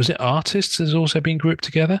was it artists has also been grouped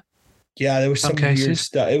together. Yeah, there was some weird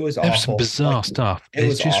stuff. It was awful. There was some bizarre stuff. It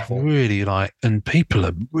was just awful. Really and people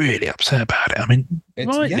are really upset about it. I mean,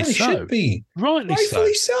 rightly they so. should be.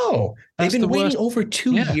 Rightfully so. They've been waiting over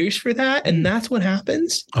 2 years for that, and that's what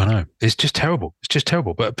happens. I know. It's just terrible. It's just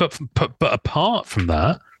terrible. But apart from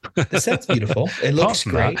that, the set's beautiful. It looks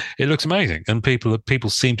great. It looks amazing, and people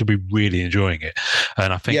seem to be really enjoying it.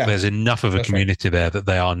 And I think there's enough of a community there that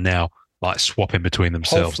they are now like swapping between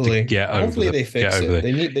themselves to get over. Hopefully they fix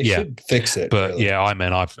it. They should fix it. But really.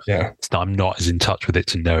 I'm not as in touch with it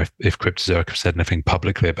to know if Cryptozoic have said anything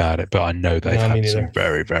publicly about it. But I know they've had some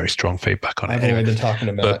very, very strong feedback on it. I've only been talking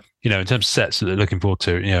about it. You know, in terms of sets that they're looking forward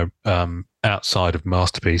to, outside of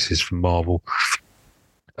masterpieces from Marvel,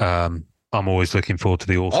 I'm always looking forward to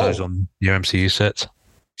the autos on your MCU sets.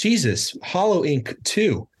 Jesus, Hollow Inc.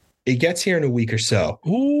 2. It gets here in a week or so.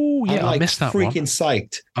 Oh, yeah, I missed that freaking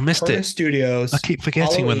psyched. I missed it. Studios. I keep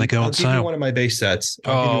forgetting when they go on sale. I'll give you one of my base sets.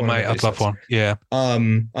 Oh, mate, I'd love one. Yeah.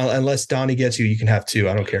 Unless Donnie gets you can have 2.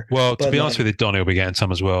 I don't care. Well, to be honest with you, Donnie will be getting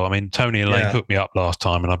some as well. I mean, Tony and Lane hooked me up last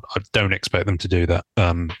time, and I don't expect them to do that.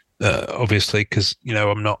 Obviously, because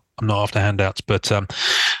I'm not after handouts, but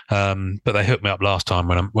they hooked me up last time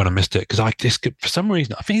when I missed it because I just for some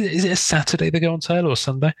reason I think is it a Saturday they go on sale or a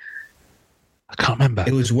Sunday? I can't remember.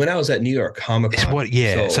 It was when I was at New York Comic Con.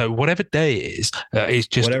 So whatever day it is,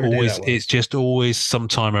 it's just always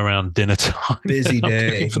sometime around dinner time. Busy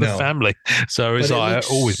day for the family. So I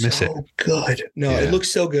always miss it. Good. No, it looks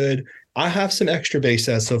so good. I have some extra base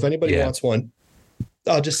sets, so if anybody wants one,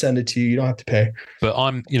 I'll just send it to you. You don't have to pay. But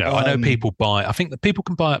I know people buy. I think that people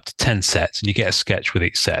can buy up to 10 sets, and you get a sketch with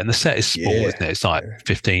each set. And the set is small, isn't it? It's like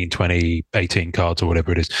 15, 20, 18 cards or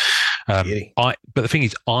whatever it is. But the thing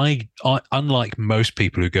is, I unlike most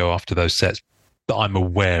people who go after those sets that I'm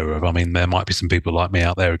aware of. I mean, there might be some people like me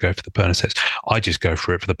out there who go for the Perna sets. I just go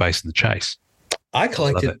for it for the base and the chase. I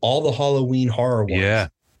collected all the Halloween horror ones.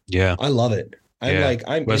 Yeah. I love it.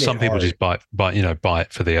 Some people just buy it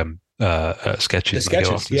for the sketches. The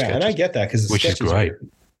sketches, and I get that because which is great.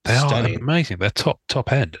 They are amazing. They're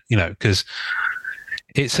top end, because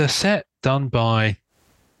it's a set done by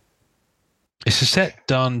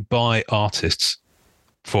artists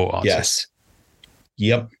for artists. Yes.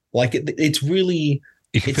 Yep. Like it's really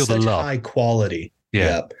you can feel the love, high quality.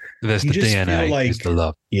 Yeah. Yep. There's the DNA. There's the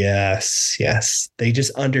love. Yes. They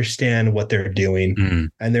just understand what they're doing,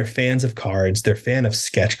 and they're fans of cards. They're fan of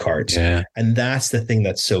sketch cards, and that's the thing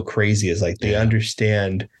that's so crazy is like they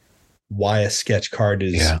understand why a sketch card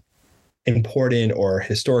is important or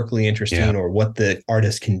historically interesting, or what the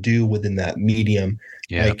artist can do within that medium.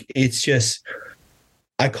 Yeah. Like it's just,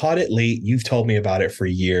 I caught it late. You've told me about it for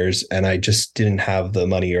years, and I just didn't have the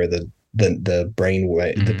money or the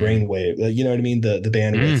brainwave, you know what I mean? The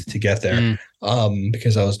bandwidth to get there.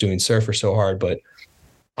 Because I was doing Surfer so hard, but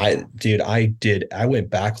I went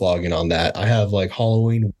backlogging on that. I have like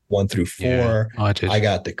Halloween 1 through 4. I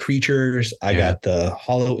got the creatures. I got the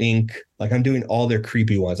Hollow Inc. Like I'm doing all their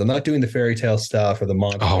creepy ones. I'm not doing the fairy tale stuff or the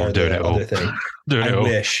monster or the other thing. I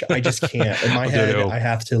wish. I just can't. In my head, I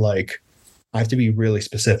have to be really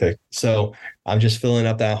specific. So I'm just filling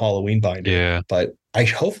up that Halloween binder. Yeah. But I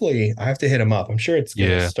have to hit them up. I'm sure it's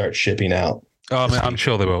going to start shipping out. Oh, I mean, I'm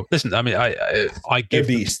sure they will. Listen, I mean, I give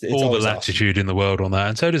all the latitude in the world on that,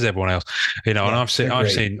 and so does everyone else. And I've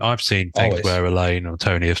seen things where Elaine or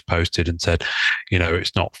Tony have posted and said,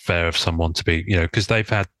 it's not fair of someone to be, because I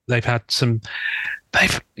think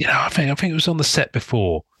it was on the set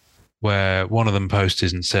before where one of them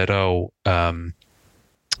posted and said,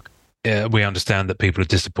 we understand that people are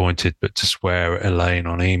disappointed, but to swear at Elaine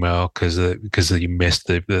on email because you missed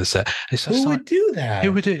the set. Who would do that?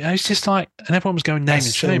 Who would do? It's just like, and everyone was going name and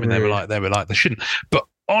shame, and they were like, they shouldn't. But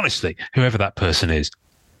honestly, whoever that person is,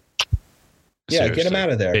 get them out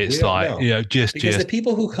of there. It's like because the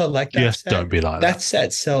people who collect that set, don't be like that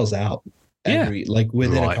set sells out.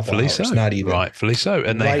 Within a couple hours, not even rightfully so,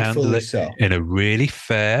 and they handle it in a really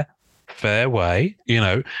fair way,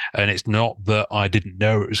 and it's not that I didn't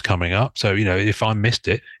know it was coming up. So, if I missed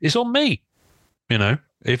it, it's on me.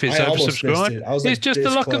 If it's oversubscribed, it's just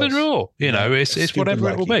the luck of the draw. It's whatever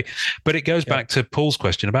it will be. But it goes back to Paul's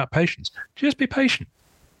question about patience. Just be patient.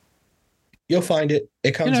 You'll find it.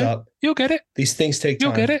 It comes up. You'll get it. These things take time.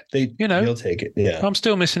 You'll get it. You'll take it. Yeah. I'm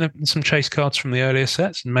still missing some chase cards from the earlier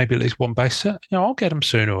sets, and maybe at least one base set. I'll get them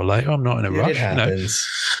sooner or later. I'm not in a rush. It happens.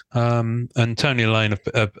 And Tony and Lane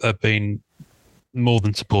have been more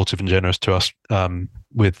than supportive and generous to us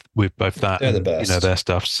with both that and their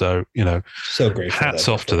stuff. So so great. Hats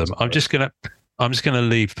off to them. I'm just gonna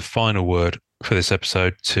leave the final word for this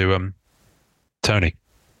episode to Tony.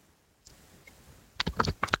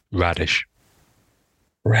 Radish.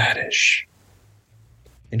 Radish.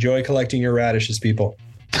 Enjoy collecting your radishes, people.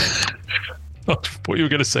 I thought you were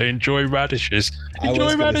going to say enjoy radishes.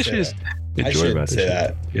 Enjoy radishes. I should say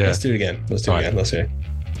that. Yeah. Let's do it again. Let's do it.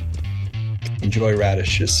 Enjoy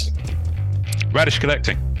radishes. Radish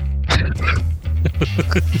collecting.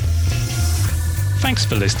 Thanks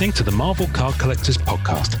for listening to the Marvel Card Collectors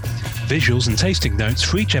podcast. Visuals and tasting notes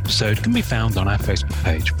for each episode can be found on our Facebook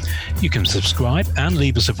page. You can subscribe and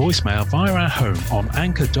leave us a voicemail via our home on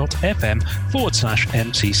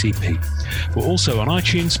anchor.fm/MCCP. We're also on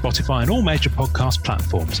iTunes, Spotify, and all major podcast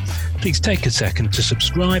platforms. Please take a second to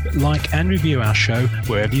subscribe, like, and review our show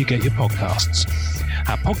wherever you get your podcasts.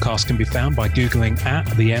 Our podcast can be found by Googling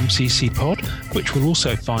 @the MCC Pod, which will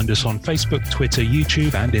also find us on Facebook, Twitter,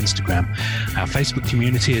 YouTube, and Instagram. Our Facebook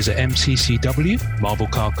community is at MCCW, Marvel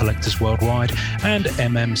Card Collectors Worldwide, and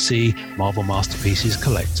MMC, Marvel Masterpieces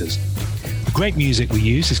Collectors. The great music we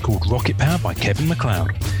use is called Rocket Power by Kevin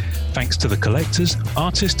MacLeod. Thanks to the collectors,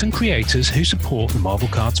 artists, and creators who support the Marvel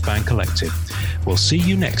Cards Fan Collective. We'll see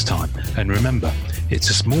you next time, and remember, it's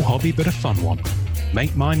a small hobby but a fun one.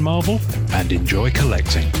 Make mine Marvel and enjoy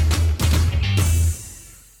collecting.